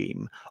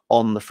regime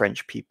on the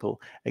French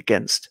people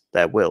against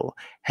their will.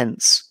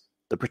 Hence,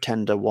 the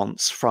pretender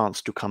wants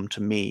France to come to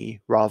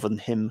me rather than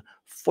him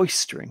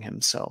foistering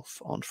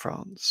himself on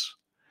France.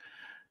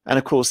 And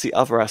of course, the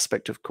other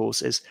aspect, of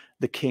course, is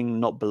the king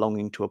not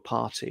belonging to a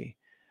party.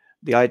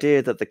 The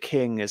idea that the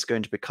king is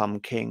going to become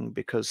king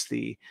because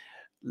the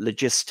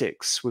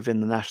logistics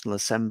within the National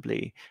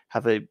Assembly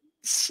have a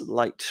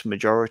slight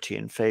majority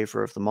in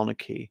favor of the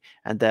monarchy,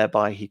 and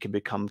thereby he can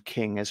become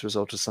king as a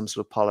result of some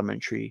sort of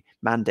parliamentary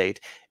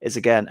mandate, is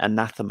again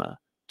anathema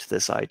to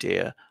this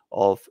idea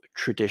of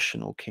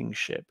traditional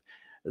kingship.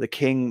 The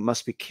king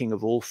must be king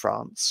of all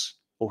France,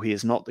 or he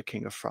is not the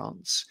king of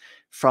France.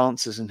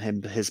 France is in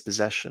his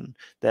possession,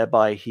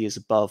 thereby he is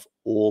above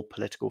all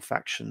political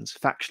factions,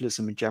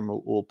 factionalism in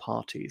general, all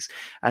parties.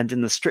 And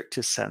in the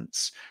strictest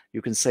sense,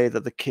 you can say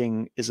that the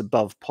king is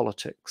above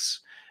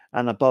politics,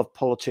 and above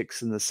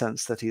politics in the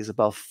sense that he is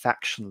above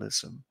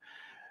factionalism.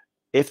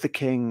 If the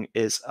king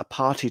is a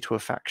party to a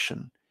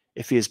faction,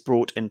 if he is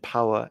brought in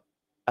power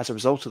as a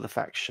result of the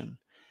faction,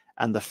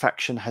 and the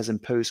faction has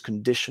imposed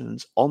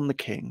conditions on the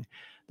king,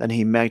 then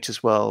he might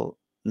as well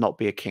not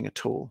be a king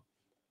at all.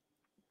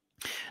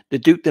 The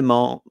Duc de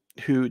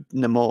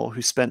Nemours,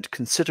 who spent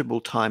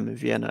considerable time in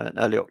Vienna in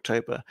early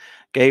October,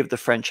 gave the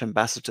French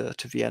ambassador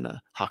to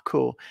Vienna,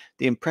 Harcourt,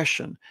 the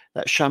impression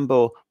that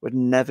Chambord would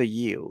never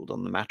yield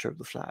on the matter of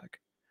the flag.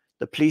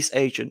 The police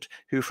agent,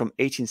 who from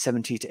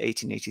 1870 to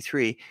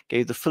 1883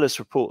 gave the fullest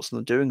reports on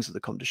the doings of the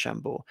Comte de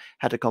Chambord,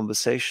 had a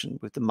conversation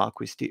with the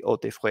Marquis de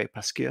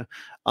Haut-Pasquier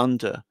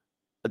under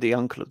the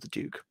uncle of the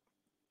Duke,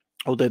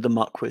 although the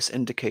Marquis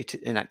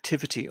indicated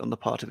inactivity on the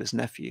part of his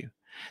nephew.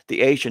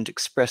 The agent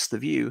expressed the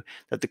view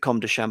that the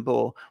Comte de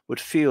Chambord would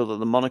feel that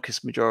the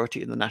monarchist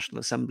majority in the National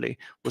Assembly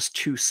was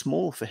too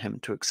small for him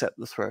to accept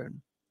the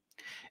throne.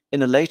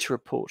 In a later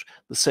report,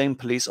 the same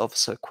police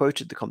officer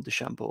quoted the Comte de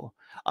Chambord: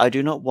 "I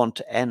do not want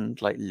to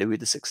end like Louis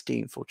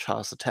XVI or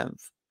Charles X,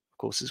 of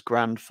course his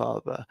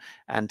grandfather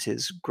and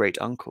his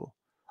great-uncle.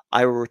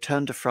 I will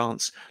return to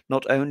France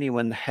not only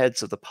when the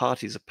heads of the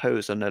parties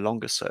opposed are no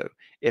longer so,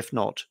 if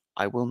not,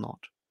 I will not."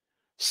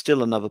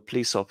 Still another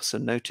police officer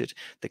noted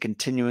the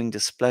continuing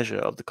displeasure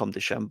of the Comte de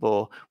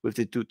Chambord with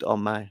the Duc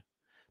d'Aumale.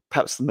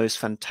 Perhaps the most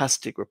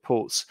fantastic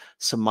reports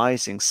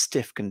surmising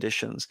stiff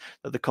conditions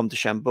that the Comte de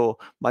Chambord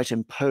might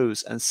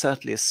impose and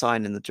certainly a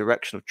sign in the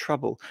direction of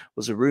trouble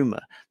was a rumour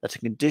that a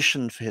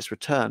condition for his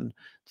return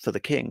for the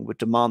king would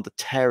demand the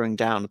tearing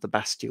down of the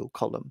Bastille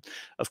column.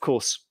 Of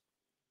course,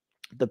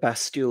 the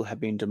Bastille had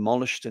been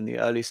demolished in the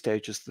early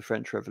stages of the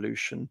French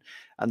Revolution,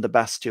 and the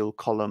Bastille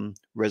column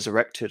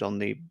resurrected on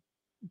the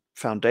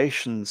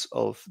foundations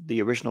of the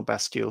original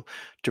Bastille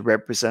to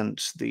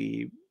represent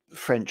the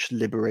French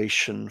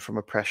liberation from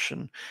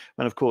oppression.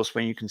 And of course,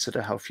 when you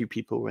consider how few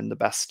people were in the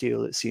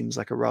Bastille, it seems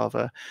like a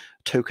rather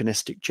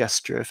tokenistic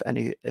gesture,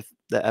 if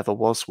there ever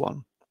was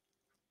one.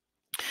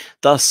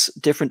 Thus,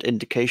 different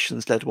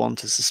indications led one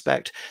to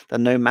suspect that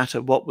no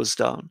matter what was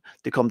done,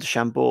 the Comte de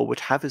Chambord would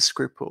have his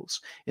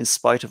scruples, in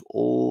spite of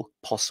all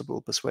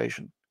possible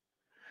persuasion.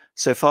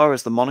 So far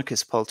as the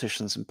monarchist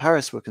politicians in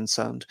Paris were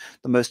concerned,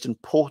 the most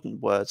important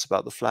words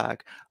about the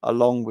flag,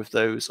 along with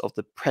those of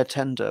the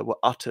pretender, were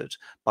uttered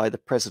by the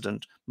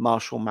president,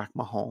 Marshal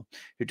MacMahon,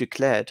 who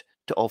declared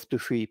to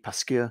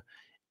Haut-Pasquier,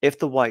 "If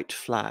the white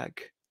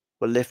flag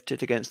were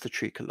lifted against the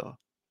tricolour,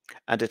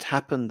 and it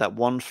happened that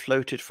one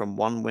floated from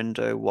one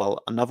window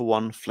while another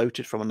one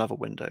floated from another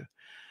window,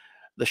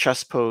 the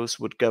chassepots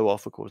would go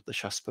off," of course the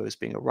chassepots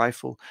being a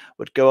rifle,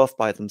 "would go off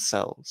by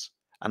themselves,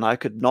 and I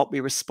could not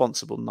be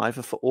responsible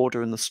neither for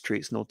order in the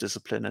streets nor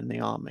discipline in the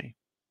army."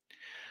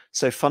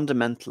 So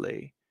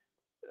fundamentally,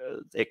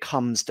 it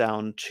comes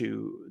down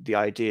to the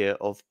idea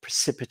of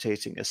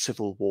precipitating a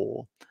civil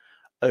war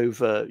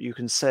over, you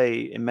can say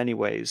in many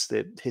ways,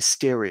 the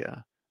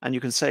hysteria, and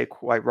you can say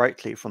quite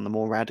rightly from the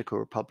more radical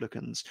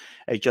Republicans,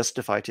 a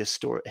justified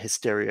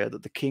hysteria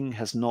that the king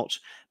has not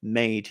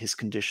made his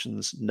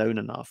conditions known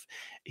enough.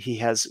 He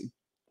has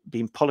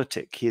been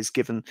politic. He has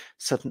given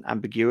certain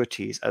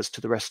ambiguities as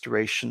to the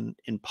restoration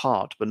in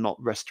part, but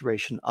not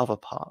restoration other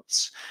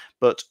parts.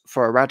 But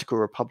for a radical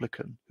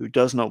Republican who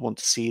does not want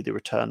to see the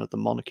return of the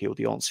monarchy or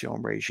the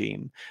ancien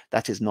regime,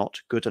 that is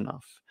not good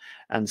enough.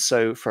 And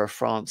so for a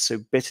France so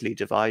bitterly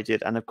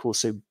divided and of course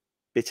so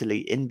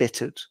bitterly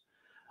embittered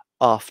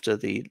after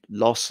the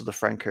loss of the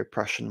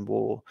Franco-Prussian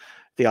War,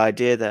 the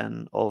idea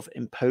then of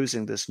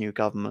imposing this new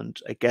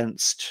government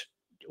against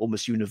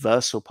almost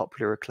universal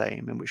popular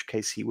acclaim, in which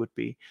case he would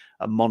be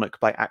a monarch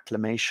by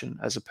acclamation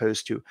as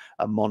opposed to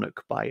a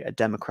monarch by a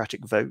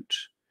democratic vote,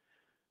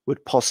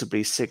 would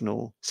possibly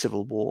signal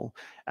civil war.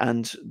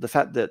 And the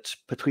fact that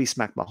Patrice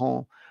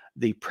MacMahon,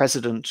 the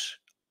president,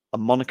 a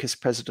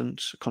monarchist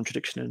president, a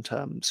contradiction in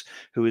terms,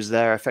 who is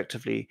there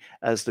effectively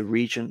as the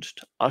regent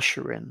to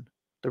usher in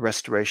the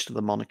restoration of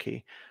the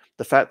monarchy,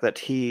 the fact that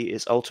he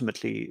is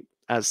ultimately,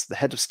 as the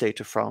head of state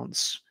of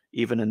France,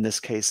 even in this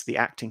case the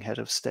acting head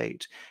of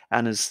state,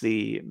 and as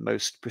the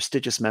most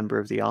prestigious member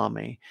of the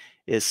army,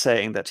 is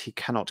saying that he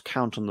cannot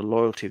count on the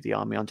loyalty of the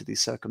army under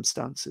these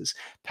circumstances,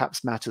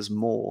 perhaps matters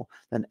more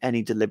than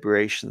any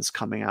deliberations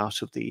coming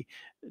out of the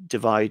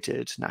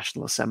divided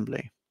National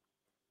Assembly.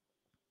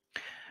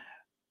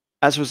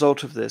 As a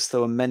result of this,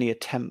 there were many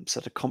attempts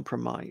at a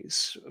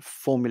compromise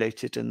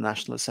formulated in the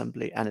National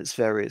Assembly and its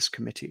various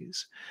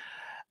committees.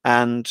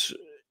 And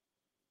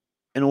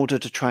in order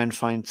to try and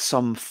find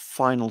some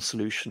final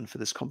solution for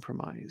this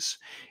compromise,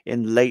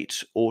 in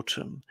late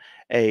autumn,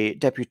 a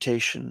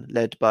deputation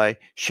led by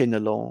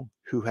Chénelon,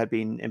 who had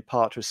been in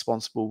part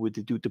responsible with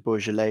the Duc de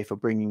Beaujolais for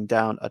bringing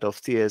down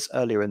Adolphe Thiers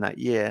earlier in that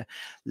year,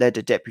 led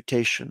a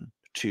deputation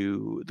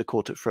to the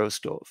court at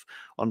Frosdorf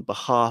on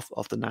behalf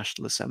of the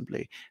National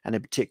Assembly, and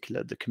in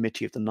particular the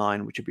Committee of the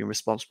Nine, which had been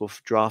responsible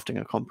for drafting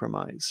a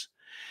compromise.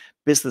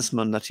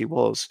 Businessman that he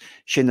was,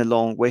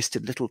 Chénelon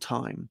wasted little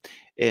time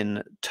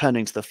in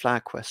turning to the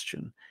flag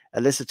question,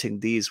 eliciting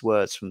these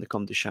words from the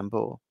Comte de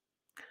Chambord: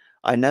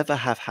 "I never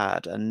have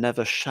had and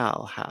never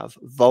shall have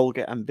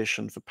vulgar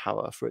ambition for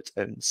power for its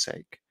own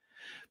sake.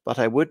 But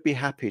I would be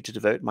happy to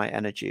devote my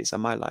energies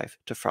and my life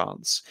to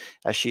France,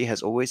 as she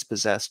has always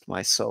possessed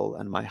my soul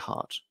and my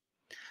heart.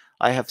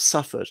 I have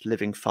suffered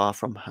living far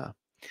from her.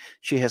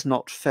 She has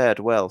not fared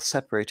well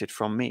separated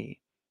from me.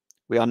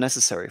 We are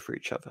necessary for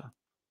each other."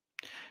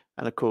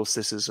 And of course,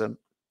 this is an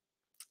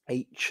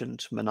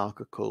ancient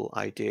monarchical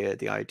idea,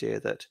 the idea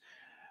that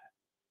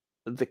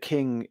the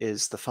king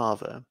is the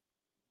father.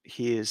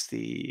 He is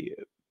the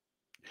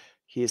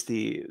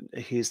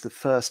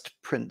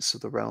first prince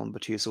of the realm,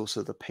 but he is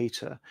also the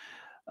pater,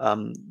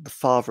 the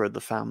father of the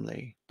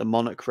family. The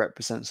monarch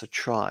represents a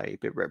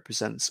tribe. It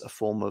represents a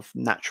form of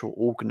natural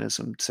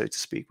organism, so to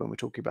speak, when we're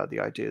talking about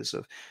the ideas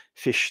of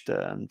Fichte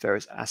and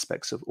various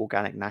aspects of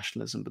organic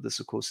nationalism. But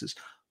this, of course, is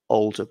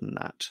older than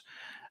that.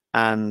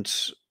 And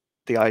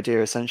the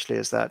idea essentially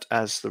is that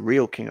as the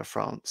real king of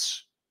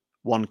France,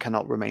 one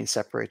cannot remain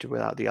separated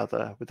without the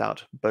other,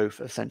 without both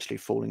essentially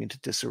falling into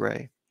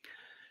disarray.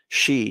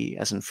 She,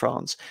 as in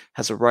France,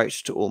 has a right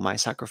to all my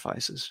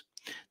sacrifices.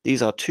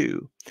 These are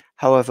two,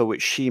 however,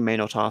 which she may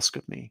not ask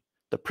of me: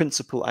 the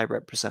principle I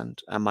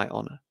represent and my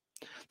honor.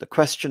 The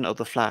question of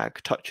the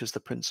flag touches the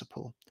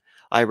principle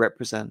I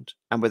represent,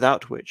 and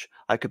without which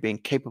I could be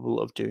incapable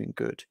of doing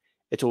good.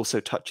 It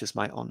also touches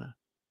my honor.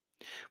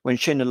 When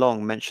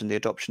Chénelon mentioned the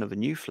adoption of a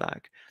new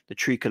flag, the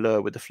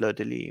tricolore with the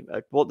fleur-de-lis,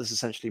 what this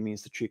essentially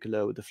means, the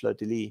tricolore with the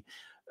fleur-de-lis,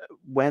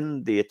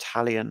 when the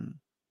Italian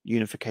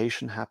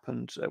unification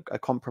happened, a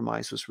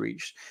compromise was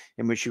reached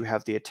in which you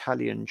have the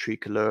Italian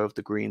tricolore of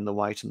the green, the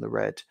white, and the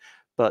red,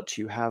 but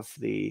you have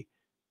the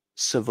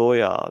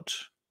Savoyard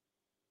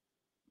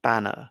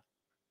banner,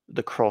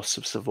 the cross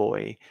of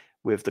Savoy,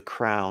 with the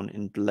crown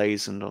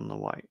emblazoned on the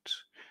white.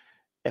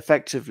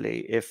 Effectively,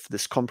 if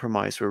this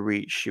compromise were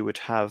reached, you would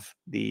have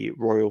the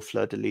royal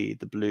fleur-de-lis,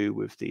 the blue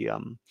with the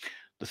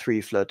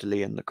three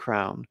fleur-de-lis and the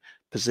crown,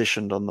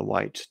 positioned on the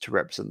white to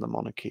represent the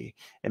monarchy,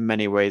 in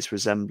many ways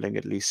resembling,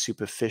 at least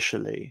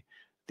superficially,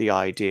 the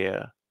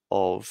idea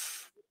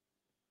of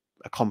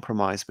a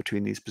compromise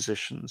between these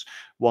positions,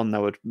 one that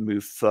would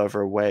move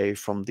further away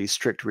from the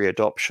strict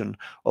readoption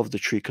of the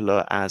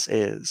tricolore as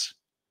is.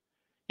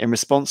 In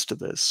response to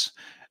this,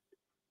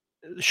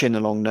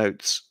 Chénelon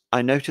notes,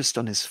 "I noticed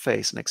on his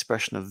face an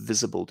expression of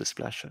visible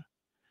displeasure.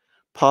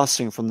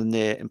 Passing from the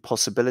near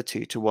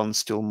impossibility to one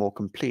still more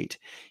complete,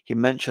 he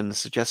mentioned the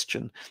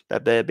suggestion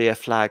that there be a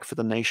flag for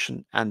the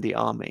nation and the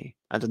army,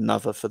 and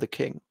another for the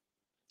king."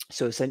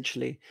 So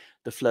essentially,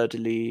 the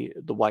fleur-de-lis,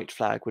 the white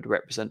flag, would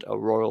represent a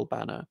royal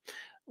banner,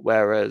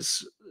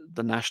 whereas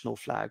the national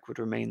flag would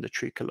remain the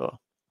tricolore.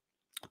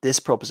 This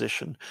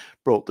proposition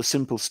brought the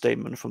simple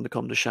statement from the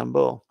Comte de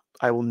Chambord: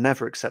 "I will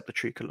never accept the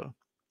tricolore."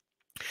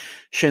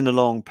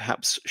 Chénelon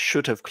perhaps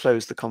should have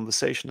closed the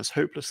conversation as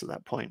hopeless at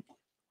that point,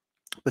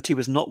 but he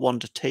was not one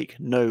to take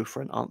no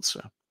for an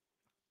answer.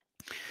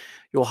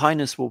 "Your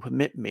Highness will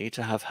permit me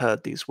to have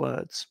heard these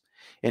words.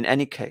 In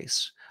any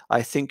case,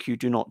 I think you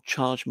do not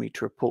charge me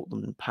to report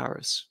them in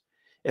Paris.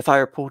 If I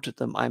reported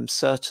them, I am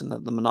certain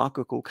that the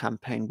monarchical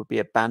campaign would be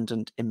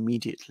abandoned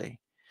immediately.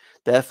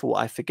 Therefore,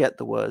 I forget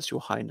the words your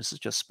Highness has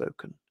just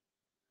spoken."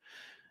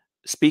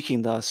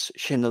 Speaking thus,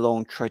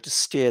 Chénelon tried to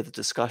steer the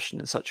discussion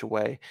in such a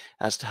way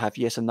as to have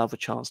yet another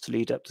chance to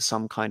lead up to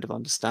some kind of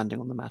understanding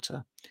on the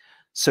matter.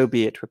 "So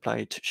be it,"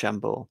 replied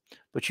Chambord,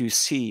 "but you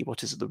see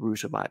what is at the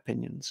root of my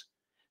opinions."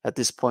 At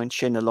this point,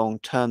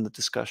 Chénelon turned the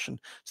discussion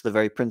to the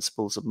very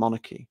principles of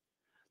monarchy.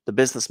 The The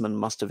businessman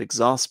must have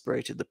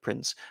exasperated the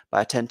prince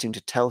by attempting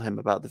to tell him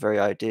about the very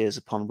ideas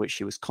upon which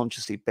he was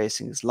consciously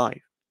basing his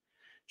life.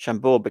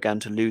 Chambord began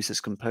to lose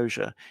his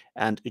composure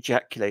and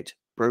ejaculate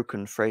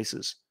broken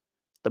phrases.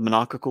 The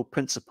monarchical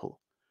principle.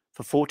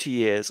 For 40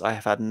 years I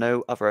have had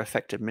no other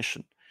effective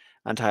mission,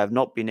 and I have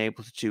not been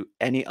able to do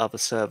any other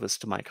service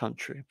to my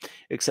country,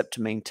 except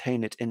to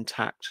maintain it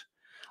intact.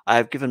 I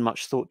have given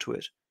much thought to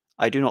it.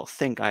 I do not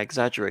think I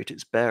exaggerate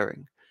its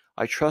bearing.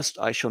 I trust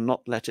I shall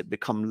not let it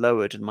become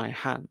lowered in my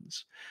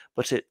hands,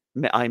 but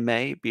I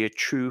may be a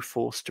true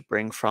force to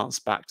bring France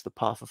back to the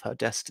path of her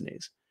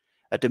destinies.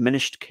 A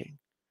diminished king.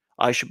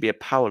 I should be a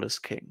powerless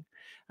king,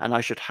 and I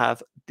should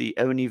have the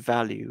only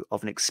value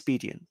of an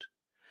expedient.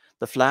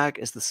 The flag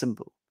is the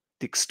symbol,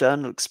 the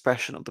external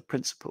expression of the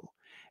principle.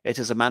 It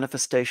is a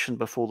manifestation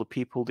before the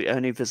people, the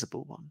only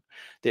visible one,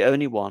 the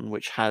only one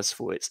which has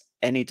for it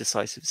any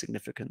decisive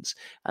significance,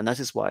 and that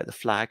is why the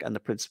flag and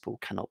the principle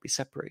cannot be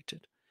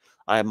separated.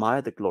 I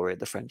admire the glory of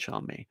the French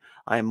army.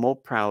 I am more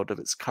proud of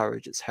its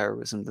courage, its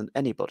heroism than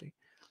anybody.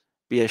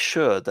 Be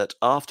assured that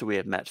after we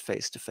have met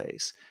face to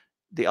face,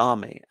 the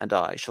army and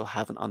I shall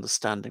have an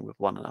understanding with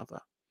one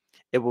another.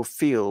 It will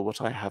feel what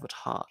I have at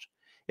heart.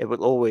 It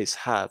will always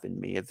have in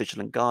me a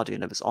vigilant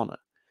guardian of its honour,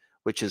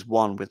 which is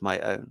one with my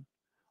own.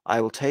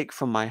 I will take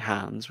from my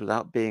hands,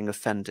 without being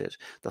offended,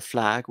 the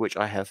flag which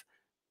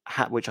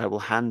which I will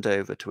hand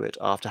over to it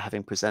after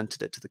having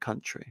presented it to the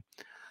country.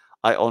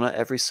 I honour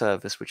every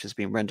service which has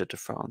been rendered to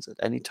France at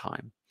any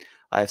time.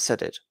 I have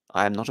said it,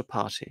 I am not a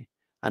party,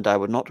 and I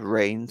would not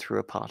reign through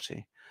a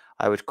party.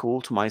 I would call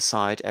to my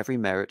side every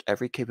merit,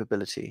 every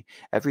capability,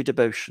 every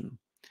devotion.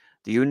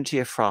 The unity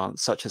of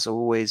France, such has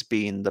always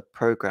been the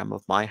programme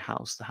of my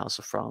house, the House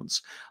of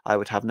France. I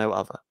would have no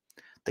other.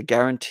 The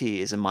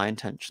guarantee is in my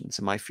intentions,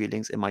 in my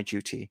feelings, in my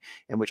duty,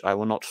 in which I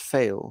will not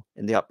fail,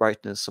 in the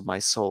uprightness of my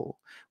soul,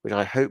 which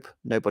I hope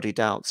nobody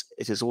doubts.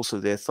 It is also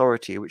the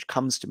authority which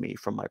comes to me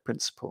from my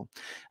principle,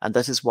 and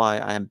that is why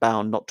I am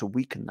bound not to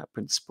weaken that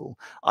principle,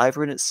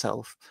 either in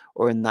itself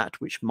or in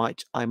that which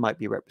I might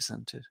be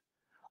represented.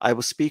 I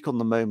will speak on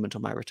the moment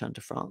on my return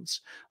to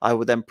France. I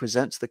will then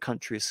present to the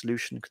country a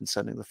solution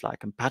concerning the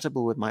flag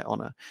compatible with my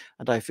honour,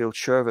 and I feel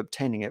sure of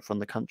obtaining it from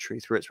the country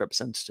through its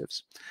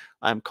representatives.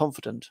 I am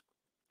confident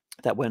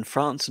that when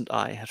France and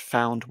I have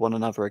found one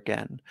another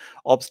again,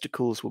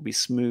 obstacles will be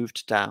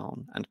smoothed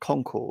down, and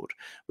concord,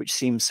 which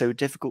seems so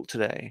difficult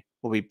today,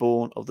 will be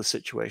born of the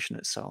situation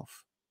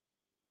itself.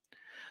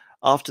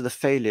 After the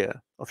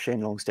failure of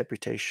Shenlong's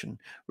deputation,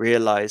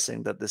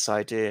 realizing that this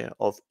idea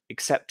of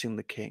accepting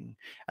the king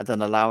and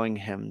then allowing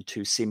him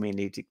to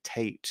seemingly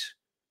dictate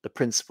the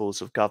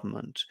principles of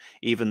government,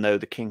 even though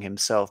the king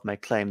himself may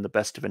claim the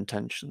best of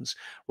intentions,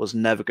 was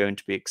never going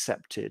to be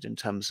accepted in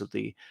terms of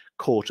the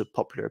court of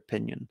popular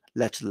opinion,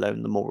 let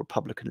alone the more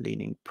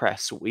Republican-leaning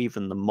press or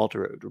even the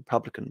moderate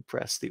Republican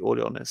press, the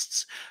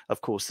Orleanists.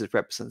 Of course, this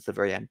represents the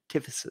very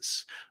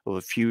antithesis of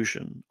a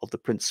fusion of the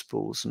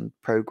principles and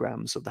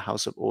programs of the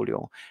House of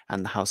Orleans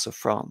and the House of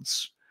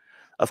France.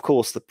 Of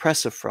course, the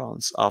press of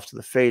France, after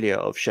the failure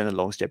of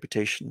Chenelong's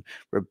deputation,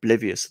 were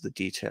oblivious of the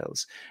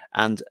details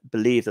and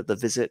believed that the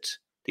visit,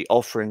 the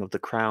offering of the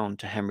crown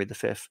to Henry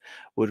V,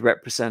 would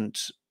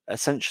represent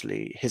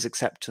essentially his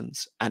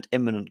acceptance and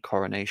imminent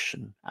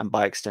coronation, and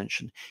by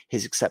extension,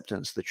 his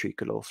acceptance of the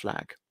tricolor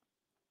flag.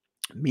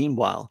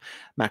 Meanwhile,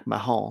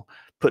 MacMahon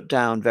put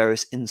down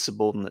various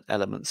insubordinate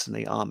elements in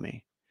the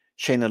army.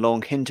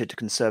 Chenelong hinted to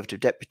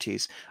Conservative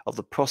deputies of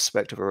the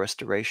prospect of a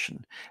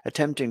restoration,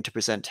 attempting to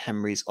present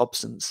Henry's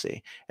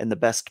obstinacy in the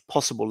best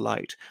possible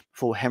light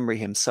before Henry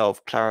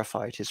himself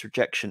clarified his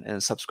rejection in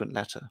a subsequent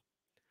letter.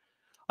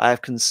 I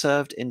have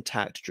conserved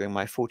intact during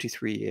my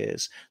 43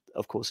 years,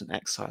 of course in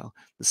exile,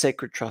 the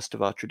sacred trust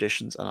of our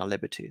traditions and our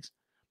liberties.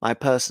 My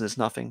person is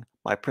nothing,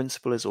 my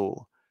principle is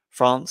all.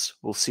 France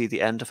will see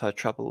the end of her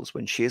troubles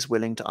when she is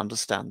willing to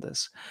understand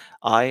this.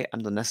 I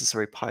am the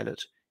necessary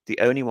pilot, the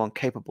only one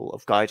capable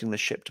of guiding the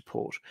ship to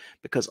port,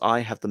 because I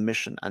have the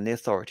mission and the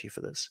authority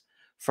for this.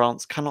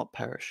 France cannot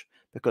perish,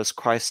 because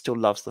Christ still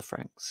loves the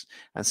Franks,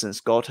 and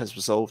since God has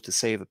resolved to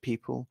save a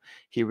people,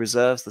 he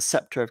reserves the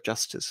scepter of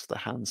justice for the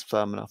hands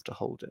firm enough to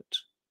hold it.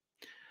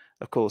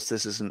 Of course,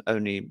 this isn't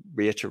only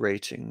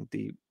reiterating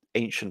the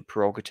ancient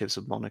prerogatives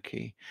of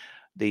monarchy,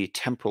 the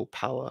temporal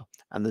power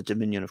and the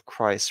dominion of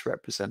Christ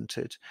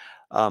represented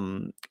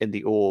in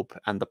the orb,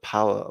 and the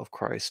power of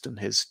Christ and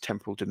his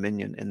temporal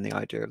dominion in the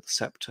idea of the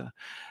scepter,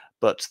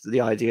 but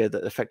the idea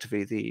that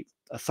effectively the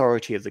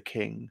authority of the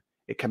king,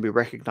 it can be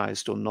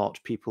recognized or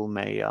not. People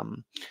may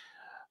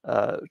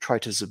try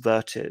to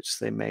subvert it,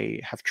 they may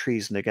have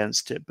treason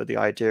against it, but the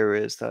idea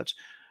is that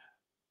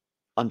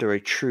under a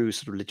true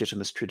sort of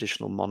legitimist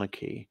traditional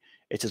monarchy,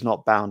 it is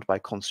not bound by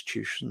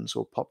constitutions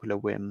or popular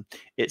whim.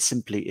 It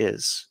simply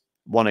is.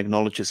 One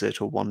acknowledges it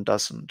or one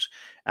doesn't.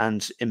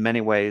 And in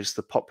many ways,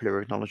 the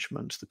popular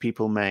acknowledgement, the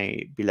people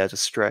may be led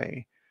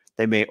astray.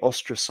 They may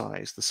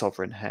ostracize the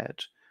sovereign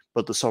head,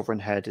 but the sovereign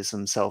head is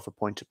himself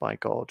appointed by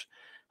God.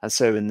 And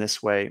so in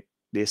this way,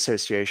 the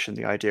association,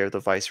 the idea of the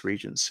vice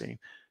regency,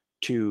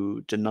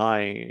 to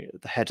deny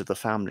the head of the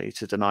family,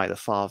 to deny the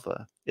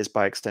father, is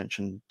by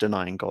extension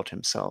denying God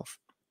himself.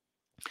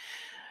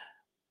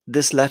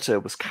 This letter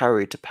was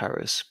carried to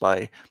Paris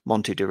by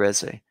Monte de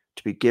Rezé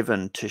to be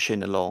given to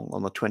Chenelong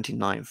on the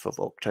 29th of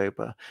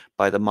October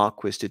by the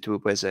Marquis de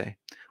Duboisé,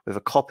 with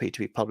a copy to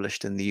be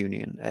published in the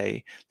Union,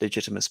 a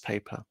Legitimist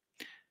paper.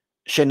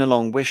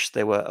 Chenelong wished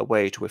there were a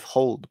way to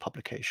withhold the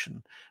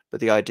publication,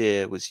 but the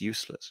idea was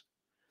useless.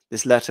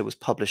 This letter was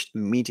published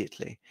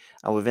immediately,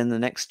 and within the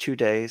next 2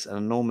 days an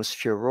enormous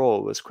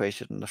furore was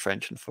created in the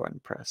French and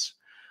foreign press.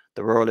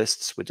 The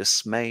Royalists were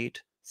dismayed,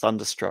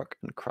 thunderstruck,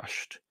 and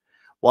crushed.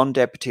 One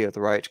deputy of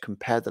the right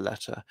compared the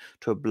letter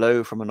to a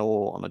blow from an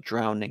oar on a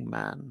drowning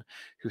man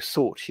who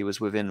thought he was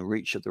within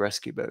reach of the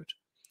rescue boat.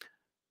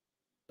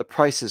 The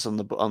prices on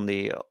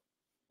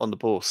the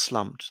bourse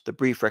slumped. The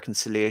brief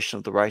reconciliation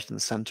of the right and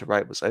the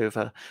centre-right was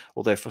over,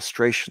 although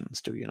frustration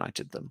still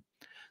united them.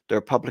 The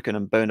Republican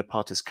and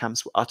Bonapartist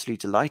camps were utterly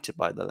delighted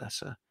by the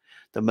letter.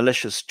 The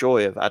malicious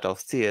joy of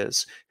Adolphe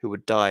Thiers, who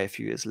would die a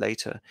few years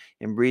later,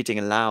 in reading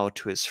aloud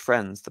to his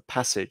friends the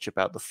passage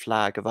about the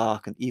flag of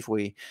Arc and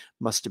Ivry,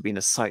 must have been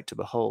a sight to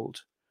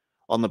behold.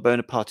 On the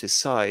Bonapartist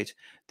side,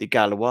 the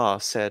Gallois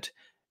said,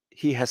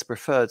 "He has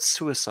preferred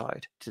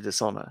suicide to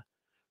dishonour.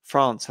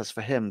 France has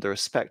for him the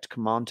respect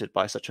commanded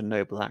by such a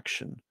noble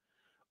action."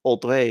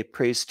 Audrey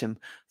praised him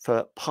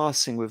for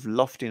passing with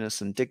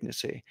loftiness and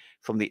dignity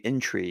from the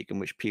intrigue in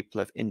which people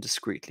have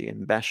indiscreetly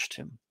enmeshed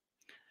him.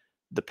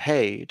 The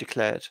Pay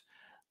declared,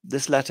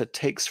 "This letter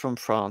takes from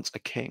France a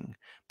king,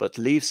 but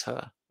leaves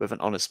her with an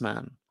honest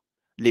man."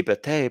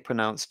 Liberté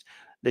pronounced,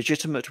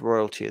 "Legitimate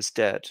royalty is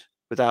dead,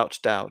 without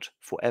doubt,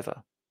 for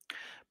ever.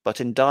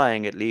 But in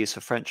dying it leaves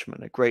for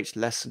Frenchmen a great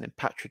lesson in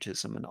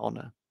patriotism and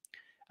honour."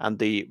 And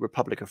the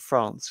Republic of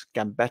France,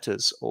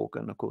 Gambetta's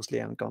organ, of course,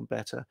 Leon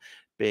Gambetta,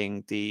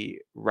 being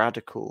the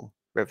radical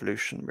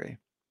revolutionary,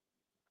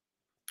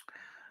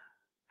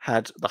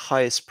 had the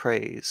highest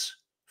praise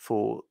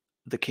for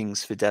the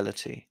king's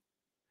fidelity.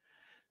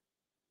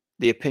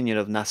 The opinion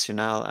of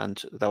National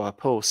and the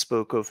Rapport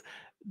spoke of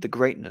the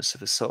greatness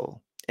of his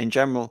soul. In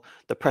general,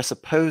 the press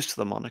opposed to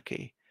the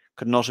monarchy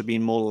could not have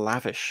been more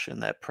lavish in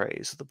their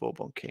praise of the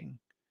Bourbon king.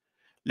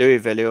 Louis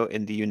Velliot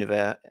in the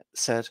Univers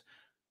said,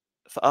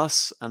 "For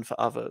us and for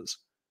others,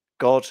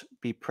 God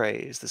be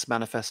praised, this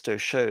manifesto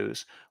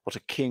shows what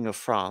a king of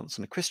France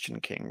and a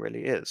Christian king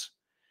really is.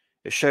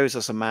 It shows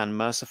us a man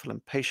merciful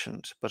and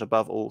patient, but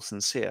above all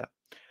sincere,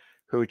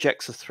 who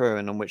rejects a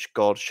throne on which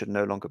God should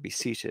no longer be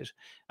seated,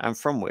 and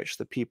from which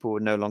the people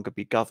would no longer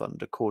be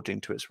governed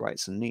according to its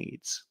rights and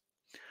needs."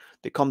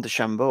 The Comte de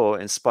Chambord,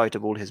 in spite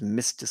of all his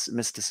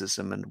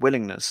mysticism and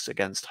willingness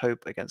against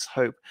hope,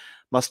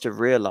 must have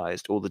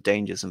realized all the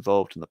dangers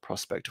involved in the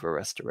prospect of a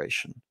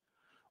restoration.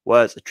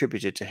 Words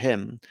attributed to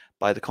him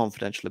by the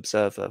confidential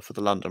observer for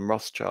the London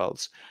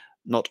Rothschilds,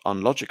 not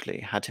unlogically,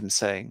 had him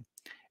saying,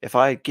 "If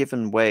I had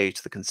given way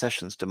to the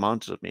concessions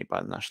demanded of me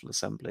by the National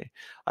Assembly,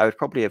 I would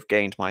probably have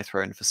gained my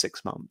throne for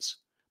 6 months.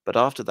 But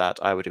after that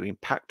I would have been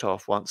packed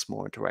off once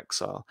more into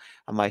exile,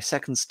 and my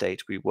second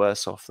state would be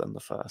worse off than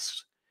the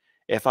first.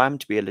 If I am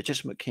to be a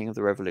legitimate king of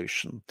the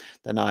Revolution,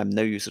 then I am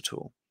no use at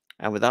all,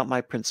 and without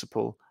my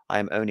principle I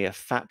am only a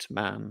fat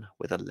man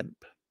with a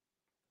limp."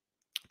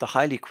 The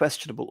highly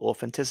questionable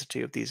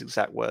authenticity of these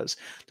exact words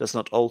does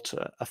not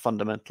alter a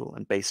fundamental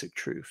and basic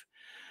truth.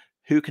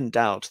 Who can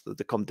doubt that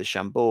the Comte de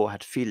Chambord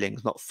had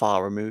feelings not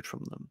far removed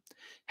from them?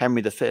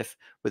 Henry V,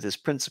 with his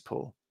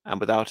principle and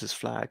without his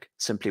flag,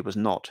 simply was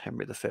not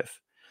Henry V.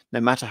 No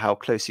matter how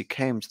close he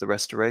came to the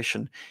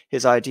Restoration,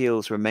 his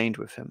ideals remained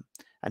with him,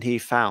 and he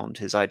found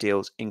his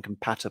ideals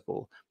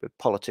incompatible with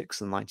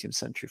politics in 19th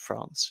century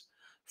France.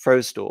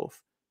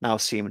 Frosdorf now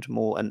seemed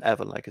more than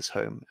ever like his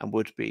home and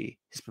would be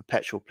his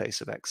perpetual place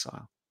of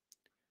exile.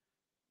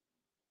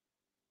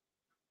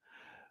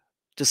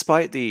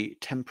 Despite the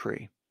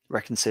temporary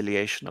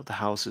reconciliation of the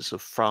houses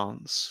of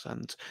France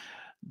and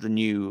the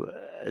new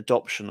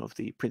adoption of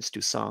the Prince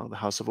Toussaint, the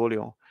House of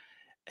Orleans,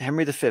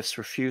 Henry V's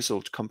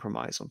refusal to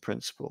compromise on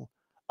principle,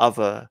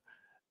 other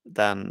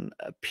than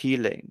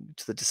appealing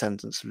to the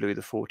descendants of Louis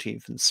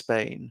XIV in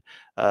Spain,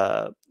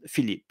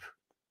 Philippe,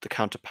 the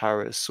Count of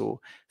Paris, or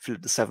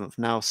Philip VII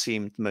now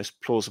seemed the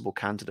most plausible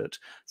candidate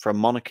for a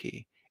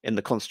monarchy in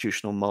the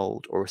constitutional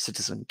mould or a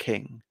citizen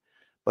king.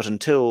 But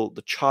until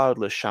the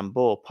childless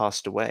Chambord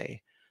passed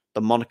away, the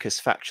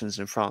monarchist factions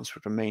in France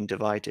would remain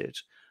divided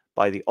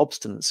by the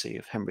obstinacy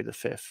of Henry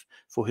V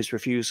for his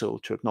refusal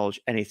to acknowledge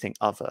anything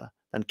other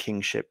than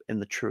kingship in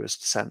the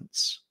truest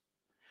sense.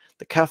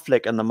 The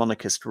Catholic and the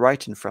monarchist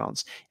right in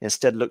France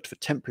instead looked for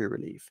temporary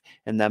relief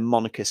in their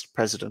monarchist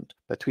president,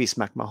 Patrice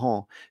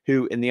MacMahon,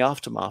 who, in the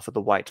aftermath of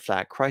the white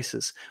flag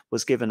crisis,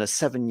 was given a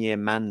 7-year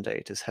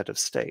mandate as head of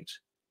state.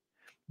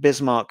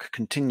 Bismarck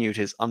continued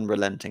his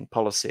unrelenting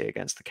policy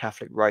against the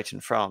Catholic right in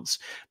France,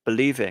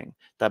 believing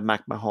that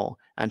MacMahon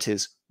and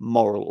his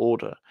moral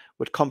order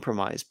would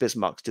compromise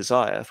Bismarck's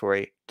desire for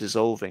a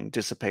dissolving,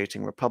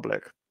 dissipating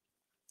republic.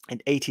 In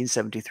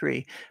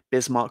 1873,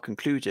 Bismarck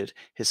concluded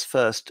his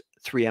first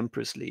Three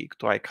Emperors League,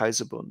 Drei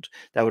Kaiserbund,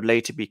 that would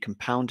later be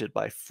compounded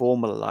by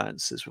formal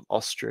alliances with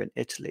Austria and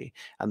Italy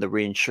and the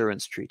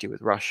reinsurance treaty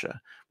with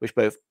Russia, which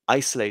both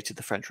isolated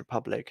the French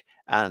Republic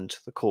and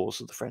the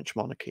cause of the French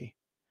monarchy.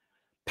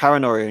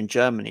 Paranoia in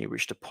Germany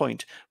reached a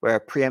point where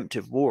a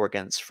preemptive war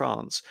against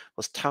France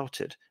was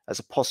touted as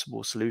a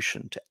possible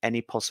solution to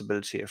any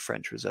possibility of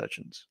French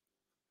resurgence.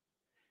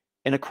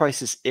 In a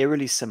crisis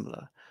eerily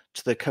similar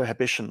to the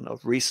cohabitation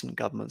of recent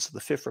governments of the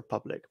Fifth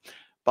Republic,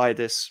 by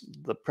this,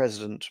 the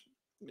president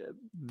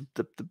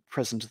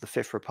of the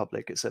Fifth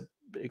Republic is an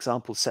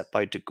example set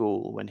by de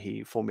Gaulle when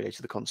he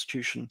formulated the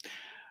Constitution.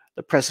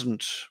 The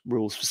president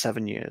rules for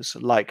 7 years,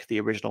 like the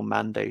original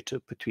mandate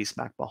of Patrice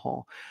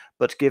Macmahon.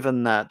 But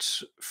given that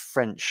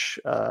French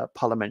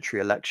parliamentary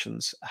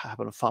elections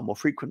happen far more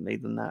frequently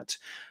than that,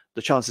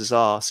 the chances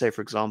are, say,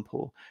 for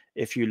example,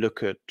 if you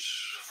look at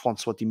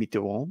François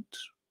Mitterrand,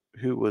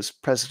 who was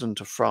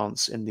president of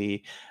France in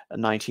the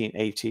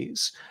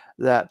 1980s,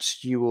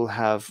 that you will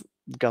have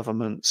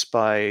governments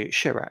by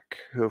Chirac,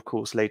 who of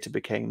course later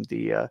became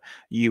the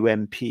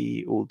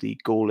UMP, or the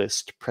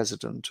Gaullist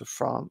president of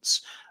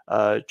France,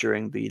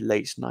 during the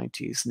late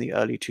 90s and the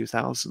early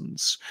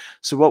 2000s.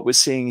 So what we're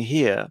seeing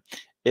here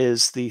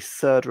is the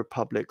Third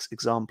Republic's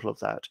example of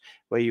that,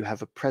 where you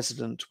have a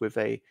president with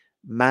a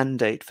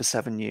mandate for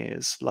 7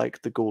 years,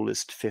 like the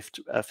Gaullist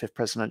Fifth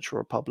Presidential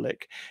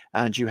Republic,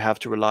 and you have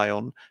to rely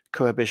on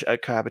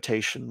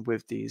cohabitation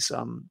with these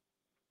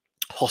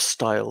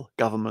hostile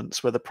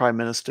governments where the prime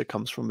minister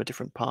comes from a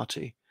different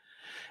party.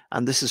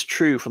 And this is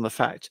true from the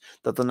fact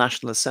that the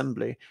National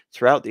Assembly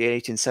throughout the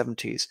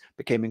 1870s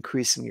became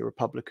increasingly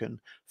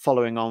Republican,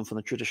 following on from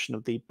the tradition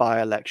of the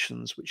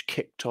by-elections which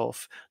kicked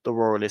off the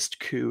royalist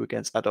coup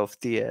against Adolphe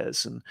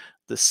Thiers in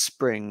the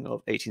spring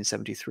of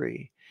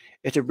 1873.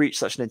 It had reached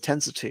such an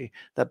intensity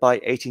that by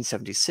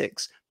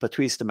 1876,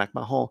 Patrice de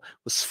Macmahon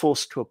was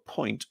forced to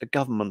appoint a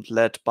government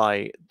led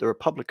by the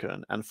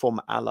Republican and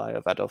former ally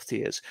of Adolphe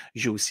Thiers,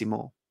 Jules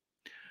Simon.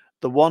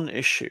 The one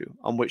issue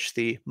on which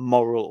the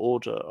moral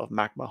order of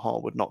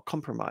Macmahon would not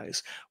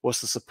compromise was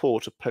the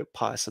support of Pope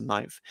Pius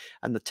IX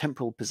and the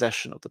temporal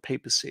possession of the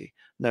papacy,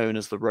 known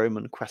as the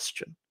Roman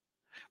Question.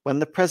 When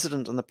the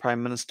president and the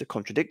prime minister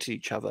contradicted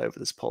each other over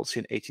this policy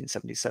in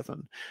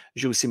 1877,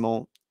 Jules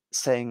Simon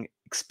saying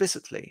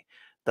explicitly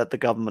that the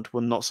government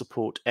will not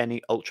support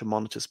any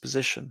ultramonetist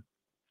position,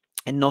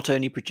 it not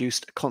only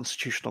produced a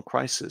constitutional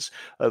crisis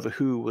over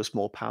who was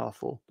more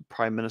powerful, the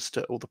prime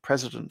minister or the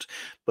president,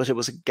 but it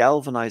was a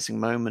galvanizing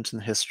moment in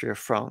the history of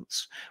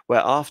France,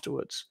 where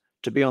afterwards,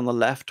 to be on the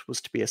left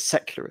was to be a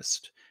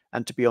secularist,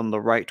 and to be on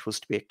the right was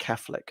to be a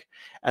Catholic,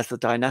 as the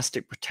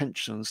dynastic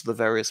pretensions of the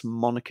various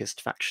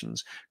monarchist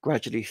factions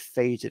gradually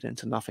faded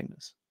into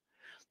nothingness.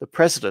 The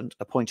president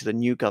appointed a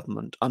new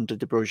government under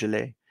de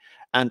Broglie,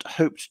 and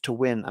hoped to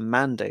win a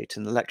mandate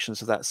in the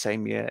elections of that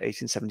same year,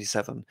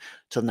 1877,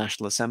 to the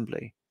National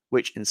Assembly,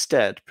 which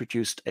instead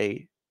produced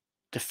a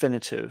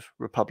definitive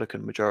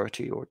Republican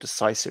majority, or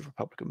decisive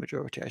Republican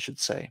majority, I should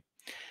say.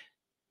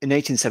 In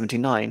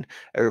 1879,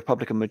 a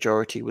Republican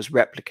majority was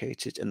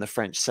replicated in the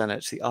French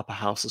Senate, the upper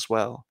house as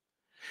well.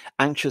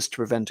 Anxious to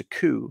prevent a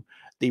coup,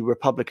 the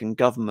Republican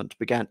government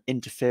began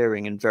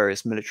interfering in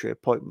various military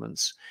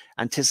appointments,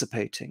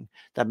 anticipating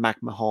that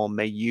Macmahon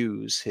may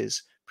use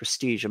his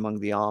prestige among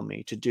the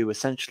army to do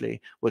essentially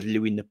what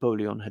Louis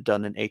Napoleon had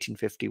done in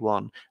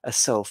 1851, a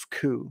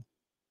self-coup.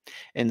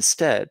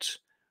 Instead,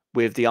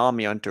 with the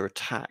army under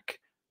attack,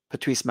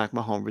 Patrice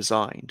Macmahon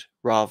resigned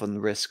rather than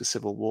risk a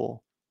civil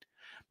war.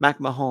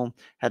 Macmahon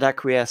had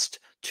acquiesced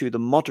to the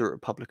moderate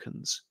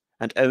Republicans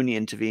and only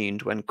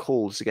intervened when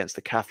calls against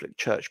the Catholic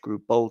Church grew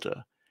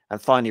bolder,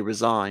 and finally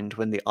resigned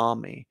when the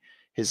army,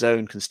 his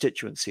own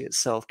constituency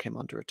itself, came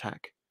under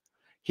attack.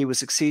 He was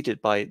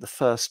succeeded by the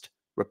first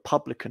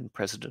Republican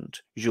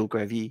president, Jules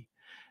Grévy,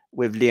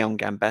 with Léon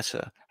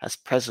Gambetta as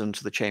president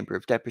of the Chamber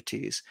of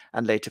Deputies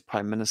and later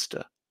prime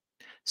minister.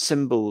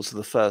 Symbols of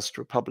the First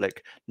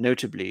Republic,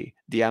 notably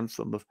the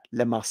anthem of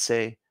Les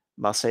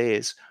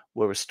Marseillaise,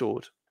 were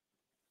restored.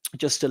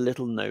 Just a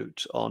little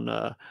note on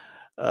La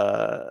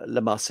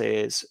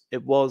Marseillaise.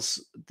 It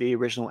was the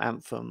original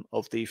anthem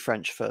of the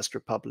French First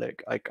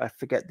Republic. I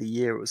forget the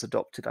year it was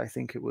adopted. I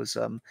think it was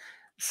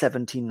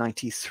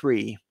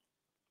 1793,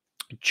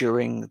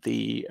 during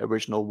the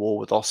original war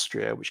with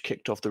Austria, which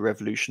kicked off the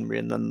Revolutionary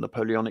and then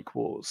Napoleonic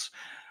Wars.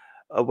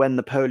 When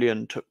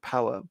Napoleon took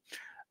power,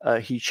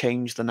 he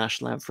changed the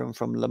national anthem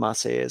from La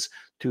Marseillaise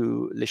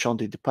to Les Chants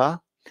du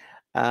Départ.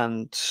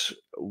 And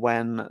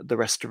when the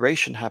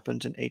Restoration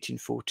happened in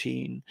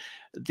 1814,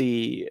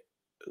 the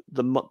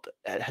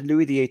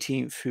Louis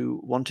XVIII, who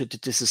wanted to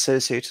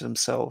disassociate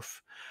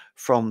himself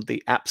from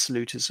the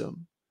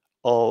absolutism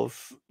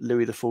of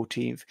Louis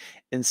XIV,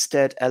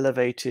 instead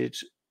elevated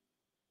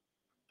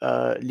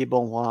Le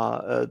Bon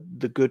Roi,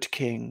 the good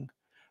king,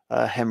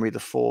 Henry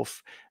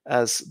IV,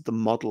 as the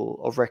model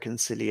of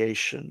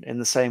reconciliation, in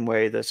the same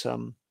way that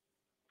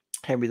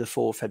Henry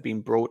IV had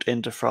been brought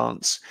into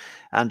France,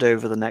 and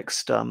over the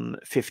next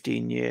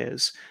 15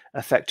 years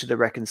effected a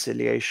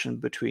reconciliation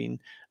between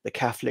the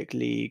Catholic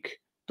League,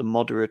 the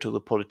moderate or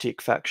the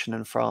politique faction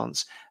in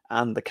France,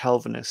 and the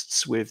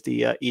Calvinists with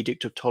the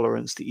Edict of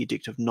Tolerance, the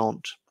Edict of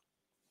Nantes.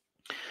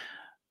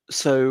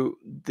 So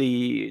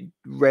the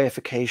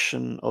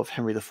reification of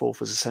Henry IV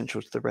was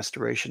essential to the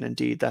Restoration.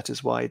 Indeed, that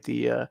is why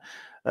the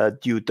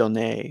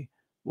Dieudonné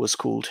was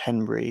called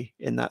Henry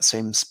in that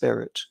same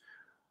spirit.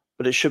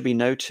 But it should be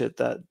noted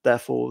that,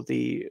 therefore,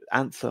 the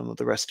anthem of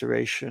the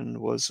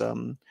Restoration was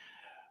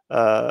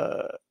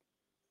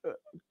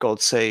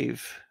God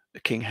Save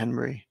King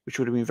Henry, which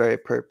would have been very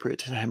appropriate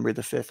to Henry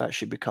V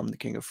actually become the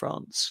King of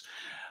France.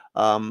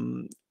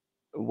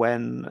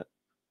 When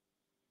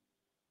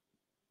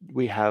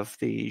we have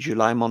the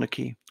July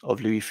monarchy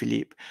of Louis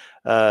Philippe,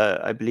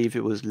 I believe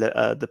it was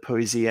the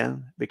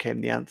Poésien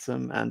became the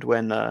anthem, and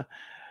when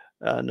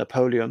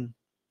Napoleon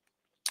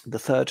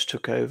III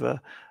took over,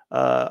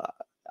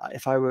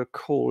 if I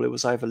recall, it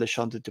was either Le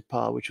Chant de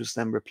Départ, which was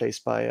then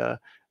replaced by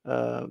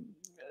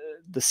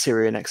the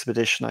Syrian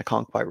expedition. I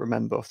can't quite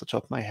remember off the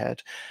top of my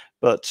head.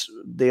 But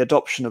the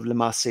adoption of Le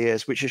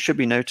Marseillaise, which it should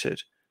be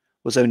noted,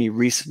 was only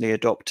recently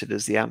adopted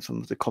as the anthem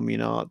of the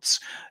communards,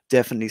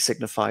 definitely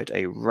signified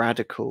a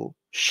radical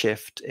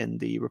shift in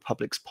the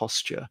Republic's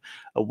posture,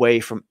 away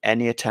from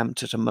any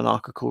attempt at a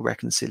monarchical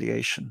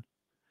reconciliation.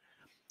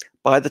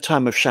 By the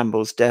time of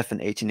Chambeau's death in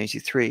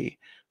 1883,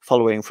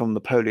 following from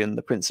Napoleon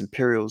the Prince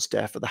Imperial's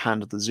death at the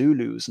hand of the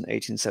Zulus in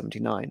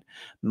 1879,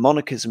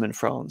 monarchism in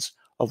France,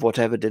 of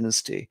whatever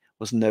dynasty,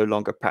 was no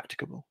longer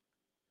practicable.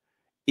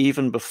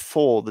 Even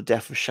before the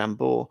death of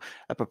Chambeau,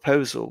 a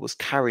proposal was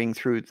carrying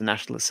through the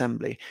National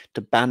Assembly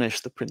to banish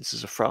the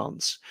princes of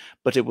France,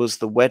 but it was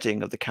the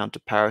wedding of the Count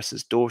of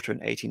Paris's daughter in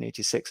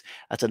 1886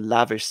 at a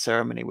lavish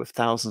ceremony with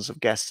thousands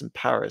of guests in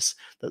Paris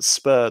that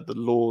spurred the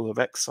law of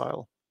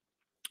exile,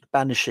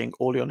 banishing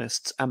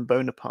Orleanists and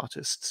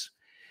Bonapartists.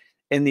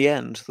 In the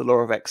end, the law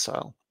of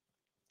exile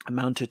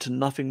amounted to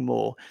nothing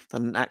more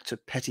than an act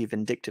of petty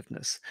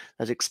vindictiveness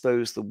that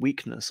exposed the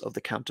weakness of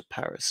the Count of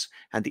Paris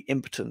and the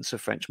impotence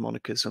of French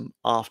monarchism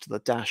after the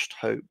dashed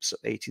hopes of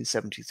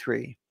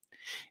 1873.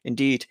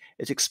 Indeed,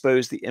 it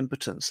exposed the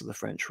impotence of the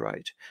French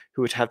right,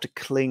 who would have to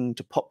cling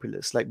to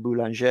populists like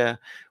Boulanger,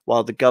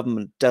 while the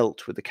government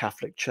dealt with the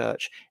Catholic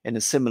Church in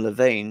a similar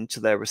vein to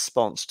their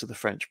response to the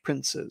French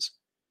princes,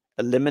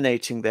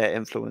 eliminating their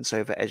influence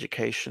over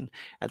education,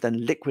 and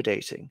then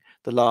liquidating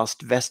the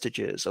last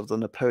vestiges of the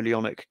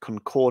Napoleonic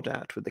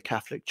concordat with the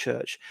Catholic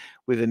Church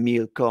with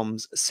Émile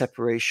Comte's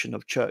separation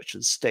of church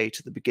and state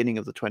at the beginning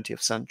of the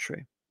 20th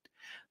century.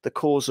 The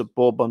cause of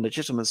Bourbon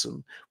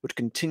legitimism would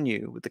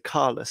continue with the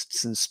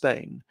Carlists in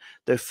Spain,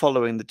 though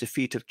following the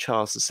defeat of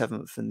Charles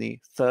VII in the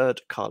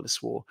Third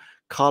Carlist War,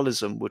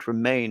 Carlism would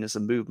remain as a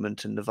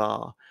movement in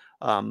Navarre,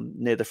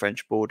 near the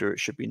French border, it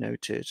should be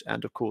noted.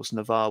 And of course,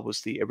 Navarre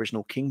was the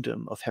original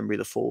kingdom of Henry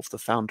IV, the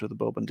founder of the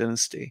Bourbon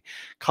dynasty.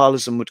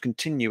 Carlism would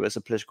continue as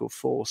a political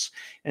force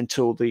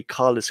until the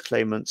Carlist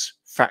claimants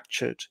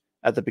fractured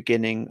at the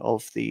beginning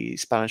of the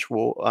Spanish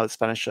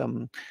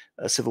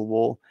Civil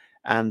War.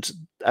 And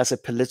as a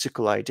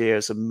political idea,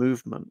 as a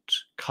movement,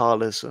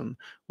 Carlism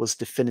was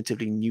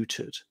definitively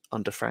neutered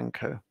under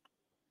Franco.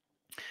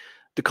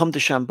 The Comte de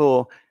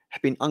Chambord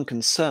had been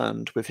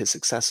unconcerned with his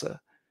successor,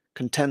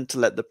 content to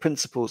let the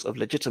principles of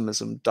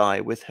legitimism die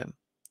with him.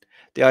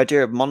 The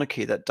idea of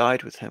monarchy that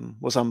died with him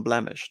was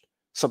unblemished,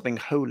 something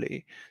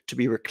holy to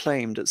be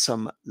reclaimed at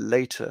some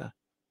later,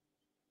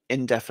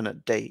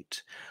 indefinite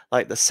date,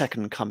 like the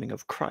second coming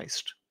of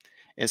Christ,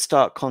 in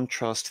stark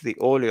contrast to the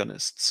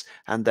Orleanists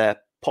and their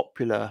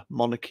popular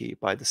monarchy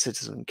by the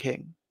citizen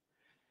king.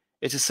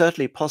 It is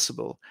certainly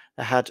possible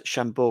that had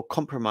Chambord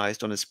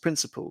compromised on his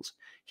principles,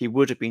 he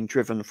would have been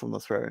driven from the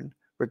throne,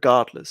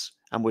 regardless,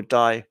 and would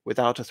die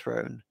without a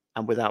throne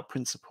and without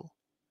principle.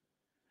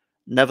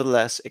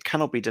 Nevertheless, it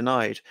cannot be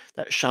denied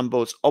that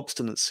Chambord's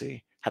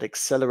obstinacy had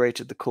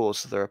accelerated the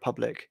course of the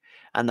Republic,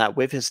 and that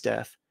with his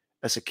death,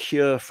 a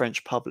secure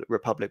French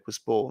Republic was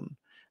born,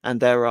 and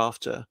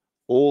thereafter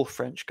all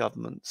French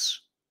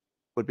governments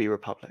would be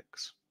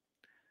republics.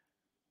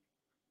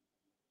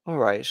 All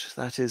right,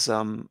 that is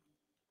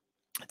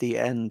the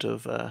end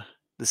of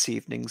this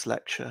evening's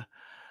lecture.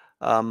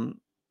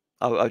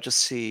 I'll just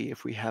see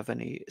if we have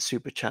any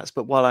super chats.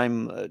 But while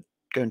I'm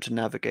going to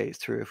navigate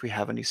through, if we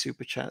have any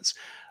super chats,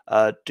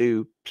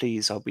 do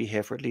please, I'll be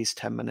here for at least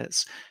 10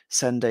 minutes.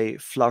 Send a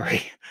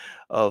flurry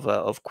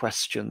of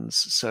questions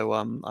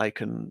so I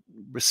can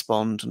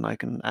respond and I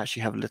can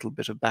actually have a little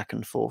bit of back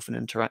and forth and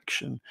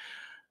interaction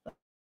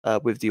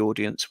with the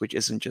audience, which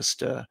isn't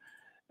just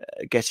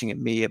getting at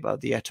me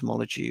about the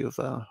etymology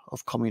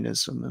of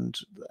communism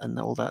and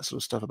all that sort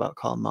of stuff about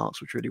Karl Marx,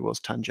 which really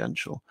was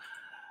tangential.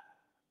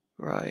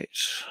 Right.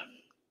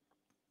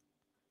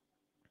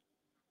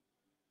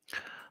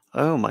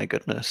 Oh my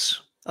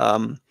goodness.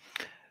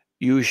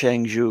 Yu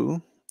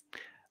Zhengzhu,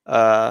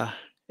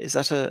 is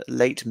that a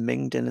late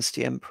Ming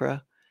Dynasty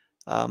emperor?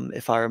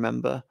 If I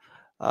remember.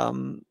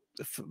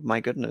 my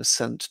goodness,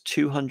 sent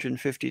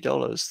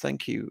 $250.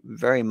 Thank you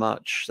very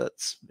much.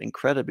 That's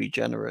incredibly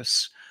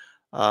generous.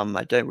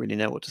 I don't really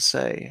know what to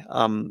say.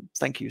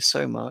 Thank you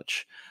so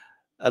much.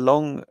 A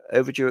long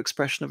overdue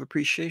expression of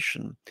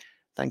appreciation.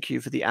 Thank you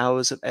for the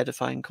hours of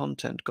edifying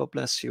content. God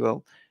bless you.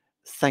 Well,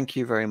 thank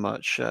you very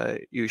much,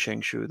 Yu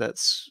Shengshu.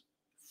 That's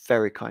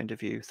very kind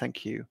of you.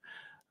 Thank you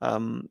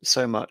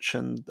so much,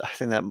 and I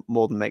think that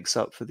more than makes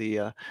up for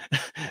the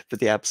for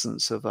the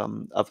absence of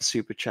other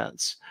super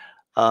chats.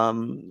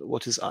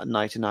 What is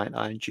 99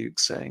 Iron Duke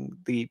saying?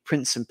 The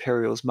Prince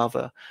Imperial's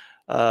mother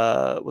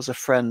was a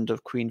friend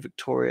of Queen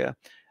Victoria,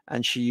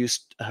 and she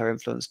used her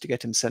influence to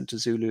get him sent to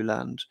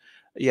Zululand.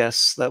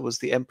 Yes, that was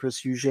the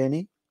Empress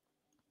Eugenie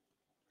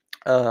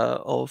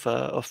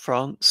of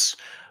France.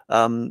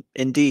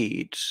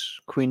 Indeed,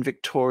 Queen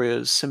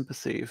Victoria's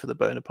sympathy for the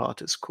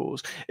Bonapartist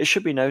cause. It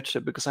should be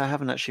noted, because I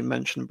haven't actually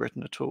mentioned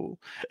Britain at all.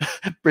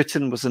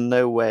 Britain was in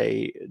no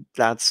way,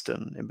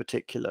 Gladstone in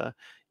particular,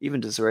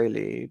 even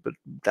Disraeli, but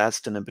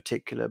Gladstone in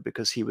particular,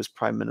 because he was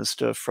prime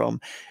minister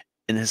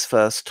in his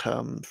first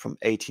term from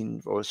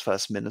or his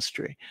first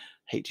ministry.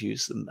 Hate to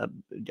use the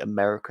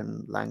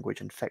American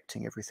language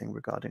infecting everything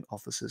regarding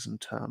offices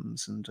and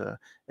terms and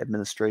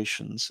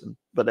administrations.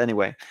 But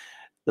anyway,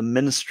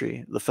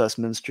 the first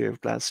ministry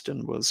of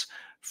Gladstone was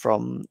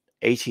from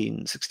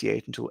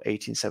 1868 until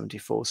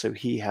 1874. So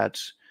he had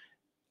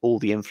all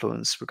the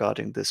influence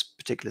regarding this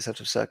particular set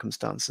of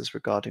circumstances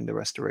regarding the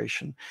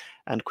restoration.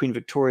 And Queen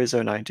Victoria's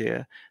own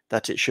idea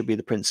that it should be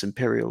the Prince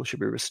Imperial should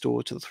be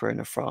restored to the throne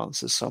of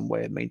France as some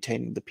way of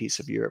maintaining the peace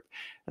of Europe.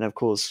 And of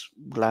course,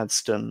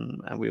 Gladstone,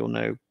 and we all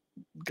know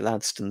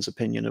Gladstone's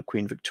opinion of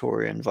Queen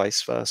Victoria and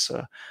vice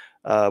versa,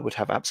 would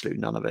have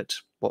absolutely none of it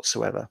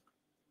whatsoever.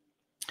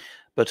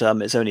 But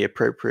it's only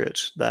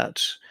appropriate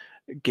that,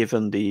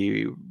 given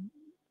the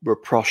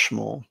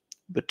rapprochement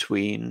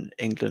between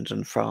England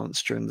and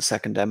France during the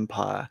Second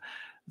Empire,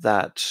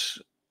 that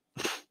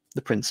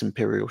the Prince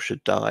Imperial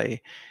should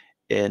die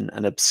in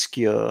an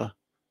obscure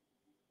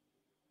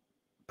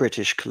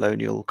British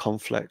colonial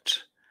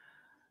conflict.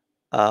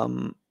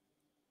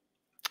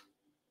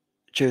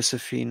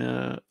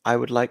 Josephina, I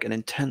would like an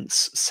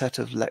intense set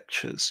of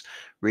lectures,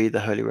 read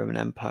the Holy Roman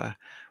Empire.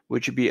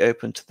 Would you be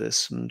open to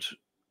this, and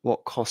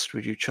what cost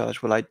would you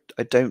charge? Well,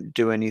 I don't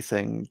do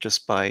anything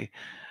just by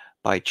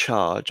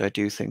charge. I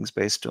do things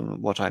based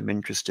on what I'm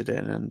interested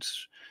in, and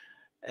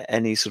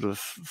any sort of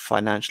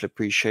financial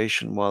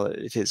appreciation, while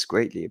it is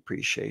greatly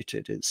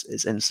appreciated,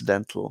 is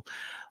incidental.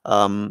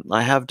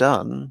 I have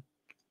done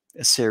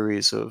a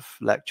series of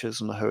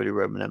lectures on the Holy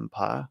Roman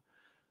Empire.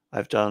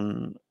 I've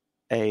done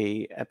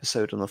a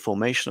episode on the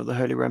formation of the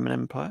Holy Roman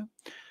Empire,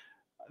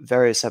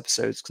 various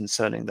episodes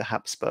concerning the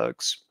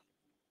Habsburgs,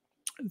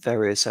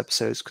 various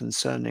episodes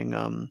concerning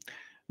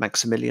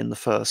Maximilian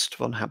I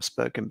von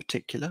Habsburg in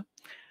particular,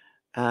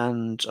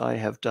 and I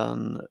have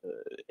done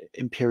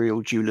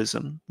imperial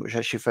dualism, which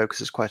actually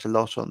focuses quite a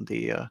lot on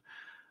the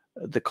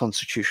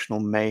constitutional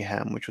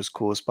mayhem which was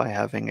caused by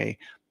having a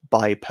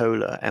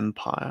bipolar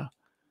empire.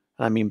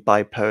 I mean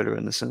bipolar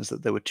in the sense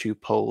that there were two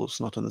poles,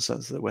 not in the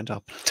sense that it went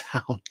up and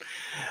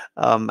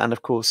down. And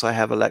of course, I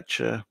have a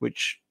lecture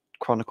which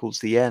chronicles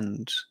the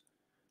end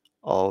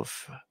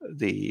of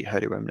the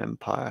Holy Roman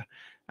Empire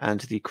and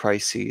the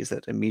crises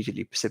that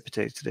immediately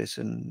precipitated it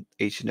in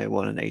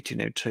 1801 and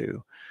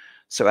 1802.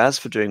 So as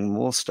for doing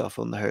more stuff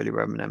on the Holy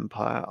Roman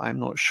Empire, I'm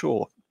not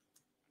sure.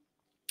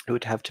 It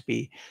would have to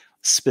be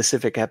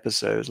specific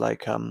episodes,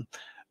 like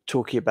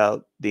talking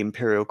about the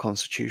imperial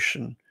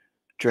constitution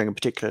during a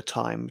particular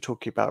time,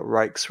 talking about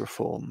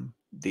Reichsreform,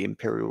 the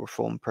imperial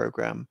reform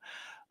program.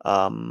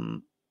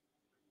 And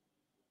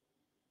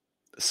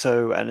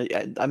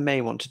I may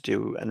want to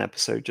do an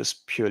episode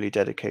just purely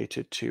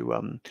dedicated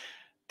to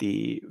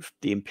the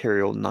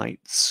imperial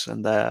knights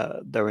and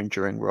their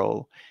enduring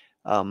role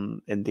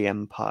in the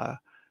empire.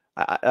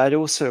 I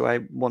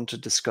want to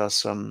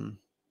discuss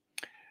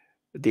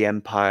the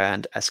empire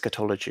and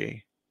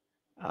eschatology.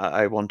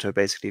 I want to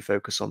basically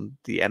focus on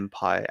the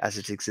empire as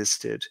it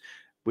existed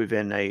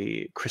within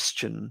a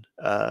Christian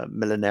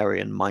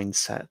millenarian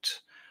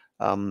mindset,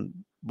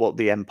 what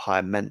the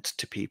empire meant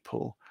to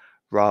people,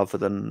 rather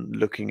than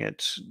looking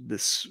at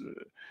this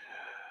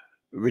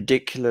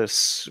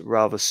ridiculous,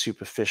 rather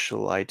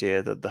superficial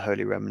idea that the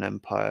Holy Roman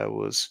Empire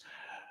was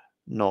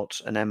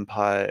not an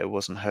empire, it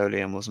wasn't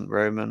holy and wasn't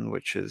Roman,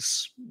 which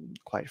is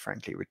quite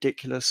frankly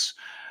ridiculous.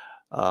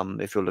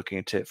 If you're looking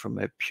at it from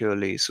a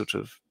purely sort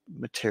of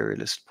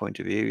materialist point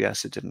of view,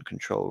 yes, it didn't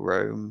control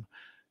Rome.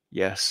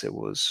 Yes, it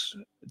was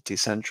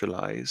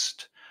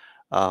decentralized.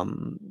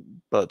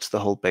 But the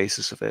whole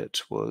basis of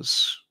it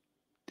was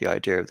the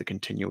idea of the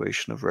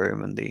continuation of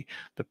Rome and the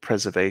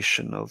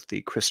preservation of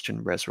the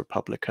Christian res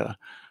publica,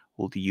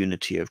 or the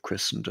unity of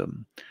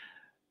Christendom.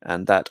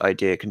 And that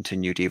idea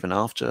continued even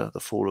after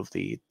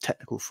the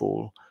technical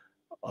fall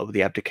of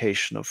the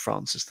abdication of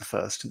Francis I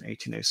in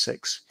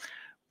 1806,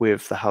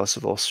 with the House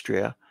of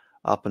Austria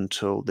up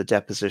until the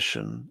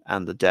deposition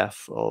and the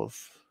death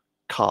of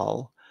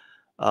Karl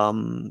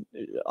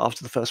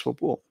after the First World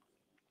War.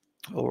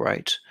 All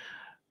right.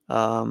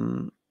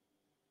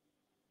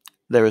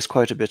 There is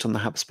quite a bit on the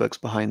Habsburgs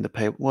behind the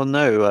paywall. Well,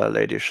 no,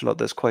 Lady Charlotte,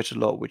 there's quite a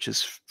lot which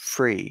is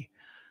free.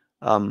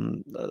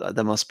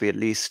 There must be at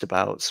least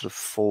about sort of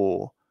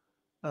 4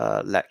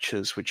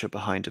 lectures which are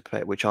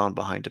which aren't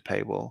behind a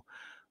paywall.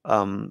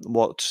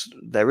 What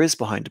there is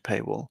behind a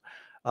paywall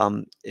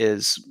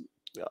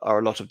are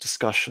a lot of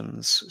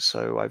discussions.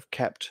 So I've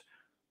kept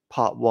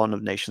part 1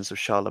 of Nations of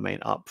Charlemagne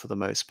up for the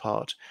most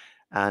part,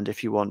 and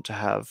if you want to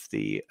have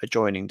the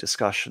adjoining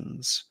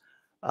discussions,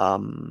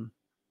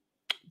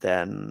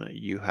 then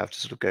you have to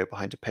sort of go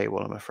behind a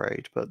paywall, I'm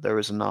afraid. But there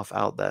is enough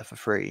out there for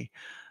free,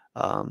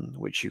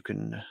 which you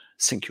can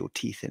sink your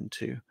teeth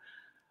into.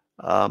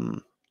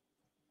 All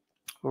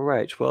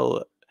right.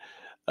 Well,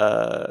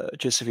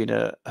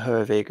 Josefina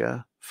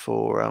Hervega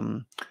for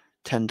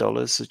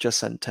 $10 has just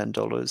sent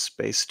 $10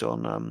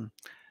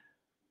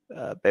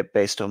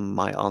 based on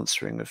my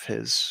answering of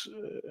his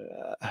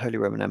Holy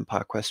Roman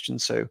Empire question.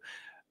 So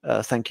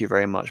thank you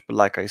very much. But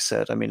like I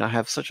said, I mean,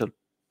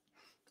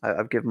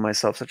 I've given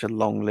myself such a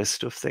long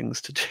list of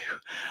things to do.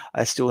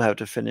 I still have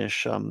to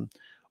finish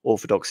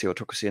Orthodoxy,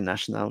 Autocracy, and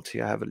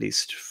Nationality. I have at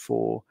least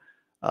 4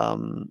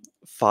 or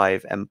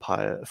 5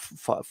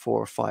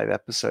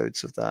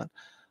 episodes of that.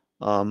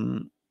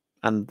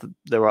 And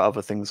there are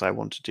other things I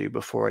want to do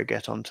before I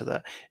get onto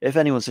that. If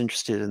anyone's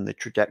interested in the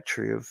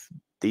trajectory of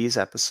these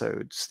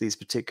episodes, these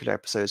particular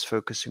episodes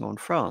focusing on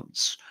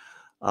France,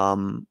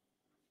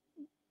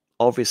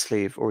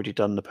 obviously I've already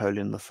done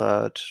Napoleon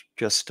III,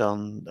 just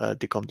done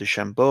Decomte de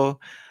Chambord.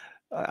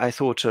 I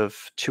thought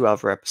of 2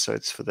 other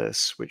episodes for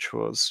this, which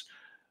was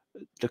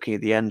looking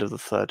at the end of the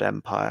Third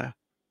Empire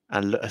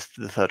and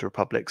the Third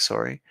Republic,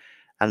 sorry,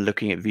 and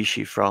looking at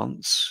Vichy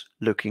France,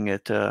 looking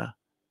at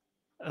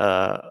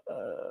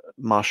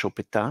Marshal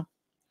Pétain,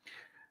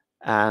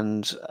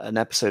 and an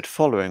episode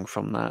following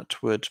from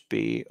that would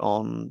be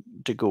on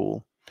de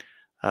Gaulle,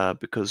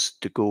 because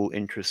de Gaulle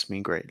interests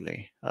me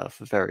greatly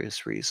for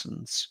various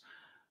reasons.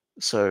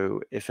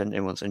 So if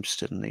anyone's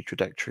interested in the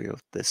trajectory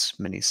of this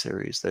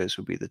mini-series, those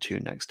would be the 2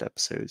 next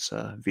episodes,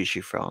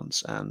 Vichy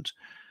France and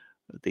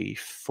the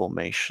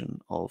formation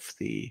of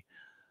the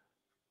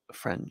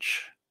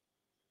French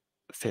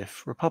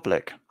Fifth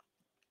Republic.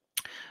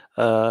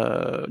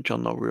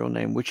 John, not real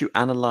name. Would you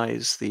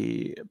analyze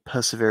the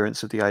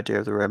perseverance of the idea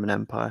of the Roman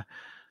Empire?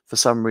 For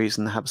some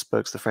reason, the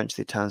Habsburgs, the French,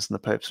 the Italians, and the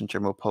popes in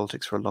general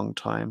politics for a long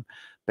time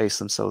based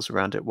themselves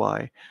around it.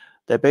 Why?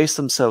 They based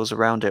themselves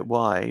around it.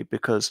 Why?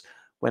 Because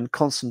when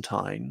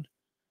Constantine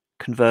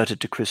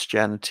converted to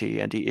Christianity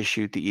and he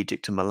issued the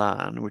Edict of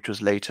Milan, which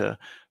was later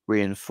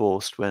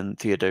reinforced when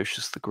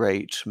Theodosius the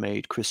Great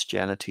made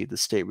Christianity the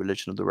state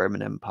religion of the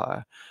Roman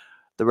Empire.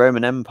 The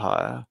Roman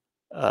Empire,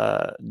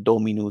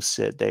 Dominus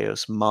et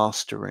Deus,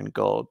 master and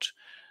God,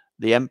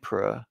 the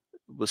emperor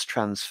was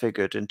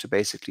transfigured into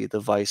basically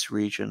the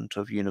vice-regent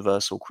of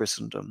universal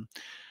Christendom,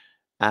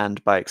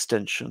 and by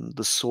extension,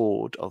 the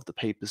sword of the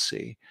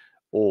papacy,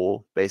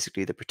 or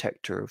basically the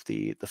protector of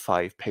the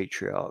 5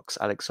 patriarchs,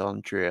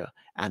 Alexandria,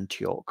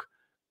 Antioch,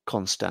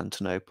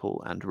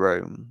 Constantinople, and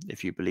Rome,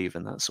 if you believe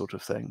in that sort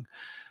of thing.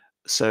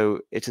 So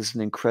it is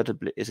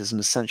an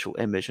essential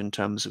image in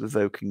terms of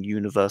evoking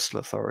universal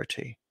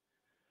authority.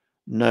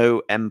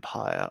 No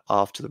empire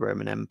after the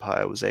Roman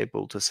Empire was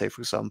able to, say,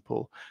 for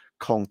example,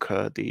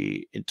 conquer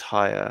the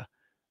entire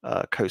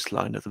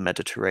coastline of the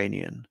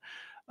Mediterranean.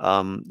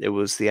 It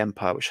was the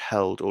empire which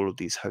held all of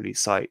these holy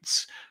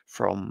sites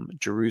from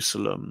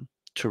Jerusalem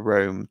to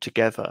Rome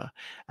together,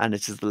 and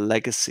it is the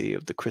legacy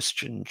of the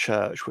Christian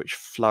church which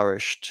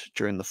flourished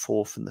during the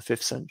 4th and the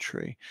 5th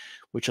century,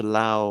 which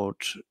allowed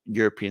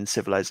European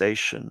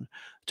civilization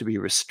to be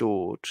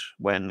restored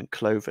when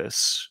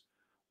Clovis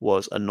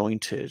was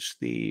anointed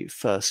the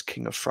first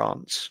king of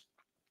France,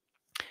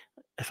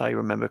 if I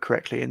remember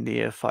correctly, in the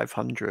year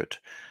 500.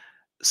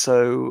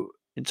 So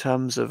in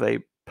terms of a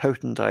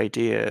potent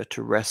idea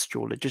to rest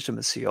your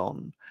legitimacy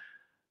on,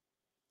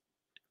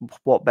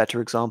 what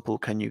better example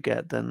can you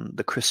get than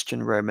the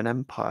Christian Roman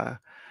Empire,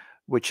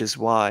 which is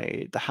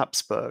why the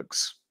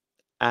Habsburgs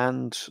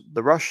and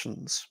the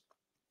Russians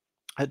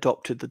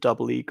adopted the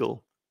double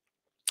eagle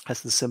as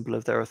the symbol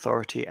of their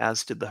authority,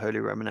 as did the Holy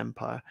Roman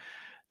Empire.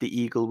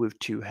 The eagle with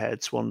 2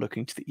 heads, one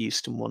looking to the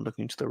east and one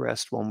looking to the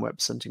west, one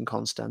representing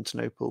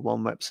Constantinople,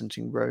 one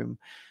representing Rome,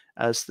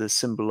 as the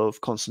symbol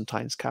of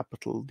Constantine's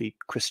capital, the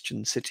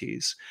Christian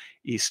cities,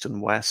 east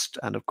and west.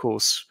 And of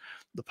course,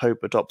 the Pope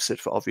adopts it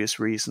for obvious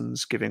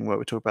reasons, given what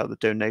we talk about the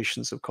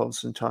donations of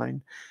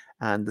Constantine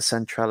and the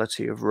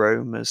centrality of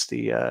Rome as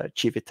the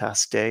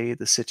Civitas Dei,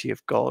 the city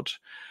of God.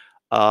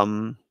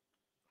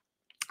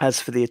 As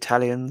for the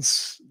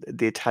Italians,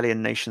 the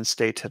Italian nation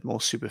state had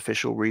more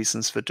superficial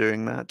reasons for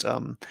doing that.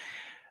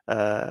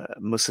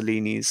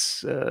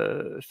 Mussolini's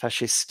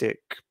fascistic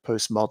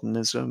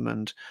postmodernism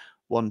and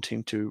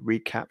wanting to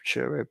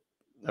recapture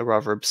a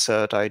rather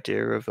absurd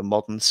idea of a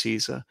modern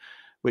Caesar,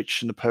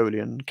 which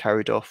Napoleon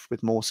carried off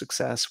with more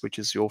success, which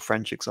is your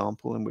French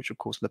example, in which, of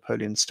course,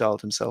 Napoleon styled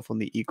himself on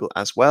the eagle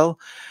as well.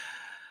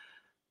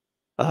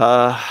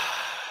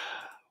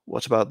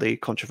 What about the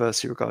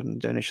controversy regarding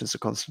donations to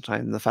Constantine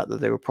and the fact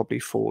that they were probably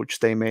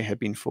forged? They may have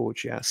been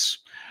forged, yes.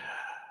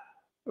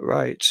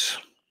 Right.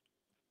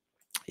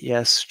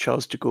 Yes,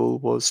 Charles de Gaulle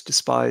was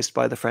despised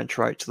by the French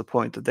right to the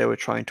point that they were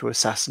trying to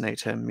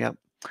assassinate him. Yep.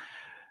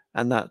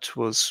 And that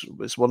was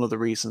one of the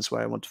reasons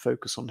why I want to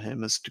focus on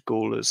him, as de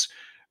Gaulle is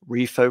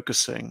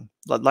refocusing,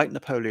 like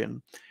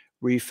Napoleon,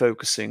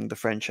 refocusing the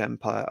French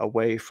Empire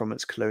away from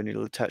its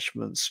colonial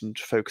attachments and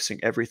focusing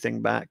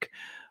everything back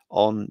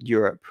on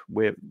Europe,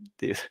 with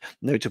the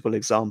notable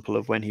example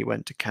of when he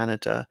went to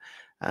Canada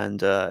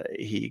and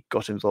he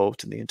got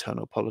involved in the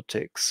internal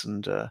politics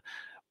and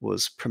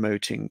was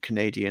promoting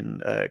Canadian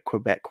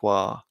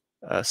Quebecois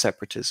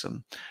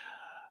separatism.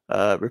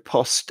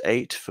 Riposte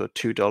 8 for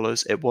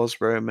 $2. It was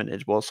Roman,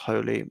 it was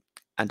holy,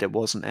 and it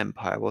was an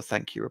empire. Well,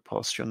 thank you,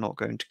 Riposte. You're not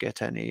going to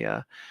get any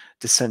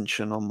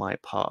dissension on my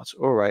part.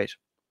 All right.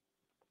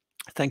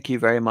 Thank you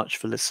very much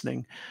for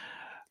listening.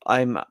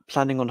 I'm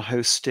planning on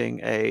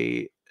hosting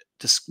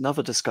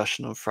another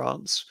discussion on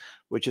France,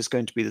 which is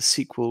going to be the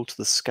sequel to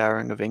the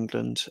Scouring of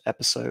England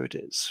episode.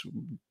 It's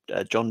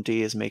John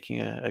Dee is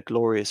making a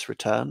glorious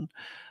return,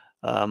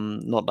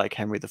 not like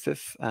Henry V,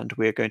 and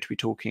we're going to be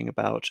talking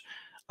about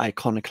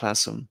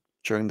iconoclasm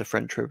during the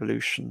French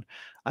Revolution.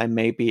 I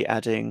may be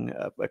adding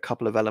a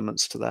couple of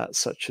elements to that,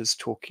 such as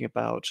talking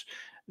about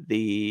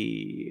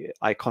the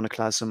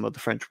iconoclasm of the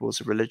French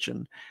wars of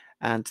religion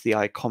and the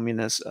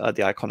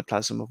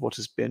iconoclasm of what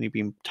has only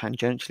been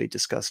tangentially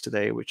discussed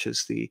today, which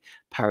is the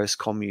Paris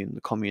Commune, the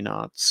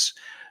communards.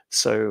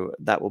 So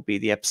that will be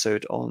the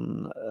episode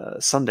on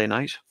Sunday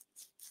night.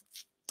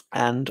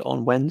 And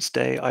on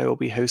Wednesday, I will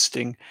be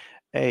hosting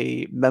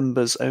a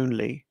members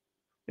only,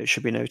 it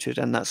should be noted,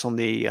 and that's on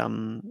the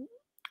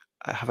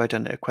have I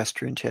done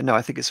equestrian tier? No,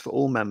 I think it's for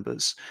all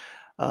members,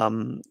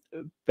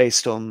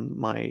 based on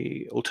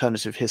my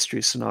alternative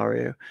history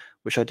scenario,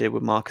 which I did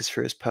with Marcus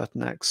Furius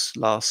Pertinax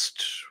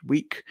last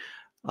week.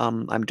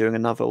 I'm doing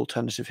another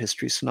alternative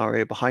history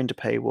scenario behind a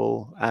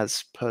paywall,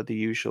 as per the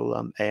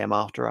usual AM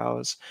after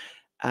hours,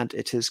 and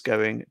it is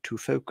going to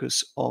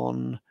focus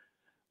on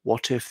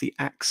what if the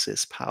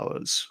Axis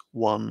powers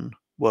won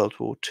World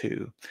War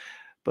II.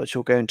 But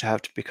you're going to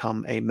have to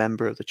become a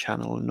member of the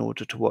channel in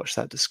order to watch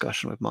that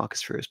discussion with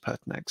Marcus Furius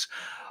Pertinax.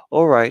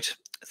 All right.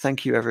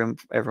 Thank you,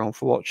 everyone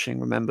for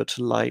watching. Remember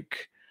to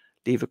like,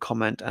 leave a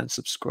comment, and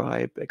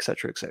subscribe,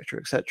 etc.,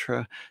 etc.,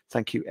 etc.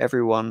 Thank you,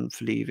 everyone,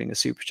 for leaving a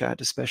super chat,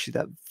 especially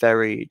that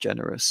very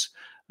generous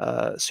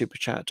super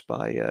chat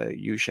by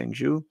Yu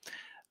Shengzhu.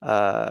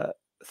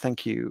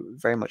 Thank you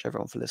very much,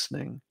 everyone, for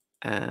listening,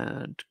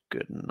 and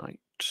good night.